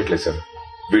సరిగ్గా పనిచేయట్లేదు సార్.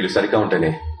 వీళ్ళు సరిగ్గా ఉంటేనే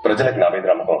ప్రజలకు నా మీద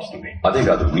నమ్మకం వస్తుంది. అదే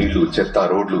కాదు, నీళ్లు, చెత్త,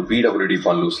 రోడ్లు, పీడబ్ల్యూడీ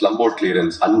ఫండ్లు, స్లమ్ బోర్డ్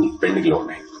క్లియరెన్స్ అన్ని పెండింగ్ లో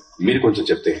ఉన్నాయి. మీరు కొంచెం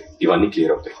చెప్తే ఇవన్నీ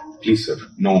క్లియర్ అవుతాయి. Please sir.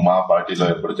 నువ్వు మా పార్టీలో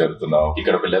ఎప్పుడు జరుగుతున్నావు?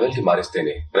 ఇక్కడ ఒక లెవెల్ కి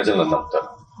మారిస్తేనే ప్రజలు నన్ను నమ్ముతారు.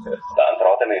 దాని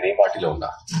తర్వాత నేను ఏ పార్టీలో ఉన్నా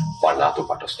వాళ్ళు నాతో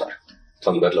పాటు వస్తారు.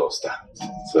 తొందరలో వస్తా.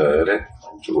 సరే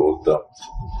చూద్దాం.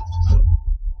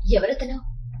 ఎవరతను?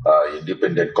 ఆ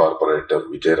ఇండిపెండెంట్ కార్పొరేటర్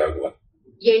విజయ రాఘవన్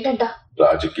ఏంటంట?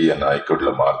 రాజకీయ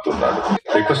నాయకుడిలో మారుతున్నాడు.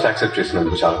 రిక్వెస్ట్ యాక్సెప్ట్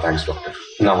చేసినందుకు చాలా థ్యాంక్స్ డాక్టర్.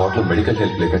 నా వార్డులో మెడికల్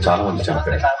హెల్ప్ లేక చాలా మంది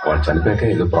చనిపోయారు. వాళ్ళు చనిపోయాక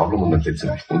ఏదో ప్రాబ్లం ఉందని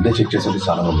తెలిసింది. ముందే చెక్ చేసి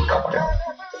చాలా మంది కాపాడారు.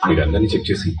 మీరందరినీ చెక్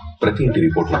చేసి ప్రతి ఇంటి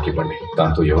రిపోర్ట్ నాకు ఇవ్వండి.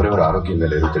 దాంతో ఎవరెవరు ఆరోగ్యంగా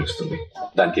లేరో తెలుస్తుంది.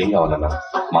 దానికి ఏం కావాలన్నా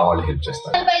మా వాళ్ళు హెల్ప్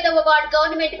చేస్తారు. 45వ వార్డ్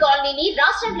గవర్నమెంట్ కాలనీని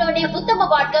రాష్ట్రంలోనే ఉత్తమ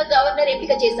వార్డ్ గా గవర్నర్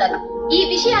ఎంపిక చేశారు. ఈ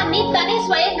విషయాన్ని తనే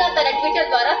స్వయంగా తన ట్విట్టర్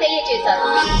ద్వారా తెలియజేశారు.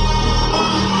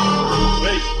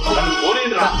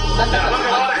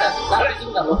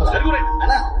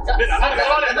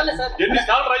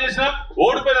 ఎన్నిసార్లు ట్రై చేసినా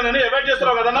ఓడిపోయినానని అవాయిడ్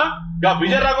చేస్తున్నావు కదన్నా.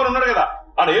 విజయ రాఘవన్ ఉన్నాడు కదా,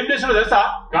 ఆడ ఏం చేసినా తెలుసా?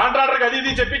 కాంట్రాక్టర్ అది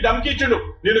ఇది చెప్పి దమ్కి ఇచ్చిండు.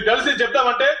 నేను కలిసి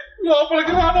చెప్తామంటే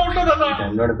లోపలికి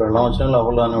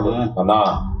అన్నా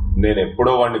నేను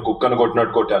ఎప్పుడో వాడిని కుక్కను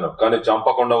కొట్టినట్టు కొట్టాను, కానీ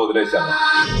చంపకుండా వదిలేశాను.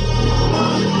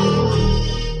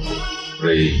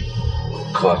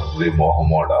 కర్రి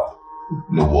మొహమోడా,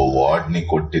 నువ్వు వాడిని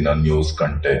కొట్టిన న్యూస్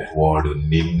కంటే వాడు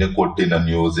నిన్ను కొట్టిన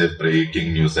న్యూసే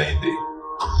బ్రేకింగ్ న్యూస్ అయింది.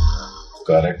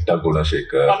 కరెక్టా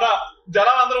గుణశేఖర్?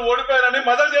 జనాలందరూ ఓడిపోయారని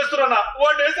మదలు చేస్తున్నా.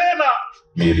 వాడిని వేసేయన్నా.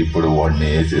 మీరిప్పుడు వాడిని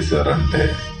వేసేసారంటే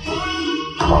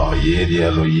ఆ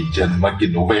ఏరియాలో ఈ జన్మకి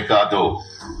నువ్వే కాదు,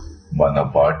 మన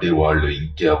పార్టీ వాళ్ళు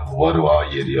ఇంకెవ్వరు ఆ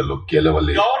ఏరియాలో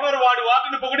గెలవలేదు. గవర్నర్ వాడి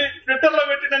వాటిని పొగిడి ట్విట్టర్ లో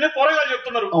పెట్టినని పొరగా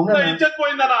చెప్తున్నారు. ఇజ్జత్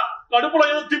పోయిందన్నా. కడుపులో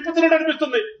ఏదో తిప్పుతున్నట్టు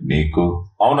అనిపిస్తుంది. నీకు?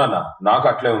 అవునన్నా, నాకు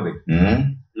అట్లే ఉంది.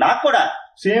 నాకు కూడా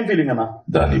సేమ్ ఫీలింగ్ అన్నా.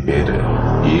 దాని పేరు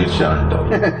ఈర్ష అంటారు.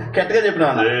 కరెక్ట్గా చెప్పినా.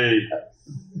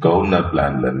 గవర్నర్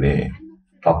ప్లాన్లన్నీ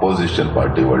అపోజిషన్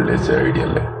పార్టీ వాళ్ళు వేసే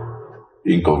ఐడియాలే.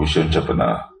 ఇంకో విషయం చెప్పిన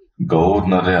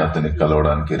గవర్నరే అతన్ని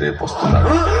కలవడానికి రేపు వస్తున్నాడు.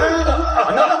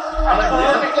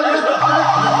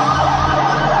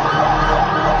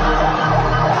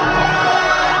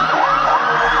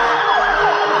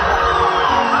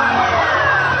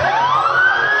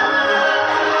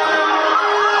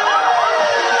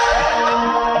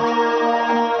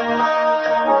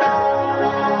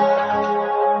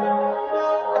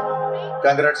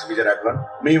 కంగ్రాట్స్ విజయ రాఘవన్.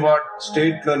 మీ వార్డ్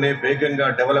స్టేట్ లోనే వేగంగా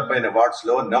డెవలప్ అయిన వార్డ్స్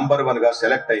లో నంబర్ 1 గా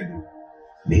సెలెక్ట్ అయింది.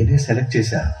 నేనే సెలెక్ట్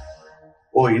చేశా.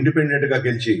 ఓ ఇండిపెండెంట్ గా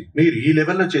గెలిచి మీరు ఈ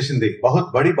లెవెల్లో చేసింది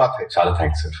బహుత్ బड़ी బాత్ హై. చాలా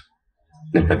థ్యాంక్స్ సార్.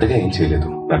 నేను పెద్దగా ఏం చేయలేదు,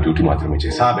 నా డ్యూటీ మాత్రమే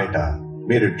చేశా. బేటా,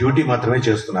 మీరు డ్యూటీ మాత్రమే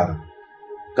చేస్తున్నారు,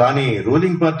 కానీ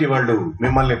రూలింగ్ పార్టీ వాళ్ళు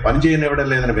మిమ్మల్ని పని చేయనివ్వడం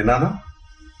లేదని విన్నాను.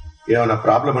 ఏమైనా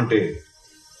ప్రాబ్లం ఉంటే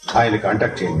ఆయన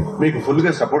కాంటాక్ట్ చేయండి, మీకు ఫుల్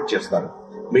గా సపోర్ట్ చేస్తారు.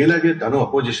 మీలాగే తను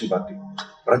అపోజిషన్ పార్టీ,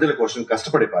 ప్రజల కోసం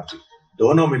కష్టపడే పార్టీ.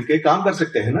 దోనో మిల్కే కామ్ కర్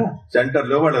సక్తే హై నా. సెంటర్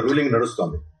లో వాళ్ళ రూలింగ్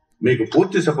నడుస్తోంది, మీకు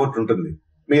పూర్తి సపోర్ట్ ఉంటుంది.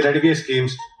 మీరు అడిగే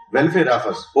schemes, welfare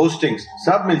offers, postings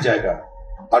sub mill జాయేగా.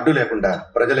 అడ్డు లేకుండా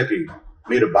ప్రజలకి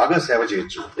మీరు బాగా సేవ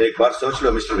చేయొచ్చు. ఏక్ బార్ సోచ్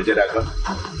లో mister Vijay Raghavan.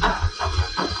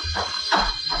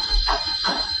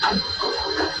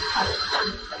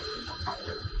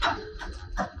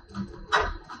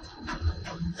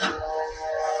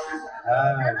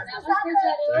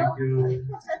 Thank you.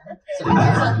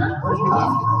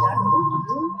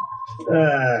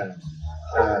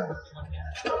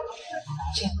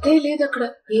 చెత్తే లేదు అక్కడ.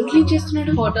 ఏం క్లీన్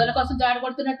చేస్తున్నాడు? ఫోటోల కోసం జాడ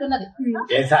కొడుతున్నట్టున్నది.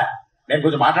 ఏం సార్, నేను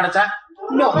కొంచెం మాట్లాడచ్చా?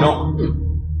 నో,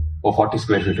 ఓ 40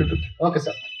 స్క్వేర్ ఫీట్ ఉంటుంది. Okay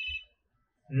sir.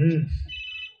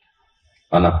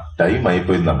 అన్న టైం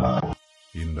అయిపోయిందమ్మా.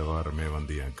 இந்த வாரமே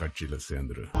வந்து என் கட்சியில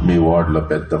சேர்ந்துரு. మీ వార్డ్ లో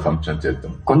పెద్ద ఫంక్షన్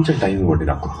చేద్దాం. కొంచెం టైం ఇవ్వండి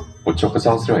నాకు. వచ్చి 1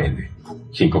 సంవత్సరం అయింది,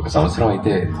 ఇంకొక సంవత్సరం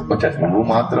అయితే వచ్చేస్తాను. నువ్వు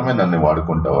మాత్రమే నన్ను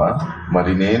వాడుకుంటావా?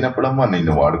 మరి నేనెప్పుడమ్మా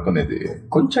నిన్ను వాడుకునేది?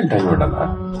 కొంచెం టైం ఇవ్వండి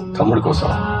తమ్ముడు కోసం.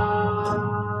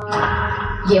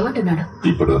 ఏమంటున్నాడు?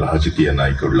 ఇప్పుడు రాజకీయ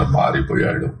నాయకుడిలో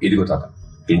మారిపోయాడు. ఇదిగో తాత,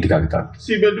 ఇంటికి ఆగుతాను.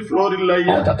 సిమెంట్ ఫ్లోర్ ఇల్లు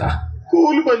అయ్యా, తాత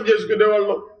కూలి పని చేసుకునే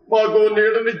వాళ్ళం, మాకు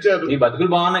నీడనిచ్చారు. ఈ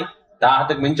బతుకులు బాగున్నాయి,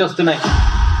 తాతకు మించి వస్తున్నాయి.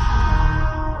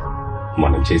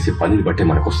 మనం చేసే పనిని బట్టే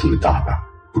మనకు వస్తుంది తాత.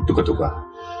 పుట్టుకతుగా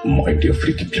mind your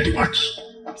free bloody words.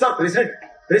 Sir president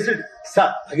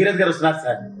sir, Bhagirath గారు వస్తున్నారు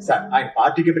సార్. సార్, ఆయన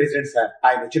పార్టీకి ప్రెసిడెంట్ సార్.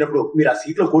 ఆయన వచ్చినప్పుడు మీరు ఆ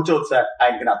సీట్ లో కూర్చోవచ్చు సార్.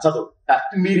 ఆయనకి నచ్చదు.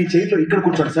 మీరు ఈ చైర్ లో ఇక్కడ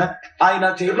కూర్చోండి సార్, ఆయన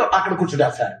చైర్ లో అక్కడ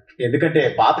కూర్చుంటారు సార్. ఎందుకంటే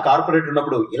పాత కార్పొరేట్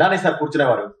ఉన్నప్పుడు ఇలానే సార్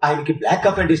కూర్చునేవారు. ఆయనకి బ్లాక్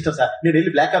కాఫీ అంటే ఇష్టం సార్. నేను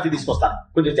వెళ్ళి బ్లాక్ కాఫీ తీసుకొస్తాను,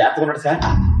 కొంచెం జాగ్రత్తగా ఉండండి సార్.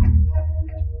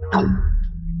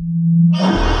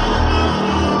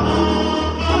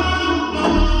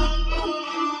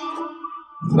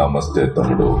 నమస్తే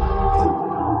తమ్ముడు.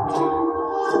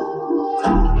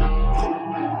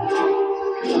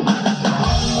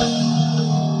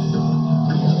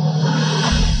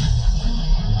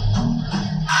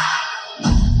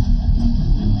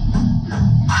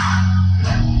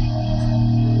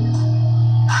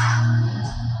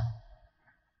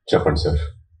 చెప్పండి సార్.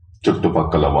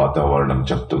 చుట్టుపక్కల వాతావరణం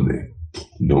చెప్తుంది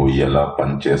నువ్వు ఎలా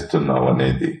పని చేస్తున్నావు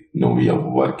అనేది. నువ్వు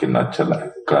ఎవ్వరికి నచ్చలే,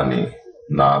 కానీ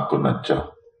నాకు నచ్చా.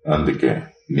 అందుకే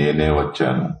నేనే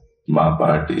వచ్చాను. మా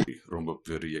పార్టీ ரொம்ப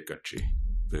பெரிய கட்சி,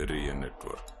 பெரிய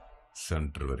நெட்வொர்க்,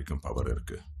 சென்டர் வரைக்கும் பவர்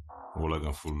இருக்கு,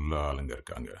 உலகம் ஃபுல்லா ஆளுங்க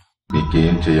இருக்காங்க.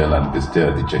 నీకేం చేయాలనిపిస్తే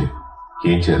అది చెయ్యి.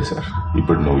 ఏం చేయాలి సార్?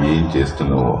 ఇప్పుడు నువ్వు ఏం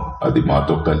చేస్తున్నావో అది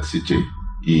మాతో కలిసి చెయ్యి.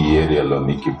 ఈ ఏరియాలో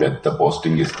నీకు పెద్ద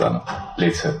పోస్టింగ్ ఇస్తాను.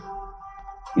 లేదు సార్,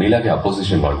 మీలాగే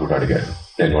అపోజిషన్ వాళ్ళు కూడా అడిగారు.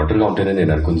 నేను ఒంటరిగా ఉంటేనే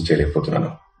నేను అనుకుంది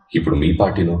చేయలేకపోతున్నాను. ఇప్పుడు మీ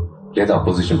పార్టీలో లేదా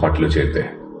అపోజిషన్ పార్టీలో చేరితే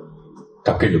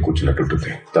తక్కిళ్ళు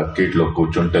కూర్చున్నట్టుంటుంది. తక్కిట్లో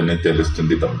కూర్చుంటేనే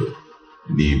తెలుస్తుంది తమ్ముడు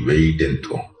నీ వెయిట్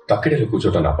ఎంతో. తక్కిడిలో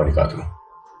కూర్చోటం నా పని కాదు.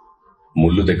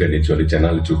 ముళ్ళు దగ్గర నించొని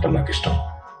జనాలు చూడటం నాకు ఇష్టం.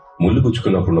 ముళ్ళు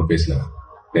గుచ్చుకున్నప్పుడు నొప్పేసిన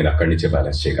నేను అక్కడి నుంచే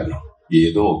బ్యాలెన్స్ చేయగలను.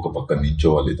 ఏదో ఒక పక్క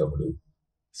నించోవాలి తమ్ముడు.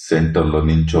 సెంటర్ లో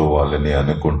నించోవాలని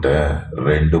అనుకుంటే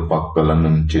 2 పక్కల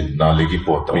నుంచి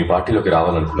నలిగిపోతాం. మీ పార్టీలోకి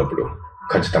రావాలనుకున్నప్పుడు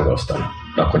ఖచ్చితంగా వస్తాను.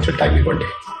 నాకు కొంచెం టైం ఇవ్వండి.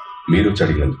 మీరు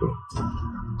అడిగినందుకు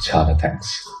చాలా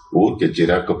థ్యాంక్స్. ఊరికే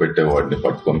చిరాకు పెట్టేవాడిని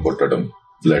పట్టుకొని కొట్టడం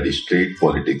బ్లడీ స్ట్రీట్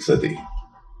పాలిటిక్స్. అది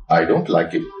I don't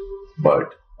like it,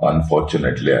 but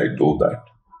unfortunately I do that.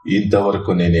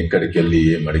 ఇంతవరకు నేను ఎక్కడికి వెళ్ళి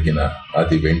ఏమడిగినా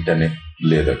అది వెంటనే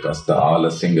లేదా కాస్త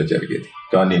ఆలస్యంగా జరిగేది.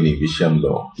 కానీ నీ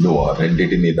విషయంలో నువ్వు ఆ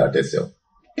రెండింటినీ దాటేసావు.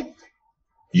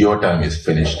 Your time is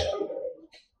finished.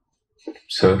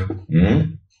 Sir,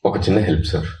 ఒక చిన్న హెల్ప్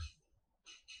సార్.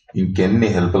 ఇంకెన్ని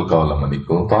హెల్ప్లు కావాలమ్మా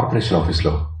నీకు? కార్పొరేషన్ ఆఫీస్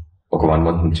లో ఒక 1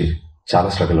 month నుంచి చాలా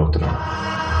స్ట్రగుల్ అవుతున్నాను.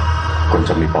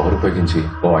 కొంచెం మీ పవర్ ఉపయోగించి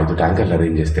ఓ 5 ట్యాంకర్లు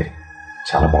అరేంజ్ చేస్తే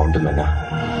చాలా బాగుంటుందన్నా.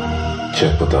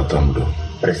 చెప్పుతా తమ్ముడు.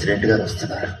 ప్రెసిడెంట్ గారు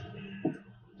వస్తున్నారు.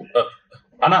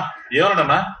 అన్నా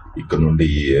ఏమన్నా ఇక్కడ నుండి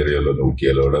ఈ ఏరియాలో నువ్వు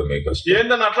గెలవడమే కష్టం.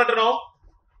 ఏందని అట్లంటున్నావు?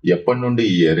 ఎప్పటి నుండి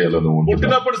ఈ ఏరియాలో నువ్వు ఉంటున్నావు?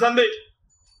 పుట్టినప్పుడు సంధి.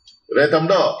 రే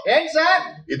తమ్ముడో, ఏంటి సార్?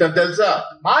 ఇతను తెలుసా?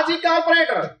 మాజీ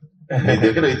కార్పొరేటర్. నీ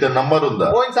దగ్గర ఇతని నంబర్ ఉందా?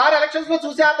 పోయినసారి ఎలక్షన్స్ లో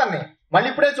చూసే అతన్ని మళ్ళీ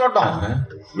ఇప్పుడే చూద్దాం.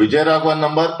 Vijaya Raghavan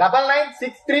number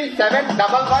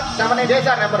 99637117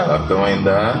 sir number.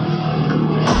 అర్థమైందా?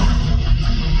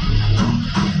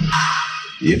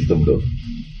 ఏం తమ్ముడు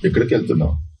ఎక్కడికి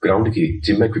వెళ్తున్నావు? గ్రౌండ్ కి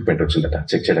జిమ్ ఎక్విప్మెంట్ వచ్చిందట,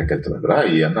 చెక్ చేయడానికి వెళ్తున్నాను. రా,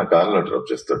 ఈ అన్న కార్లో డ్రాప్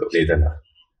చేస్తాడు. లేదన్నా.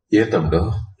 ఏ తమ్ముడు?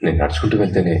 నేను నడుచుకుంటూ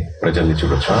వెళ్తేనే ప్రజల్ని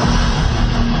చూడొచ్చు.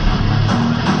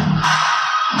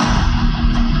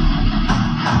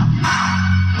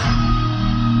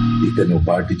 ఇక నువ్వు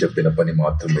పార్టీ చెప్పిన పని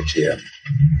మాత్రమే చేయాలి.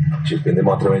 చెప్పింది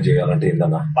మాత్రమే చేయాలంటే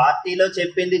ఏందన్నా? పార్టీలో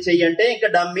చెప్పింది చెయ్యంటే ఇంకా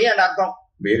డమ్మీ అని అర్థం.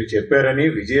 మీరు చెప్పారని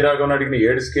విజయరాఘవన్ అడిగిన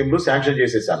 7 స్కీములు శాంక్షన్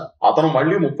చేసేసాను. అతను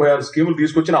మళ్ళీ 36 స్కీములు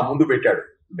తీసుకొచ్చి నా ముందు పెట్టాడు.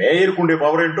 మేయర్ కుండే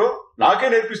పవర్ ఏంటో నాకే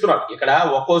నేర్పిస్తున్నాడు. ఇక్కడ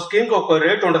ఒక్కో స్కీమ్ కి ఒక్కో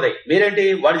రేట్ ఉంటది. మీరేంటి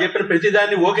వాడు చెప్పిన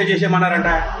ప్రతిదాన్ని okay చేసేయమన్నారంట.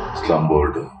 Slum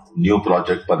board new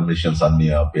project permissions అన్ని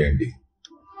ఆపేయండి.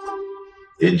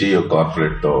 ఎన్జిఓ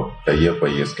కార్పొరేట్ తో టైఅప్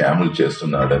అయ్యే స్కాములు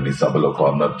చేస్తున్నాడని సభలో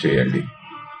కార్నర్ చేయండి.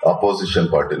 అపోజిషన్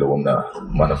పార్టీలో ఉన్న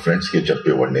మన ఫ్రెండ్స్ కి చెప్పి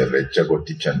వాడిని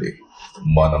రెచ్చగొట్టించండి.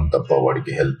 మనం తప్ప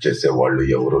వాడికి హెల్ప్ చేసే వాళ్ళు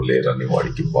ఎవరు లేరని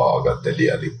వాడికి బాగా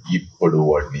తెలియాలి. ఇప్పుడు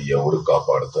వాడిని ఎవరు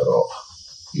కాపాడుతారో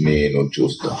నేను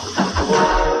చూస్తా.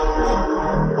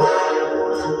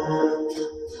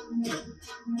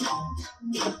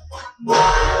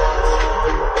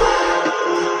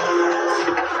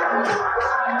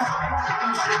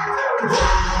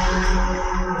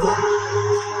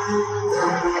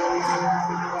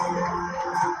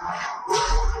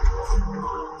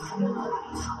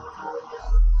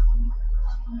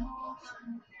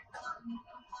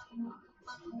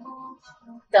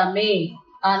 తమ్మి,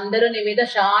 అందరూ నీ మీద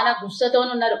చాలా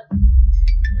గుస్సతోనున్నారు.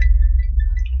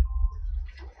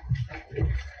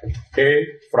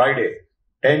 Friday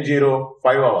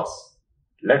 10:05 hours.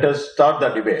 Let us start the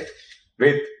debate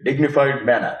with dignified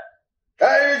manner.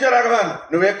 Vijaya Raghavan,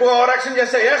 నువ్వు ఎక్కువ ఓవర్ యాక్షన్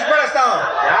చేస్తే వేసి పడేస్తాం.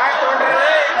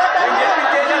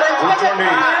 కూర్చోండి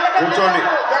కూర్చోండి.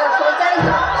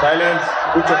 సైలెన్స్.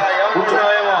 కూర్చో.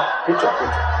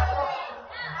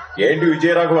 ఏంటి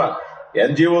విజయరాఘవ,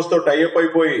 ఎన్జిఓస్ తో టైఅప్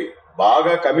అయిపోయి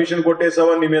బాగా కమిషన్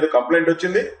కొట్టేసావని నీ మీద కంప్లైంట్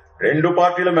వచ్చింది. 2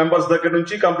 పార్టీల మెంబర్స్ దగ్గర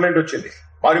నుంచి కంప్లైంట్ వచ్చింది.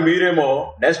 మరి మీరేమో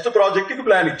నెక్స్ట్ ప్రాజెక్ట్ కి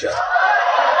ప్లాన్ ఇచ్చారు.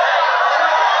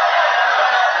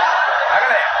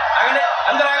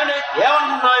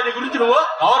 ఏమనుకున్నావు ఇది గురించి? నువ్వు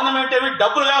గవర్నమెంట్ ఏమి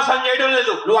డబ్బులు వ్యవసాయం చేయడం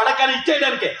లేదు, నువ్వు అడగానే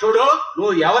ఇచ్చేయడానికే. చూడు,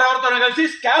 నువ్వు ఎవరెవరితోనో కలిసి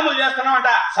స్కాములు చేస్తున్నావంట.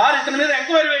 సార్ ఇతని మీద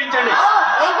ఎంక్వైరీ వేయించండి.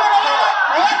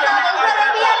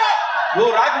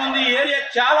 నువ్వు రాకముందు ఈ ఏరియా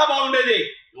చాలా బాగుండేది.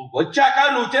 నువ్వు వచ్చాక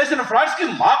నువ్వు చేసిన ఫ్రాడ్స్ కి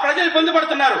మా ప్రజలు ఇబ్బంది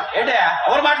పడుతున్నారు. ఏంటే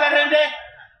ఎవరు మాట్లాడారంటే?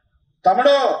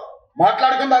 తమ్ముడు,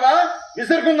 మాట్లాడుకుందామా,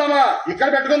 విసురుకుందామా, ఇక్కడ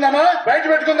పెట్టుకుందామా, బయట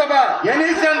పెట్టుకుందామా? Any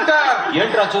centre.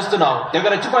 ఏంట్రా చూస్తున్నావు?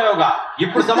 దగ్గర వచ్చిపోయావుగా,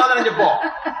 ఇప్పుడు సమాధానం చెప్పు.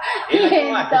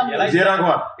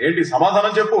 విజయరాఘవ, ఏంటి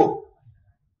సమాధానం చెప్పు.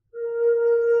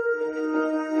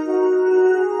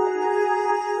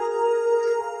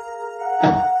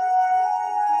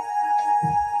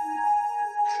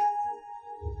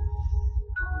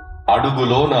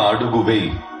 అడుగులోన అడుగు వేయి,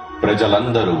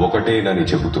 ప్రజలందరూ ఒకటేనని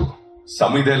చెబుతూ,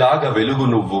 సమిదెలాగా వెలుగు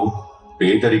నువ్వు,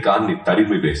 పేదరికాన్ని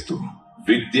తరిమి వేస్తూ,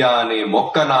 విద్య అనే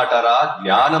మొక్క నాటరా,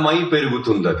 జ్ఞానమై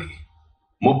పెరుగుతుందది.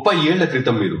 30 ఏళ్ల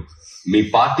క్రితం మీరు మీ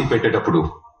పార్టీ పెట్టేటప్పుడు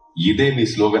ఇదే మీ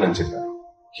స్లోగన్ అని చెప్పారు.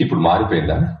 ఇప్పుడు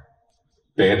మారిపోయిందా?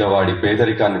 పేదవాడి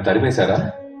పేదరికాన్ని తరిమేశారా?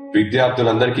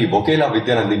 విద్యార్థులందరికీ ఒకేలా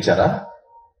విద్యను అందించారా?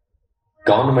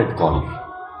 గవర్నమెంట్ కాలనీ,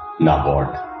 నా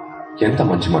వార్డ్, ఎంత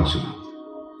మంచి మనుషులు.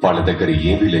 వాళ్ళ దగ్గర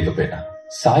ఏమీ లేకపోయినా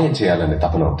సాయం చేయాలనే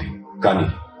తపన ఉంది. కానీ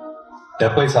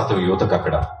 70% యువతకు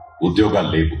అక్కడ ఉద్యోగాలు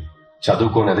లేవు.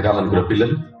 చదువుకొని ఎదగాలనుకున్న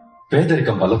పిల్లలు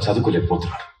పేదరికం వల్ల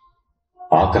చదువుకోలేకపోతున్నారు.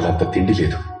 ఆకలంత తిండి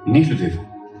లేదు, నీళ్లు లేవు.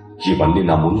 ఇవన్నీ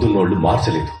నా ముందున్నోళ్లు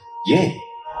మార్చలేదు.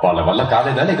 వాళ్ళ వల్ల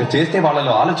కాలేదా, లేక చేస్తే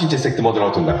వాళ్ళలో ఆలోచించే శక్తి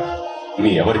మొదలవుతుందా?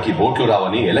 మీ ఎవరికి ఓట్లు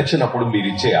రావని ఎలక్షన్ అప్పుడు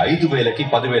మీరిచ్చే 5,000కి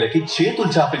 10,000కి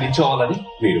చేతులు చాపి నిల్చోవాలని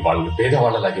మీరు వాళ్ళని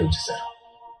పేదవాళ్లలాగే ఉంచేశారు.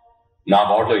 నా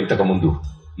వార్డులో ఇంతకు ముందు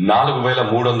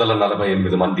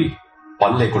 4,348 మంది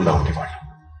పని లేకుండా ఉండేవాళ్ళు.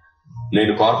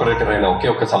 నేను కార్పొరేటర్ అయిన ఒకే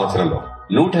ఒక్క సంవత్సరంలో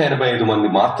 185 మంది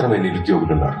మాత్రమే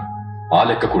నిరుద్యోగులున్నారు. ఆ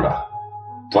లెక్క కూడా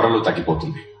త్వరలో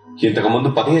తగ్గిపోతుంది. ఇంతకు ముందు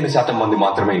 15% మంది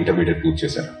మాత్రమే ఇంటర్మీడియట్ పూర్తి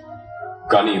చేశారు.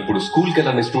 కానీ ఇప్పుడు స్కూల్కి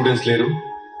వెళ్ళని స్టూడెంట్స్ లేరు,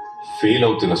 ఫెయిల్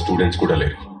అవుతున్న స్టూడెంట్స్ కూడా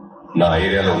లేరు. నా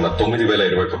ఏరియాలో ఉన్న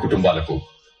 9,021 కుటుంబాలకు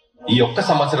ఈ ఒక్క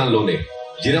సంవత్సరంలోనే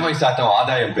 20%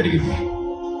 ఆదాయం పెరిగింది.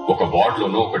 ఒక వార్డ్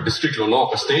లోనో, ఒక డిస్ట్రిక్ట్ లోనో,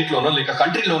 ఒక స్టేట్ లోనో, లేక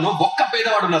కంట్రీలోనో ఒక్క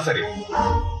పేదవాడున్నా సరే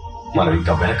మనం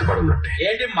ఇంకా వెనకబడి ఉన్నట్టే.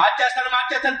 ఏంటి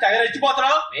మార్చేస్తాను తెగ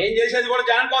రెచ్చిపోతున్నావు? ఏం చేసేది కూడా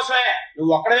జనం కోసమే,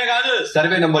 నువ్వు ఒక్కడమే కాదు.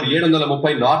 Survey number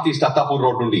 730 north east Attapur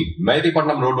road నుండి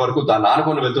మెహదీపట్నం రోడ్ వరకు దాన్ని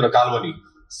ఆనుకొని వెళ్తున్న కాలువని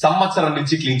సంవత్సరం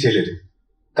నుంచి క్లీన్ చేయలేదు.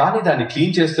 కానీ దాన్ని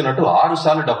క్లీన్ చేస్తున్నట్టు 6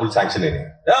 సార్లు డబ్బులు శాంక్షన్ అయినాయి.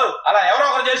 అలా ఎవరో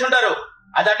ఒకరు చేసి ఉంటారు.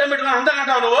 అది అడ్డం పెట్టుకుని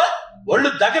అంటావు నువ్వు. ఒళ్ళు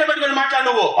దగ్గర పెట్టుకుని మాట్లాడు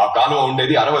నువ్వు. ఆ కాలువ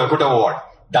ఉండేది 61వ వార్డ్.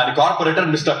 దాని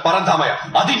కార్పొరేటర్ మిస్టర్ పరంధామయ్య.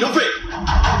 అది నువ్వే.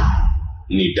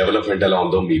 నీ డెవలప్మెంట్ ఎలా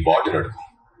ఉందో మీ వార్డుని అడుగు,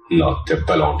 నా దెబ్బ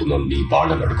ఎలా ఉంటుందో నీ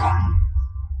వాళ్ళని అడుగు.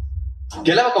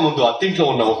 గెలవక ముందు అత్తింట్లో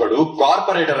ఉన్న ఒకడు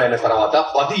కార్పొరేటర్ అయిన తర్వాత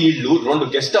 10 ఇళ్లు, 2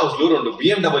 గెస్ట్ హౌస్లు, 2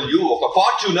 BMW, 1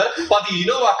 ఫార్చ్యూనర్, 10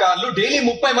 ఇన్నోవా కార్లు, డైలీ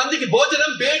 30 మందికి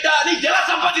భోజనం బేటా అని ఎలా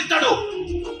సంపాదిస్తాడు?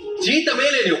 జీతమే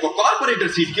లేని ఒక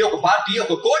కార్పొరేటర్ సీట్ కి ఒక పార్టీ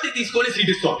 1 కోటి తీసుకొని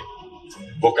సీట్ ఇస్తోంది.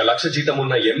 1 లక్ష జీతం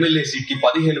ఉన్న ఎమ్మెల్యే సీట్ కి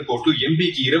 15 కోట్లు,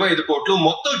 ఎంపీకి 25 కోట్లు,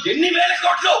 మొత్తం ఎన్ని వేల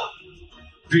కోట్లు?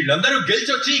 వీళ్ళందరూ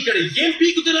గెలిచొచ్చి ఇక్కడ ఏం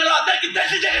పీకుతున్నారో అందరికి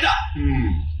తెలియజేయదా?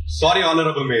 సారీ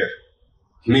ఆనరబుల్ మేయర్,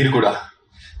 మీరు కూడా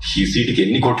ఈ సీటుకి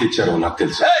ఎన్ని కోట్లు ఇచ్చారో నాకు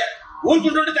తెలుసు.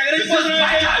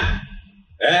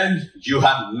 And you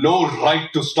have no right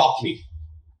to stop me.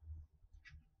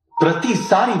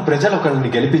 ప్రతిసారి ప్రజలు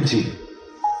ఒకరిని గెలిపించి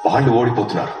వాళ్ళు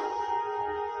ఓడిపోతున్నారు.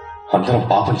 అందరం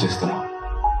పాపం చేస్తున్నాం.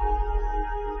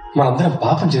 మనందరం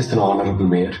పాపం చేస్తున్నాం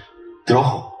ఆనరబుల్ మేయర్.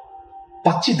 ద్రోహం,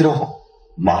 పచ్చి ద్రోహం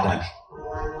మారాలి.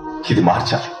 ఇది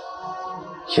మార్చాలి.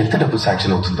 ఎంత డబ్బు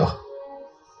శాంక్షన్ అవుతుందో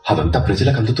అదంతా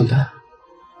ప్రజలకు అందుతుందా?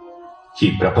 ఈ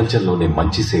ప్రపంచంలోనే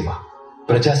మంచి సేవ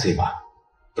ప్రజాసేవ.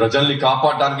 ప్రజల్ని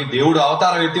కాపాడడానికి దేవుడు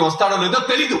అవతారం ఎత్తి వస్తాడో లేదో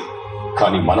తెలీదు,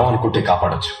 కానీ మనం అనుకుంటే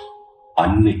కాపాడొచ్చు.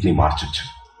 అన్నిటినీ మార్చొచ్చు.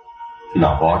 నా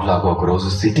వార్డ్ లాగా ఒకరోజు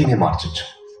సిటీనే మార్చొచ్చు.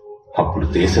 అప్పుడు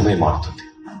దేశమే మారుతుంది.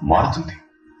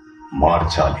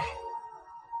 మార్చాలి.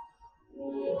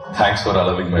 Thanks for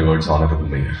allowing my words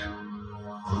honourable mayor.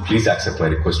 Please accept my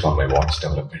request on my ward's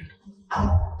development.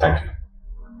 Thank you.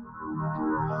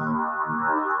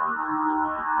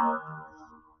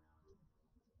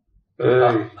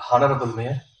 Honorable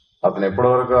Mayor. అతను ఎప్పటి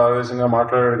వరకు ఆవేశంగా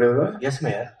మాట్లాడాడు కదా? Yes,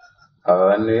 Mayor.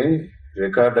 అవన్నీ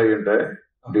రికార్డ్ అయ్యి ఉంటే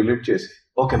డిలీట్ చేసి.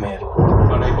 Okay mayor.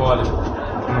 పని అయిపోవాలి.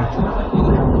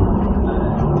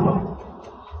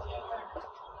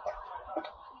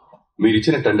 మీరు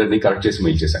ఇచ్చిన టెండర్ ని కరెక్ట్ చేసి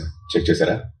మెయిల్ చేశాను. చెక్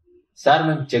చేశారా? సార్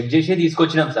మేము చెక్ చేసే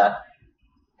తీసుకొచ్చినాం సార్.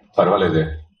 పర్వాలేదే,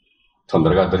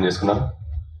 తొందరగా అర్థం చేసుకున్నారు.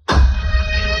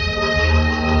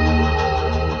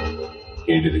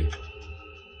 ఏంటిది?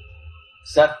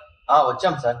 సార్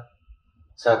వచ్చాం సార్.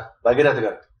 సార్ భగీరథ్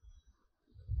గారు.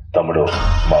 తమ్ముడు,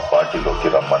 మా పార్టీలోకి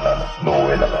రమ్మన్నాను, నువ్వు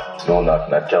వెళ్ళలా. నువ్వు నాకు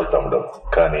నచ్చావు తమ్ముడు,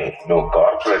 కానీ నువ్వు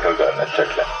కార్పొరేటర్ గా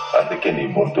నచ్చట్లే. అందుకే నీ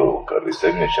ముందు ఒక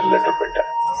రిసిగ్నేషన్ లెటర్ పెట్టా,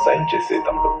 సైన్ చేసే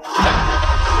తమ్ముడు.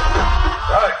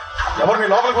 ఎవరిని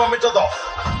లోపలికి పంపించొద్దాం.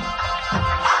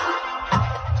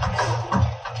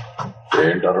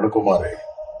 ఏంటి అరుణ్ కుమారి,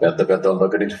 పెద్ద పెద్దల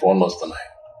దగ్గర నుంచి ఫోన్లు వస్తున్నాయి.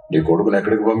 నీ కొడుకుని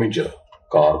ఎక్కడికి పంపించావు?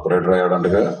 కార్పొరేటర్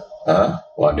అయ్యాడంటగా.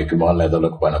 వాడికి మా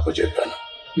నెదలకు పని అప్పు చెప్పాను.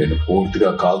 నేను పూర్తిగా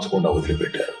కాల్చకుండా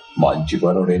వదిలిపెట్టారు. మంచి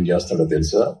పనుడు ఏం చేస్తాడో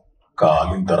తెలుసా?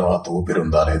 కాలిన తర్వాత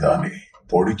ఊపిరుందా లేదా అని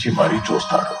పొడిచి మరీ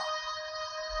చూస్తాడు.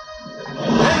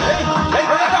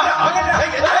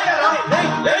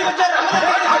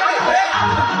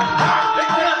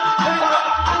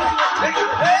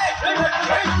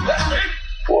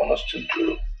 ఫోన్ వస్తుంది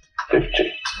చూడు, తెచ్చి.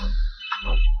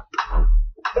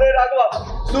 రాఘవ,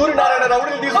 సూర్యనారాయణ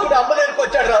రౌడీని తీసుకుని అమ్మ దగ్గరికి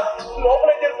వచ్చాడు రా.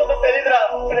 లోపల చేస్తుందో తెలియదురా.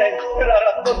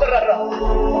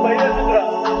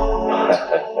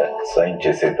 సైన్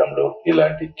చేసే తమ్ముడు.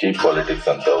 ఇలాంటి చీప్ పాలిటిక్స్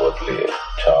అంతా వదిలే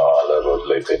చాలా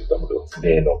రోజులైపోయింది తమ్ముడు.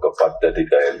 నేను ఒక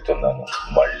పద్ధతిగా వెళ్తున్నాను,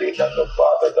 మళ్ళీ నన్ను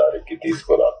పాతదారికి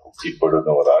తీసుకురాకు. ఇప్పుడు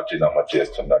నువ్వు రాజీనామా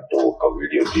చేస్తున్నట్టు ఒక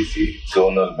వీడియో తీసి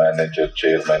జోనల్ మేనేజర్,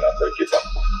 చైర్మన్ అందరికీ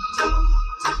పంపు.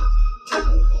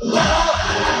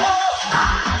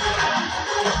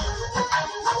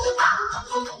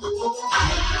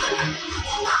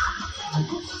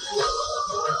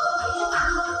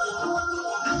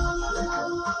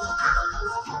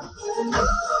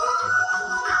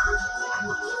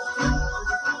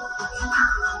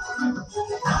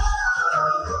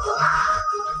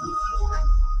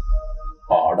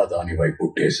 ఆడదాని వైపు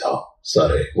పుట్టేశావు.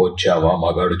 సరే, వచ్చావా,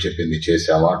 మగాడు చెప్పింది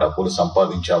చేశావా, డబ్బులు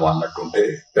సంపాదించావా అన్నట్టుంటే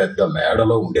పెద్ద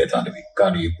మేడలో ఉండేదానివి.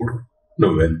 కానీ ఇప్పుడు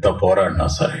నువ్వెంత పోరాడినా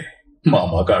సరే మా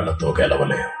మగాళ్లతో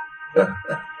గెలవలేవు.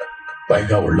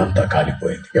 పైగా ఒళ్ళంతా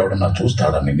కాలిపోయింది. ఎవడన్నా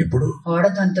చూస్తాడా నిన్నిప్పుడు?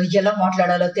 ఆడదాంతో ఎలా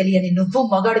మాట్లాడాలో తెలియని నువ్వు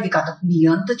మగాడివి కాదు. నీ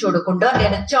అంత చూడకుండా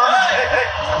నేను చాలా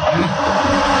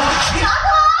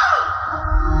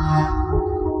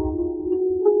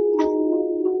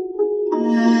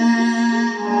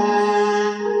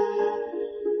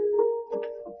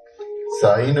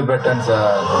సైన్ పెట్టండి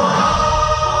సార్.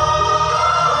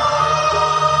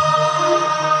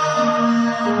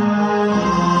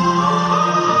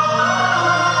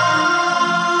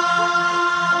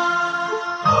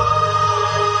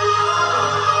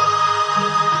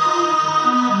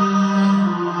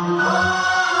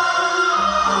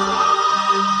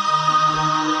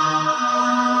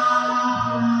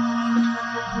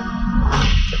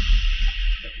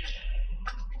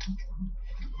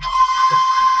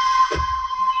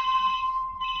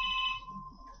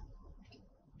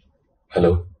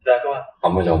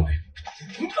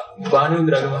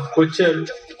 ఏమైంది రాఘవ? వచ్చారు,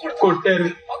 కొట్టారు,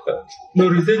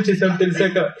 నువ్వు రిజైన్ చేశావు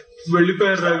తెలిసాక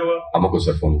వెళ్ళిపోయారు రాఘవ.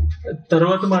 అమ్మకోసారి ఫోన్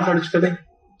తర్వాత మాట్లాడచ్చు కదా.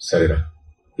 సరేరా,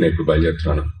 నేను ఇప్పుడు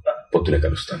బయలుదేరుతున్నాను, పొద్దునే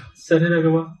కలుస్తాను. సరే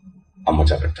రాఘవ. అమ్మ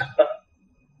జాగ్రత్త.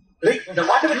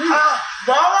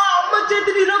 అమ్మ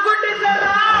చేతిని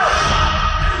కొట్టేశారా?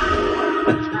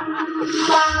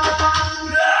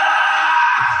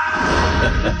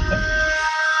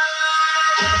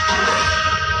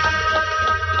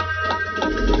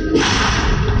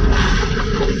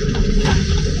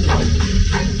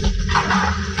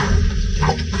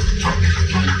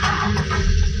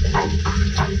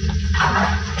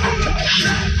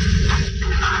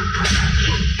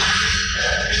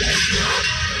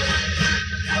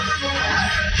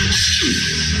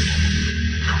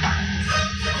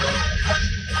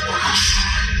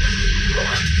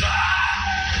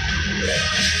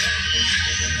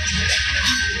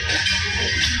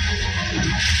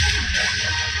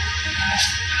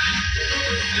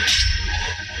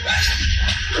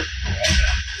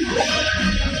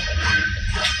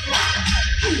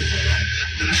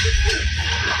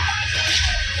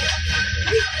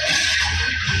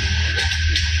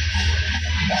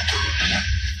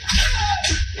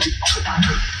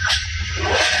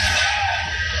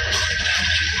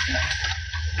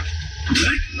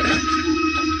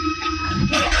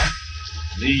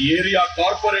 ఈ ఏరియా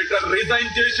కార్పొరేటర్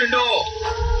రిజైన్ చేసిండు.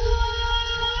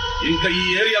 ఇంకా ఈ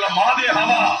ఏరియాలో మాదే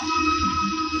హవా.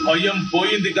 భయం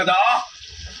పోయింది కదా,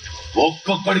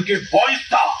 ఒక్కొక్కడికి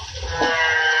పోయిస్తా.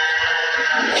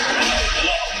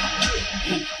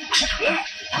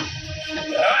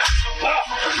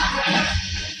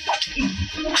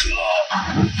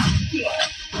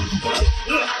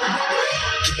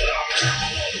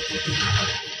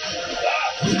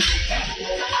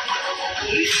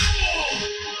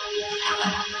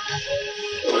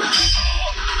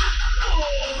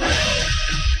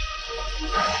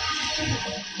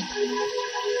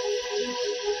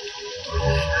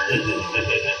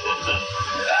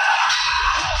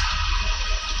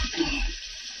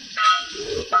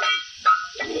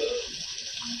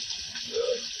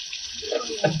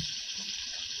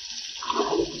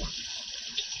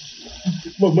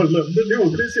 మమ్మల్ని అందరినీ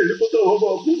వదిలేసి వెళ్ళిపోతావా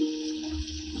బాబు?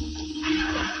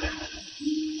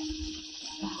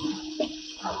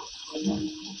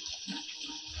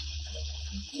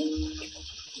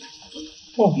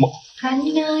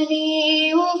 కన్నానే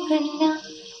ఓ కన్నా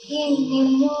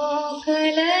ఎన్నెన్నో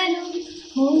కలలు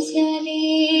మూసనే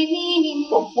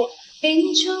నిన్ను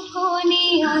పెంచుకొని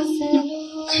ఆశలు.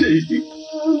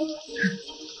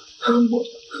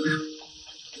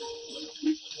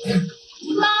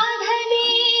 బాధనే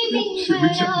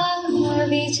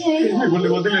మిమ్మల్ని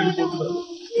వదిలి వెళ్ళిపోతున్నాను.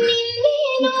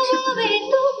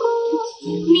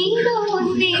 నీలో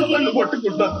ఉంది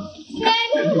పట్టుకుంటాను.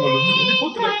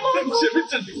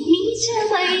 క్షమించండి.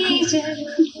 నిజమై జరు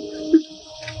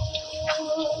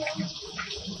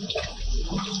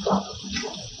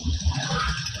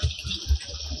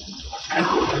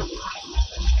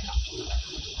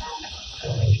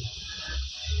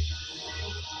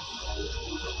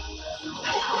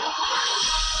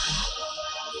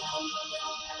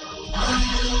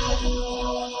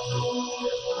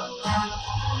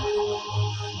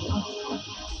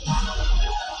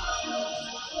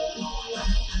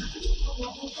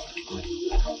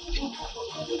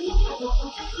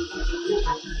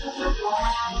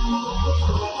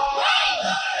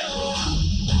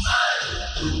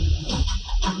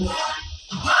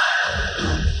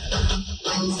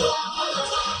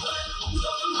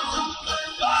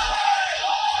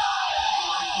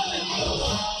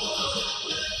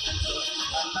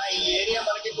ఈ ఏరియా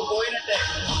మనకి పోయినట్టే.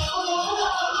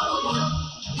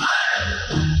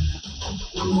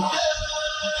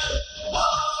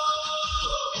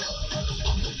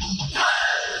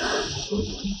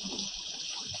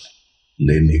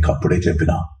 నేను నీకు అప్పుడే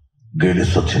చెప్పినా,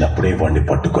 గెలిసొచ్చినప్పుడే వాడిని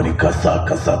పట్టుకొని కసా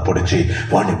కసా పొడిచి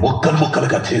వాడిని ముక్కలు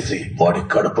ముక్కలుగా చేసి వాడి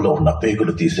కడుపులో ఉన్న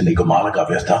పేగులు తీసి నీకు మాలగా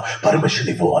వేస్తా, పర్మిషన్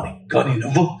ఇవ్వు అని. కానీ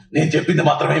నువ్వు నేను చెప్పింది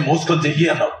మాత్రమే మోసుకొని చెయ్యి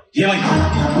అన్నావు. ఏమైంది?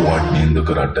 వాడిని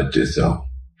ఎందుకు టచ్ చేశావు?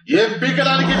 ఏం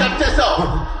పీకడానికి టచ్ చేశావు?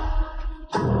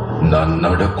 నన్ను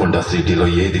అడగకుండా సిటీలో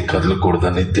ఏది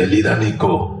కదలకూడదని తెలీదా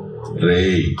నీకు?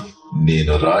 రేయ్,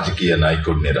 నేను రాజకీయ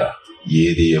నాయకుడినిరా.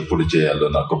 ఏది ఎప్పుడు చేయాలో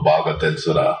నాకు బాగా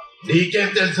తెలుసురా. నీకేం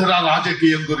తెలుసురా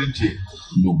రాజకీయం గురించి?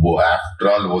 నువ్వు ఆఫ్టర్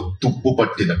ఆల్ ఓ తుప్పు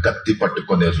పట్టిన కత్తి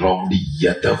పట్టుకునే రౌడీ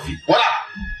ఎదవి.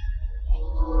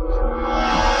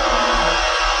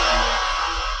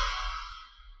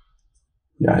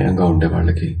 న్యాయంగా ఉండే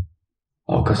వాళ్ళకి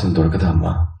అవకాశం దొరకదా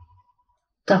అమ్మా?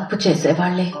 తప్పు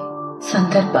చేసేవాళ్లే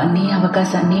సందర్భాన్ని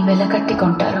అవకాశాన్ని వెలకట్టి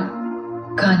కొంటారు.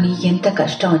 కానీ ఎంత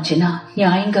కష్టం వచ్చినా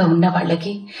న్యాయంగా ఉన్న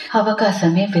వాళ్ళకి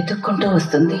అవకాశమే వెతుక్కుంటూ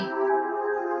వస్తుంది.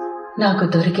 నాకు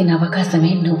దొరికిన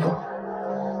అవకాశమే నువ్వు.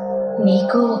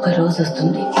 నీకు ఒక రోజు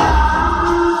వస్తుంది.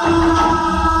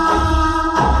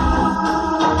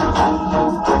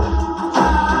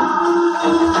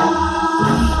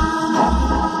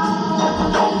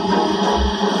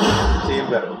 సీఎం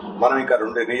గారు, మనం ఇంకా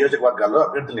 2 నియోజకవర్గాల్లో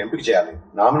అభ్యర్థులను ఎంపిక చేయాలి.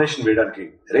 నామినేషన్ వేయడానికి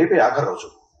రేపే ఆఖరి రోజు.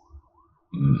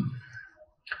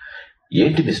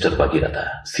 ఏంటి మిస్టర్ భగీరథ,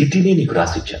 సిటీని నీకు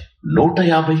రాసిచ్చాను.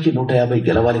 150కి 150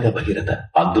 గెలవాలిగా భగీరథ.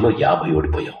 అందులో 50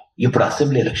 ఓడిపోయాం. ఇప్పుడు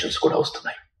అసెంబ్లీ ఎలక్షన్స్ కూడా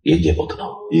వస్తున్నాయి. ఏం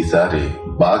చేయబోతున్నావు? ఈసారి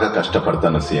బాగా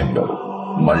కష్టపడతాను సీఎం గారు.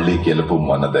 మళ్ళీ గెలుపు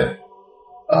మనదే.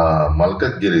 ఆ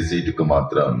మల్కజ్గిరి సీటుకు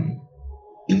మాత్రం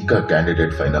ఇంకా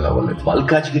క్యాండిడేట్ ఫైనల్ అవ్వలేదు.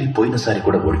 మల్కాజ్గిరి పోయినసారి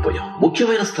కూడా ఓడిపోయాం.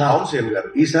 ముఖ్యమైన స్థానం. సీఎం గారు,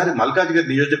 ఈసారి మల్కాజ్గిరి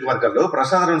నియోజకవర్గంలో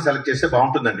ప్రసాదరావుని సెలెక్ట్ చేస్తే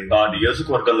బాగుంటుందండి. ఆ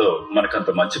నియోజకవర్గంలో మనకంత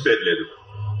మంచి పేరు లేదు.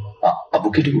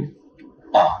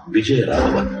 విజయ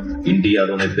రాఘవన్,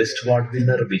 ఇండియాలోనే best ward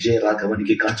winner Vijaya Raghavan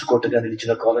కి కంచుకోటగా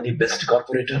నిలిచిన కాలనీ బెస్ట్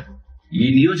కార్పొరేటర్. ఈ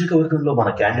నియోజకవర్గంలో మన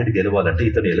క్యాండిడేట్ గెలవాలంటే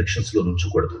ఇతను ఎలక్షన్స్ లో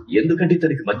నుంచకూడదు. ఎందుకంటే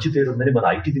ఇతనికి మంచి పేరుందని మన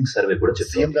ఐటీ వింగ్ సర్వే కూడా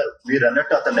సీఎం గారు, మీరు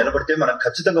అన్నట్టు అతను నిలబడితే మనం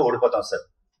ఖచ్చితంగా ఓడిపోతాం సార్.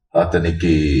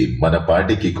 అతనికి మన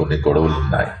పార్టీకి కొన్ని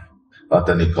గొడవలున్నాయి.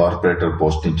 అతని కార్పొరేటర్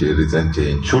పోస్ట్ నుంచి రిజైన్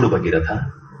చేయించు. చూడు భగీరథ,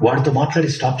 వాడితో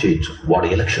మాట్లాడి స్టాప్ చేయొచ్చు. వాడు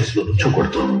ఎలక్షన్స్ లో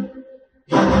నుంచకూడదు.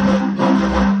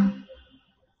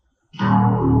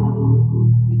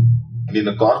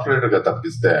 నిన్ను కార్పొరేటర్ గా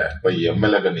తప్పిస్తే పై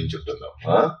ఎమ్మెల్యేగా నించుంటున్నావు.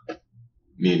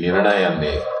 నీ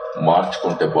నిర్ణయాన్ని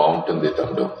మార్చుకుంటే బాగుంటుంది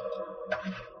తమ్ముడు.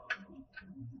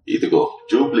 ఇదిగో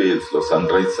జూబ్లీ హిల్స్ లో సన్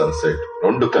రైజ్ సన్సెట్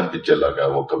 2 కనిపించేలాగా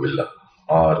ఒక విల్లా,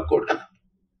 6 కోట్లు.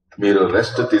 మీరు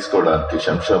రెస్ట్ తీసుకోవడానికి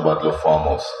శంషాబాద్ లో ఫామ్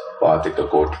హౌస్ 25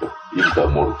 కోట్లు, ఇంకా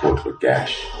 3 కోట్లు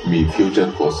క్యాష్. మీ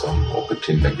ఫ్యూచర్ కోసం ఒక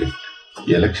చిన్న గిఫ్ట్.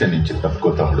 ఎలక్షన్ నుంచి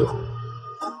తప్పుకో తమ్ముడు.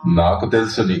 నాకు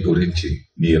తెలుసు నీ గురించి.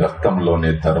 నీ రక్తంలోనే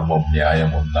ధర్మం,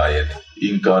 న్యాయం ఉన్నాయని.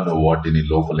 ఇంకా నువ్వు వాటిని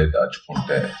లోపలే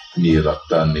దాచుకుంటే నీ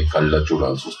రక్తాన్ని కళ్ళ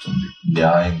చూడాల్సి వస్తుంది.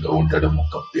 న్యాయంగా ఉండడం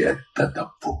ఒక పెద్ద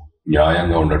తప్పు.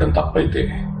 న్యాయంగా ఉండటం తప్పైతే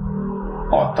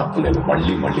ఆ తప్పు నేను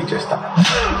మళ్ళీ మళ్ళీ చేస్తాను.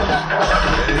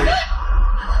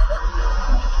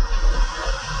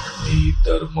 నీ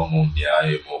ధర్మము,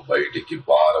 న్యాయము బయటికి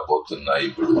పారబోతున్నాయి.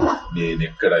 ఇప్పుడు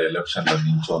నేనెక్కడ ఎలక్షన్ లో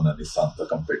నించోనని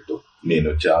సంతకం పెట్టు. నేను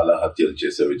చాలా హత్యలు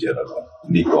చేసే విజయరాఘవన్.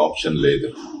 నీకు ఆప్షన్ లేదు.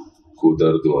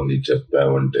 కుదరదు అని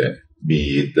చెప్పావంటే మీ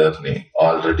ఇద్దరిని,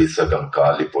 ఆల్రెడీ సగం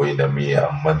కాలిపోయిన మీ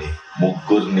అమ్మని,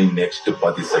 ముగ్గురిని నెక్స్ట్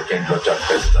 10 సెకండ్లో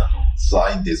చంపేస్తాను.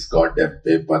 Sign this గాడ్డామ్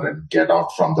paper and get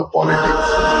out from the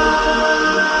politics.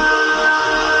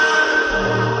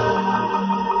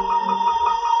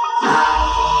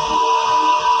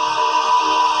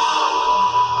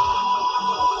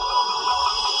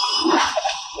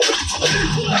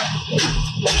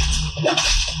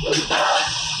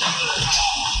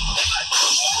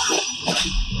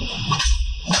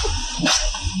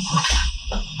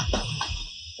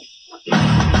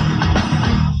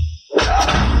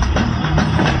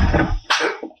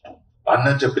 అన్న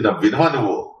చెప్పిన వినవా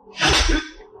నువ్వు?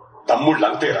 తమ్ముళ్ళు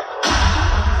అంతేరా.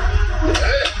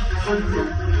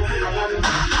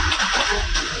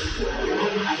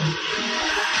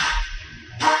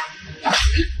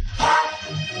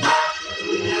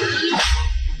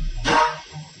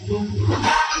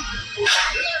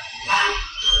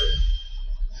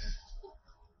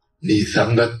 నీ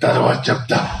సంగతి తర్వాత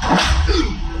చెప్తా.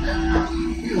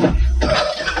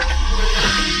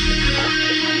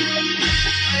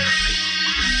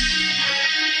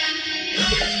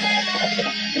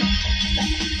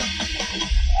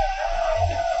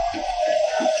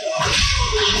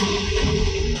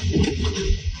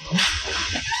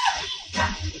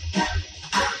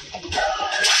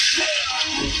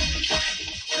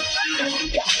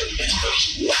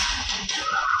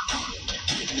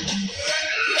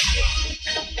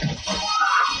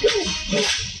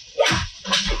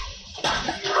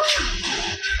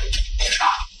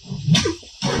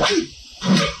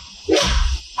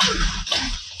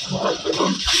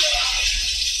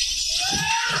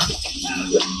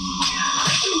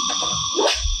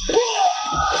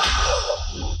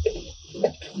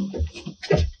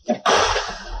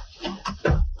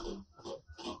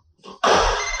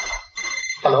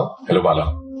 హలో బాలా,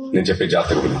 నేను చెప్పే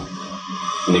జాగ్రత్తగా విను.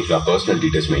 నీకు నా పర్సనల్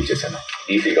డీటెయిల్స్ మెయిల్ చేశాను.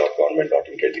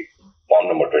 easy.government.in form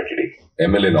number 20D.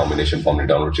 MLA nomination form ని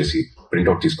డౌన్లోడ్ చేసి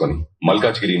ప్రింట్అవుట్ తీసుకొని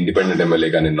మల్కాజ్గిరి ఇండిపెండెంట్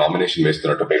ఎమ్మెల్యేగా నేను నామినేషన్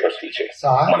వేస్తున్నట్టు పేపర్స్ ఫిల్ చేయి.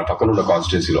 మన పక్కన ఉన్న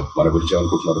కాన్స్టిట్యున్సీలో మన గురించి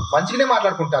అనుకుంటున్నారు. మంచిగానే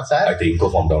మాట్లాడుకుంటారు సార్. అయితే ఇంకో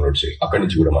ఫామ్ డౌన్లోడ్ చేయి. అక్కడి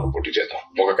నుంచి కూడా మనం పోటీ చేద్దాం.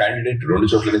 ఒక క్యాండిడేట్ 2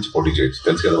 చోట్ల నుంచి పోటీ చేయొచ్చు,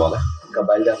 తెలుసు కదా వాళ్ళ. ఇంకా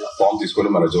బయలుదేరాల. ఫామ్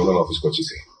తీసుకొని మన జోనల్ ఆఫీస్కి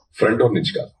వచ్చేసి ఫ్రంట్ డోర్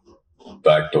నుంచి కాదు,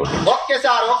 back door. Okay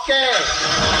sir, okay.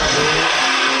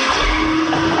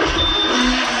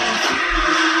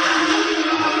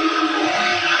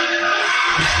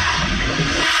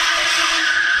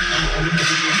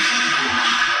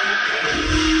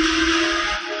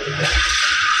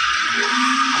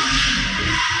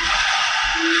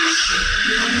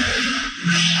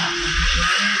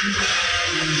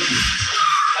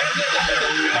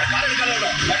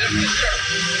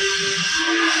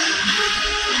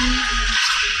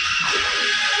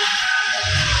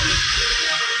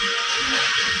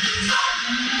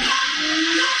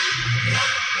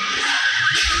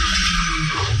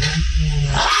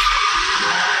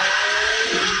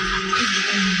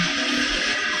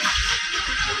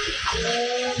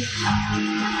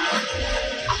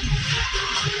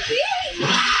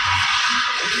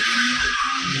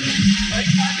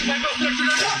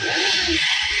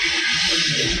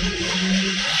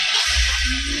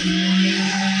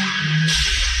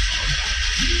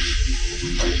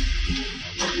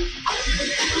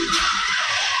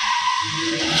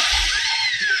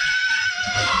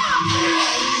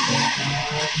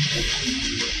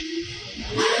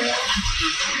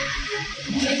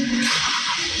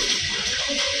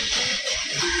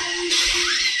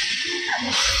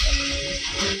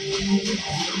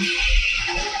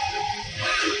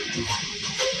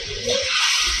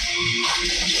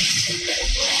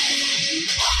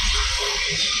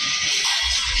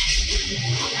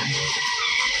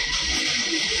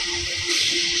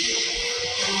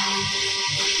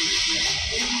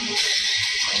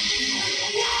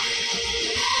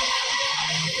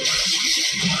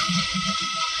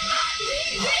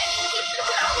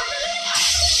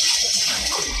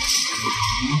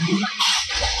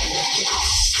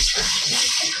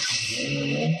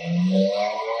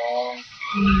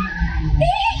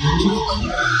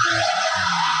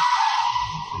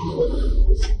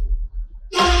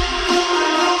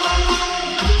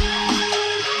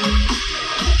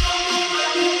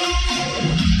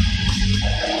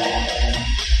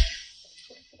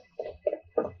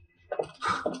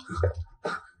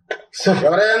 Sir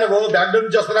ఎవరైనా నువ్వు బ్యాక్ డోర్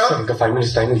నుంచి వస్తున్నావు? ఇంకా 5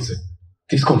 minutes టైం ఉంది సార్.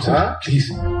 తీసుకోండి sir please.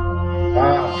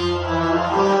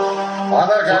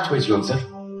 Aadhaar card page లో ఉంది సార్.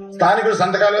 స్థానికుడు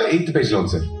సంతకాలు 8th పేజ్ లో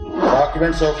ఉంది sir.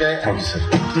 Documents okay. Thank you sir.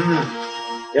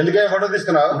 ఎందుకే ఫోటో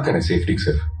తీసుకున్నావు? ఓకే సేఫ్టీకి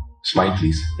సార్. Smile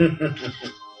please.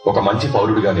 ఒక మంచి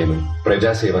పౌరుడిగా నేను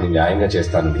ప్రజాసేవని న్యాయంగా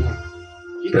చేస్తానని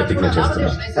ప్రతిజ్ఞ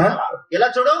చేస్తున్నాను. ఇలా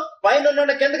చూడు, పైన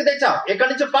కిందకి తెచ్చావు,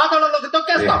 ఇక్కడి నుంచి పాతాళంలోకి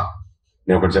తొక్కేస్తాం.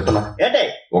 నేను ఒకటి చెప్పనా? ఏంటి?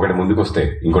 ఒకటి ముందుకు వస్తే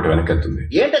ఇంకోటి వెనక్కి వెళ్తుంది.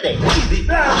 ఏంటది?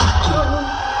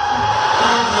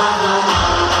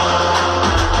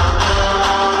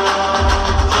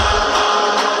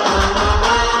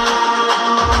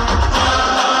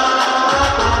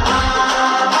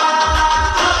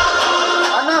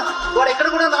 అన్నా, వాడు ఎక్కడ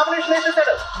కూడా నామినేషన్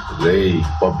వేసేసాడు. రేయ్,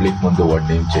 పబ్లిక్ ముందు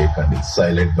వాడిని ఏం చేయకండి,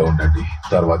 సైలెంట్ గా ఉండండి,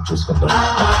 తర్వాత చూసుకుందాం.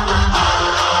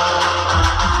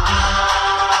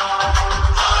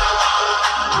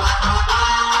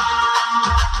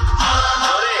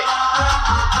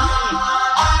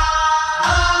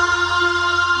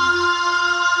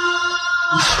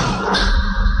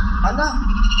 అన్నా,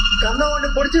 కన్నా వాడిని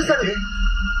పొడి చేశాడు.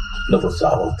 నువ్వు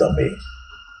సావవుతామే,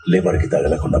 లివర్ కి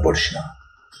తగలకుండా పొడిచిన.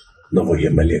 నువ్వు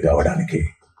ఎమ్మెల్యే కావడానికి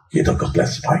ఇదొక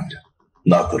ప్లస్ పాయింట్.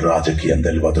 నాకు రాజకీయం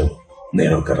తెలియదు,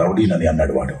 నేను ఒక రౌడీనని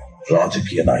అన్నాడు వాడు.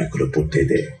 రాజకీయ నాయకులు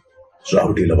పుట్టేదే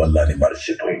రౌడీల వల్ల అని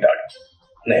మర్చిపోయినాడు.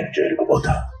 నేను జైలుకు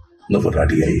పోతా, నువ్వు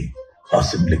రెడీ అయి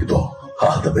అసెంబ్లీకి పో.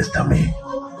 ఆల్ ద బెస్ట్ అమ్మే.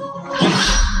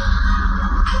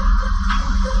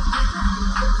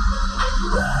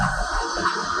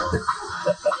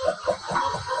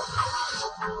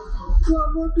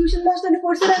 ట్యూషన్ మాస్టర్ ని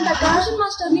పొడిచారంట. ట్యూషన్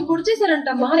మాస్టర్ ని పొడి చేశారంట.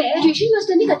 మారే ట్యూషన్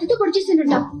మాస్టర్ ని కత్తితో పొడి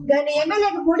చేశారంట. కానీ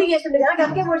ఎమ్మెల్యేకి పోటీ చేస్తుండే కదా,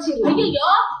 కత్తికే పొడిచారు. అయ్యో,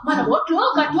 మన ఓట్లు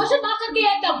ఒక ట్యూషన్ మాస్టర్ కి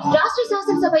వేద్దాం. రాష్ట్ర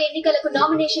శాసనసభ ఎన్నికలకు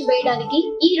నామినేషన్ వేయడానికి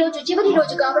ఈ రోజు చివరి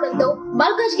రోజు కావడంతో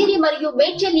మల్కాజ్గిరి మరియు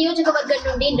మేడ్చల్ నియోజకవర్గం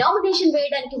నుండి నామినేషన్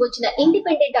వేయడానికి వచ్చిన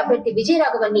ఇండిపెండెంట్ అభ్యర్థి విజయ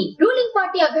రాఘవన్ ని రూలింగ్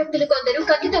పార్టీ అభ్యర్థులు కొందరు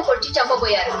కత్తితో పొడిచి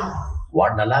చంపబోయారు.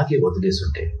 వాడిని అలాగే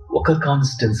వదిలేసుంటే ఒక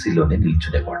కాన్స్టిట్యున్సీలోనే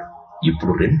నిల్చునేవాడు.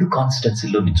 ఇప్పుడు 2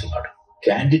 కాన్స్టిట్యున్సీల్లో నిల్చున్నాడు.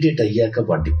 క్యాండిడేట్ అయ్యాక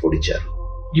వాడిని పొడిచారు.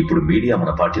 ఇప్పుడు మీడియా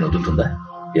మన పార్టీని వదులుతుందా?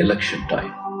 ఎలక్షన్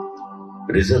టైం,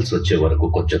 రిజల్ట్స్ వచ్చే వరకు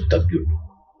కొంచెం తగ్గుండు.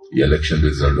 ఎలక్షన్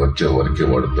రిజల్ట్ వచ్చే వరకే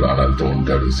వాడు ప్రాణాలతో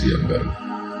ఉంటాడు. సీఎం గారు,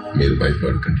 మీరు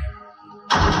భయపడకండి.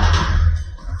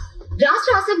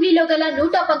 రాష్ట్ర అసెంబ్లీలో గల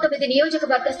 119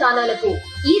 నియోజకవర్గ స్థానాలకు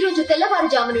ఈ రోజు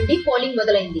తెల్లవారుజాము నుండి పోలింగ్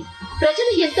మొదలైంది.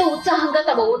 ప్రజలు ఎంతో ఉత్సాహంగా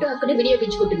తమ ఓటు హక్కును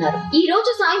వినియోగించుకుంటున్నారు. ఈ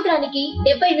రోజు సాయంత్రానికి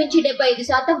 70 నుంచి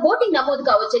 75% ఓటింగ్ నమోదు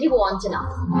కావచ్చని ఓ అంచనా.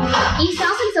 ఈ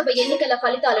శాసనసభ ఎన్నికల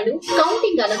ఫలితాలను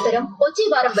కౌంటింగ్ అనంతరం వచ్చే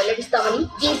వారం వెల్లడిస్తామని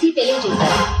ఈసీ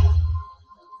తెలియజేశారు.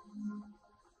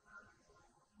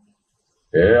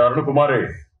 ఏ అరుణ్ కుమారి,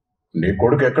 నీ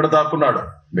కొడుకు ఎక్కడ దాక్కున్నాడు?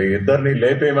 మీ ఇద్దరిని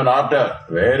లేపేమని ఆర్డర్.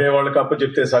 వేరే వాళ్ళకి అప్పు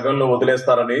చెప్తే సగంలో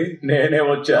వదిలేస్తారని నేనే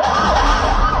వచ్చా.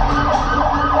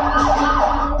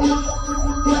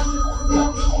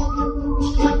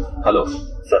 హలో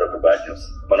సార్, ఒక బ్యాడ్ న్యూస్.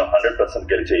 మనం 100%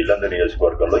 గెలిచే ఇల్లందు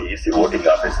నియోజకవర్గంలో ఈసీ ఓటింగ్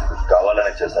ఆపేసింది.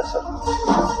 కావాలనే చేశారు సార్.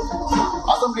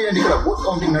 అసెంబ్లీ ఎన్నికల ఓట్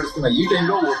కౌంటింగ్ నడుస్తున్న ఈ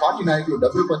టైంలో ఓ పార్టీ నాయకులు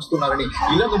డబ్బులు పంచుతున్నారని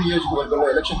ఇల్లందు నియోజకవర్గంలో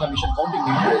ఎలక్షన్ కమిషన్ కౌంటింగ్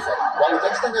నిలిపివేశారు. వాళ్ళు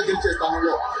ఖచ్చితంగా గెలిచే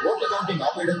స్థానంలో ఓట్ల కౌంటింగ్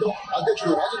ఆపేయడంతో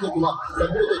అధ్యక్షుడు రాజేంద్ర కుమార్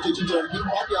సభ్యులతో చర్చించడానికి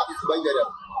పార్టీ ఆఫీస్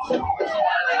బయలుదేరారు.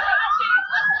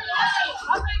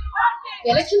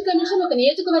 ఎలక్షన్ కమిషన్ ఒక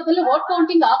నియోజకవర్గంలో ఓట్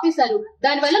కౌంటింగ్ ఆపేశారు.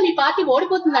 దానివల్ల మీ పార్టీ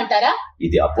ఓడిపోతుందంటారా?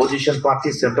 ఇది అపోజిషన్ పార్టీ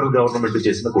సెంట్రల్ గవర్నమెంట్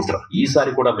చేసిన కుట్ర.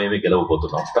 ఈసారి కూడా మేమే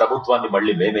గెలవబోతున్నాం. ప్రభుత్వాన్ని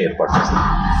మళ్ళీ మేమే ఏర్పాటు చేస్తాం.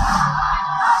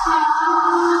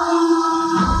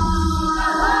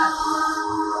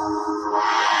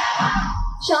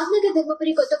 షాద్నగర్,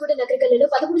 ధర్మపురి, కొత్తగూడ నగరికల్లో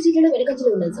 13 సీట్లలో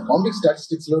వెనుకంజలో ఉన్నాయి సార్. కౌంటింగ్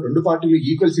స్టాటిస్టిక్స్ లో 2 పార్టీలు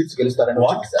ఈక్వల్ సీట్స్ గెలుస్తారని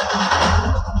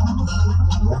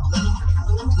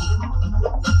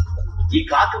ఈ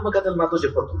కాకమ్మ కథలు నాతో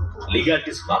చెప్పొద్దు.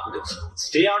 లీగాలిటీస్ నాకు తెలుసు.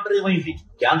 స్టే ఆర్డర్ ఏమైంది?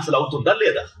 క్యాన్సిల్ అవుతుందా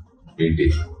లేదా? ఏంటి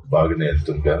బాగానే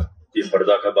వెళ్తుందా?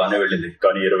 ఇప్పటిదాకా బానే వెళ్ళింది,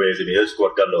 కానీ 25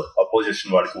 నియోజకవర్గాల్లో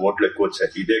అపోజిషన్ వాళ్ళకి ఓట్లు ఎక్కువ వచ్చాయి.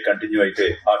 ఇదే కంటిన్యూ అయితే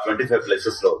ఆ 25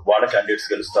 ప్లేసెస్ లో వాళ్ళ క్యాండిడేట్స్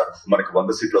గెలుస్తారు. మనకి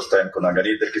 100 సీట్లు వస్తాయనుకున్నాం, కానీ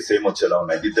ఇద్దరికి సేమ్ వచ్చేలా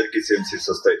ఉన్నాయి. ఇద్దరికి సేమ్ సీట్స్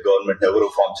వస్తాయి. గవర్నమెంట్ ఎవరు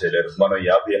ఫామ్ చేయలేరు. మనం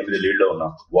 58 లీడ్ లో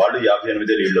ఉన్నాం, వాళ్ళు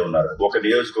 58 లీడ్ లో ఉన్నారు. ఒక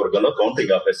నియోజకవర్గంలో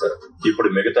కౌంటింగ్ ఆపేశారు.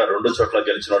 ఇప్పుడు మిగతా 2 చోట్ల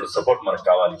గెలిచిన వాళ్ళ సపోర్ట్ మనకు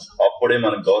కావాలి. అప్పుడే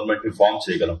మనం గవర్నమెంట్ ని ఫామ్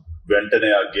చేయగలం.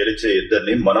 వెంటనే ఆ గెలిచే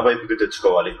ఇద్దరిని మన వైపుకి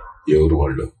తెచ్చుకోవాలి. ఎవరు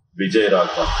వాళ్ళు? విజయ్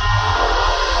రాఘవన్.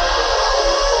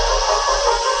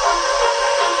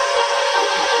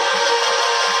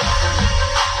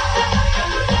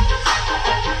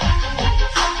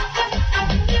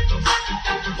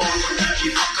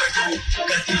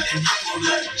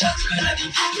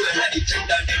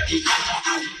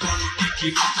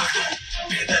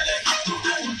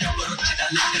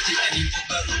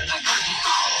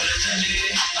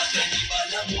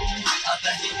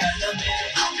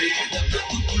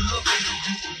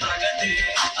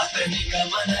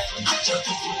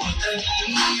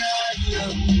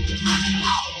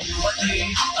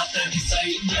 అతని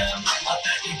సైన్యం,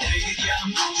 అతని ధైర్యం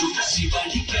చూసి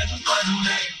వణికను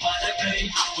పరులే మనకై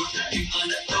పుట్టి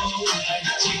మనతో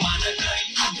నడిచి మనకై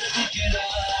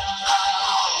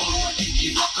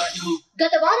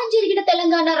గత వారం జరిగిన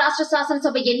తెలంగాణ రాష్ట్ర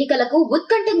శాసనసభ ఎన్నికలకు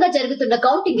ఉత్కంఠంగా జరుగుతున్న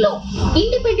కౌంటింగ్ లో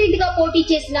ఇండిపెండెంట్ గా పోటీ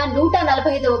చేసిన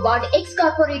 145వ ward ex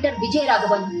corporator Vijaya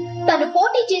Raghavan తను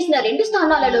పోటీ చేసిన 2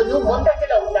 స్థానాలలోనూ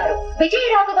ముందంజలో ఉన్నారు. విజయ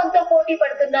రాఘవన్ తో పోటీ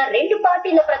పడుతున్న 2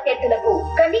 పార్టీల ప్రత్యర్థులకు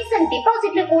కనీసం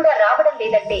డిపాజిట్లు కూడా రావడం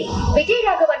లేదంటే విజయ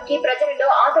రాఘవన్ కి ప్రజలలో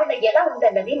ఆదరణ ఎలా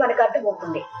ఉందన్నది మనకు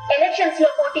అర్థమవుతుంది. ఎలక్షన్స్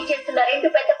లో పోటీ చేస్తున్న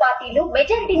 2 పెద్ద పార్టీలు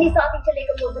మెజారిటీని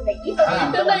సాధించలేకపోతున్నాయి.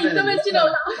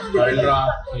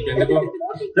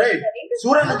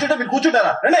 సూర్య నుంచుంటే మీరు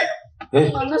కూర్చుంటారా?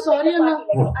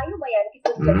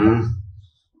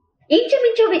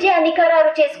 ఇంచుమించు విజయాన్ని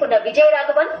ఖరారు చేసుకున్న విజయ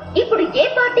రాఘవన్ ఇప్పుడు ఏ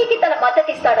పార్టీకి తన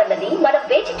మద్దతు ఇస్తాడన్నది మనం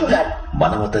వేచి చూడాలి.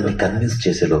 మనం అతన్ని కన్విన్స్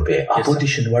చేసే లోపే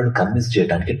అపోజిషన్ వాళ్ళు కన్విన్స్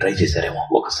చేయడానికి ట్రై చేశారేమో.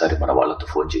 ఒకసారి మన వాళ్ళతో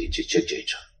ఫోన్ చేయించి చెక్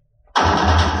చేయొచ్చు.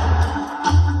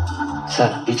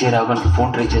 సార్, విజయ రాఘవన్ కి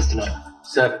ఫోన్ ట్రై చేస్తున్నారు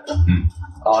సార్.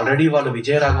 ఆల్రెడీ వాళ్ళు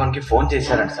విజయ రాఘవన్ కి ఫోన్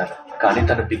చేశారంట సార్, కానీ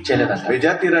తను పిక్ చేయలేదంట.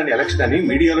 మెజార్టీ రాని ఎలక్షన్ అని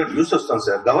మీడియాలో న్యూస్ వస్తాం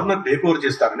సార్. గవర్నర్ టేక్ ఓవర్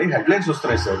చేస్తారని హెడ్లైన్స్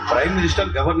వస్తున్నాయి sir. Prime minister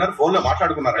governor phone లో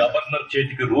మాట్లాడుకున్నారు. గవర్నర్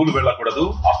చేతికి రూల్ వెళ్ళకూడదు,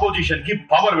 అపోజిషన్ కి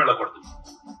పవర్ వెళ్ళకూడదు.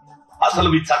 అసలు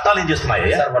మీ చట్టాలు ఏం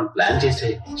చేస్తున్నాయి సార్? వాళ్ళు ప్లాన్ చేసి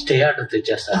స్టే ఆర్డర్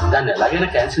తెచ్చారు సార్. దాన్ని ఎలాగైనా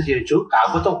క్యాన్సిల్ చేయొచ్చు,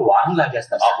 కాకపోతే ఒక వారం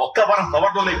లాగేస్తారు. ఆ ఒక్క వారం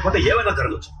పవర్ లో లేకపోతే ఏమైనా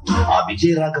జరగచ్చు. ఆ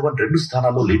విజయ రాఘవన్ 2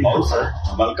 స్థానాల్లో leading sir.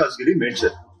 Malkajgiri made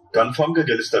sir, confirm గా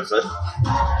గెలుస్తారు సార్.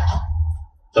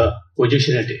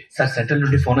 పొజిషన్ ఏంటి సార్? సెంట్రల్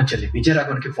నుండి ఫోన్ వచ్చింది. విజయ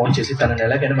రాఘవన్ కి ఫోన్ చేసి తనని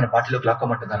ఎలాగైనా మన పార్టీలోకి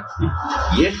లాక్కోమంటున్నారు.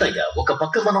 ఏంటయ్యా, ఒక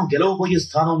పక్క మనం గెలవబోయే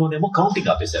స్థానంలోనేమో కౌంటింగ్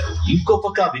ఆపేశారు, ఇంకో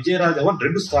పక్క విజయ రాఘవన్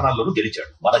 2 స్థానాల్లోనూ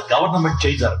గెలిచాడు. మన గవర్నమెంట్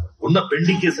చేయజారు. ఉన్న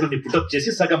పెండింగ్ కేసులని పుటప్ చేసి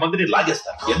సగం మందిని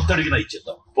లాగేస్తారు. ఎంత అడిగినా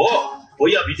ఇచ్చేద్దాం.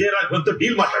 పోయి ఆ విజయ రాఘవన్ తో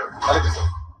డీల్ మాట్లాడు.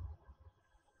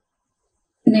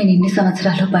 నేను ఇన్ని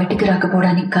సంవత్సరాలు బయటికి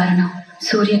రాకపోవడానికి కారణం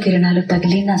సూర్యకిరణాలు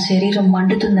తగిలి నా శరీరం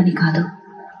మండుతుందని కాదు.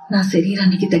 నా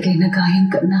శరీరానికి తగిలిన గాయం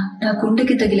కన్నా నా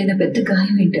గుండెకి తగిలిన పెద్ద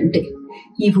గాయం ఏంటంటే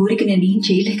ఈ ఊరికి నేనేం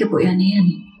చేయలేకపోయానే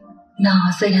అని. నా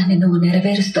ఆశయాన్ని నువ్వు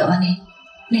నెరవేరుస్తావని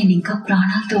నేను ఇంకా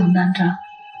ప్రాణాలతో ఉన్నాన్రా.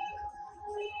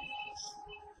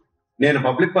 నేను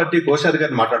పబ్లిక్ పార్టీ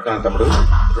కోశాధికారిని మాట్లాడుతున్నాను తమ్ముడు.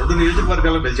 2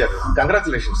 నియోజకవర్గాల్లో గెలిచారు.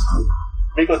 కంగ్రాచులేషన్స్.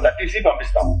 మీకు 30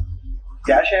 పంపిస్తాము.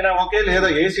 క్యాష్ అయినా ఓకే, లేదా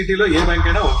ఏ సిటీలో ఏ బ్యాంక్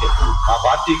అయినా ఓకే. ఆ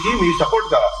పార్టీకి మీ సపోర్ట్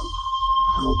కావాలి.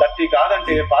 30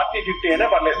 కాదంటే పార్టీ 50 అయినా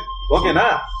పర్లేదు. ఓకేనా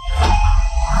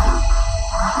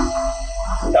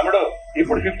తమ్ముడు? ఇప్పుడు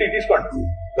ఇప్పుడు 50 తీసుకోండి.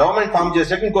 గవర్నమెంట్ ఫామ్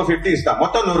చేసాక ఇంకో 50 ఇస్తా.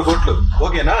 మొత్తం 100 కోట్లు.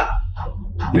 ఓకేనా?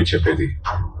 మీరు చెప్పేది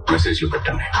మెసేజ్ లో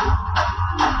పెట్టండి.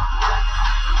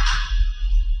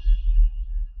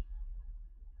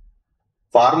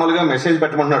 ఫార్మల్ గా మెసేజ్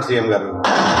పెట్టమంటున్నాడు సీఎం గారు.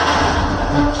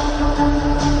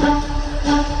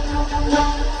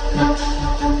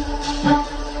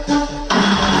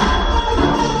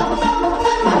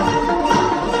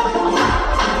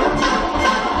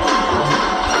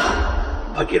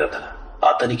 భగీరథ,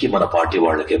 అతనికి మన పార్టీ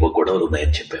వాళ్ళకేమో గొడవలు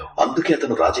ఉన్నాయని చెప్పావు, అందుకే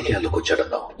అతను రాజకీయాల్లోకి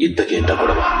వచ్చాడన్నావు. ఇంతకేంటా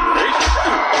గొడవ?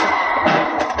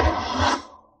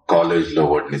 కాలేజ్ లో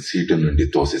వాడిని సీటు నుండి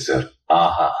తోసేశారు.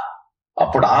 ఆహా,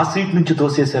 అప్పుడు ఆ సీట్ నుంచి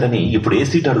తోసేశారని ఇప్పుడు ఏ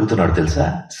సీట్ అడుగుతున్నాడు తెలుసా?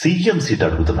 సీఎం సీట్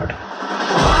అడుగుతున్నాడు.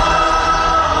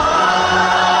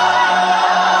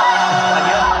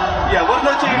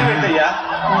 ఎవరినో చేయడం ఏంటయ్యా?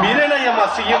 మీరేనయ్యా మా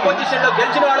సీఎం. పొజిషన్ లో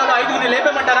గెలిచిన వాళ్ళను 5గురిని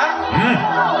లేపేమంటారా?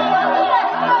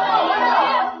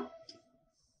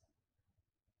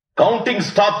 కౌంటింగ్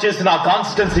స్టాప్ చేసిన ఆ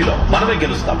కాన్స్టిట్యున్సీలో మనమే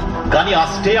గెలుస్తాం, కానీ ఆ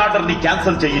స్టే ఆర్డర్ ని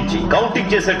క్యాన్సిల్ చేయించి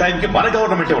కౌంటింగ్ చేసే టైంకి మన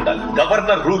గవర్నమెంటే ఉండాలి.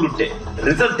 గవర్నర్ రూల్ ఉంటే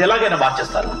రిజల్ట్ ఎలాగైనా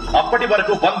మార్చేస్తారు. అప్పటి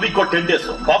వరకు 1 వీక్ 10 days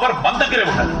పవర్ మన దగ్గరే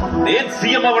ఉండాలి. నేను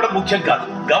సీఎం అవ్వడం ముఖ్యం కాదు,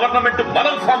 గవర్నమెంట్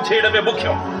మనం ఫామ్ చేయడమే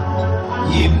ముఖ్యం.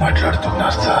 ఏం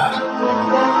మాట్లాడుతున్నారు సార్?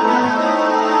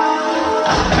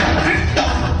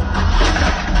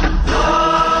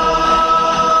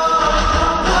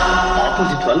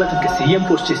 ఆపోజిట్ వాళ్ళు అతనికి సీఎం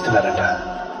పోస్ట్ ఇస్తున్నారంట.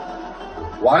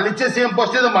 వాళ్ళు ఇచ్చే సీఎం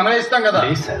పోస్ట్ ఏదో మనం ఇస్తాం కదా.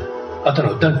 లేదు సార్, అతను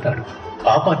వద్దంటున్నాడు.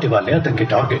 ఆ పార్టీ వాళ్ళే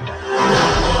అతనికి టార్గెట్.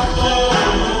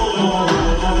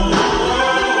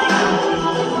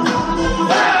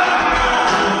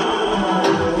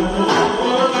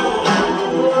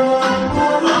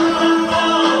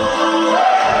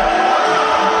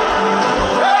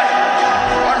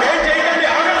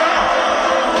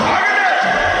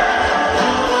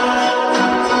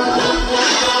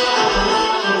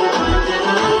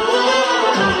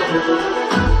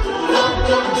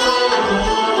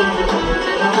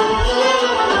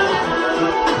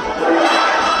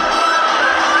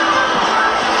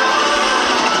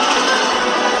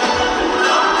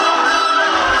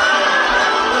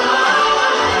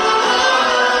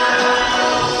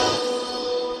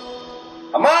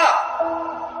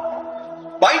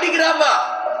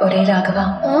 ఒరే రాఘవ,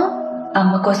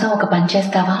 అమ్మ కోసం ఒక పని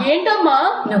చేస్తావా? ఏంటమ్మా?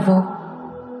 నువ్వు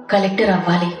కలెక్టర్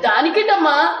అవ్వాలి.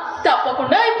 దానికేటమ్మా,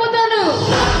 తప్పకుండా అయిపోతాను.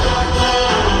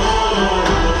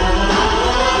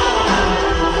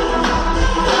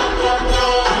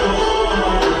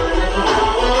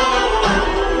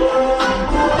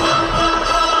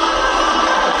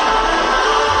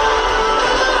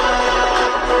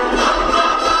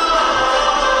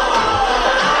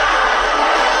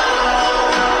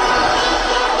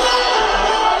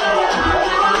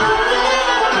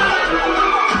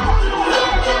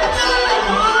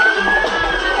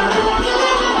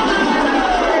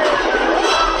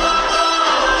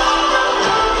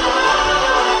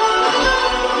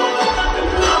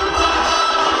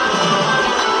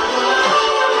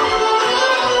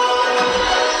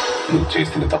 నువ్వు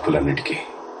చేసిన తప్పులన్నిటికీ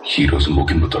ఈ రోజు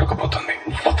ముగింపు దొరకబోతుంది.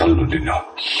 వతలను నిన్ను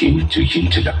ఇంచు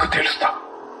ఇంచు లెక్క తెలుస్తా.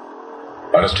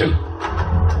 అరెస్ట్.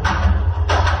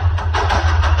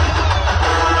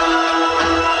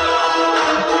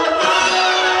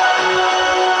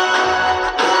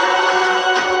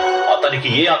 అతనికి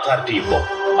ఏ అథారిటీ ఇవ్వం,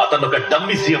 అతను ఒక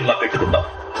డమ్మీ సీఎం లా పెట్టుకుందాం.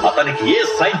 అతనికి ఏ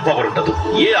సైన్ పవర్ ఉండదు,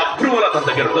 ఏ అప్రూవల్ అతని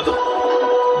దగ్గర ఉండదు.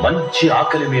 మంచి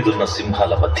ఆకలి మీదున్న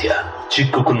సింహాల మధ్య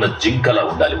చిక్కుకున్న జింకలా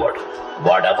ఉండాలి వాడు.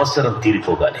 వాడి అవసరం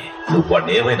తీరిపోగానే నువ్వు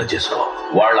వాడిని ఏమైనా చేసుకో.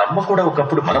 వాళ్ళ అమ్మ కూడా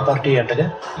ఒకప్పుడు మన పార్టీ అంటగా,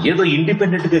 ఏదో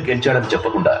ఇండిపెండెంట్ గా గెలిచాడని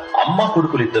చెప్పకుండా అమ్మ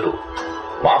కొడుకులిద్దరూ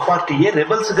మా పార్టీయే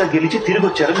రెబల్స్ గా గెలిచి తిరిగి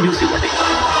వచ్చారని న్యూస్ ఇవ్వండి.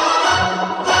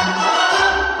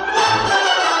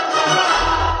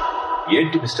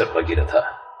 ఏంటి మిస్టర్ భగీరథ,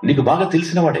 నీకు బాగా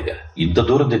తెలిసిన వాడేగా, ఇంత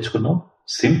దూరం తెచ్చుకున్నావు?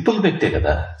 సింపుల్ వ్యక్తే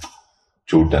కదా.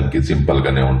 చూడటానికి సింపుల్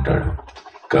గానే ఉంటాడు,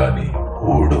 కానీ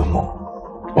ఊడుము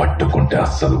పట్టుకుంటే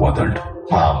అస్సలు వదలడు.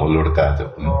 మామూలుడు కాదు,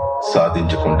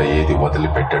 సాధించకుండా ఏది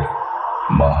వదిలిపెట్టాడు.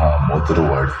 మహా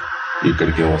ముదురువాడు.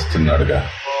 ఇక్కడికే వస్తున్నాడుగా,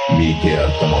 మీకే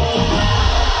అర్థమవుతుంది.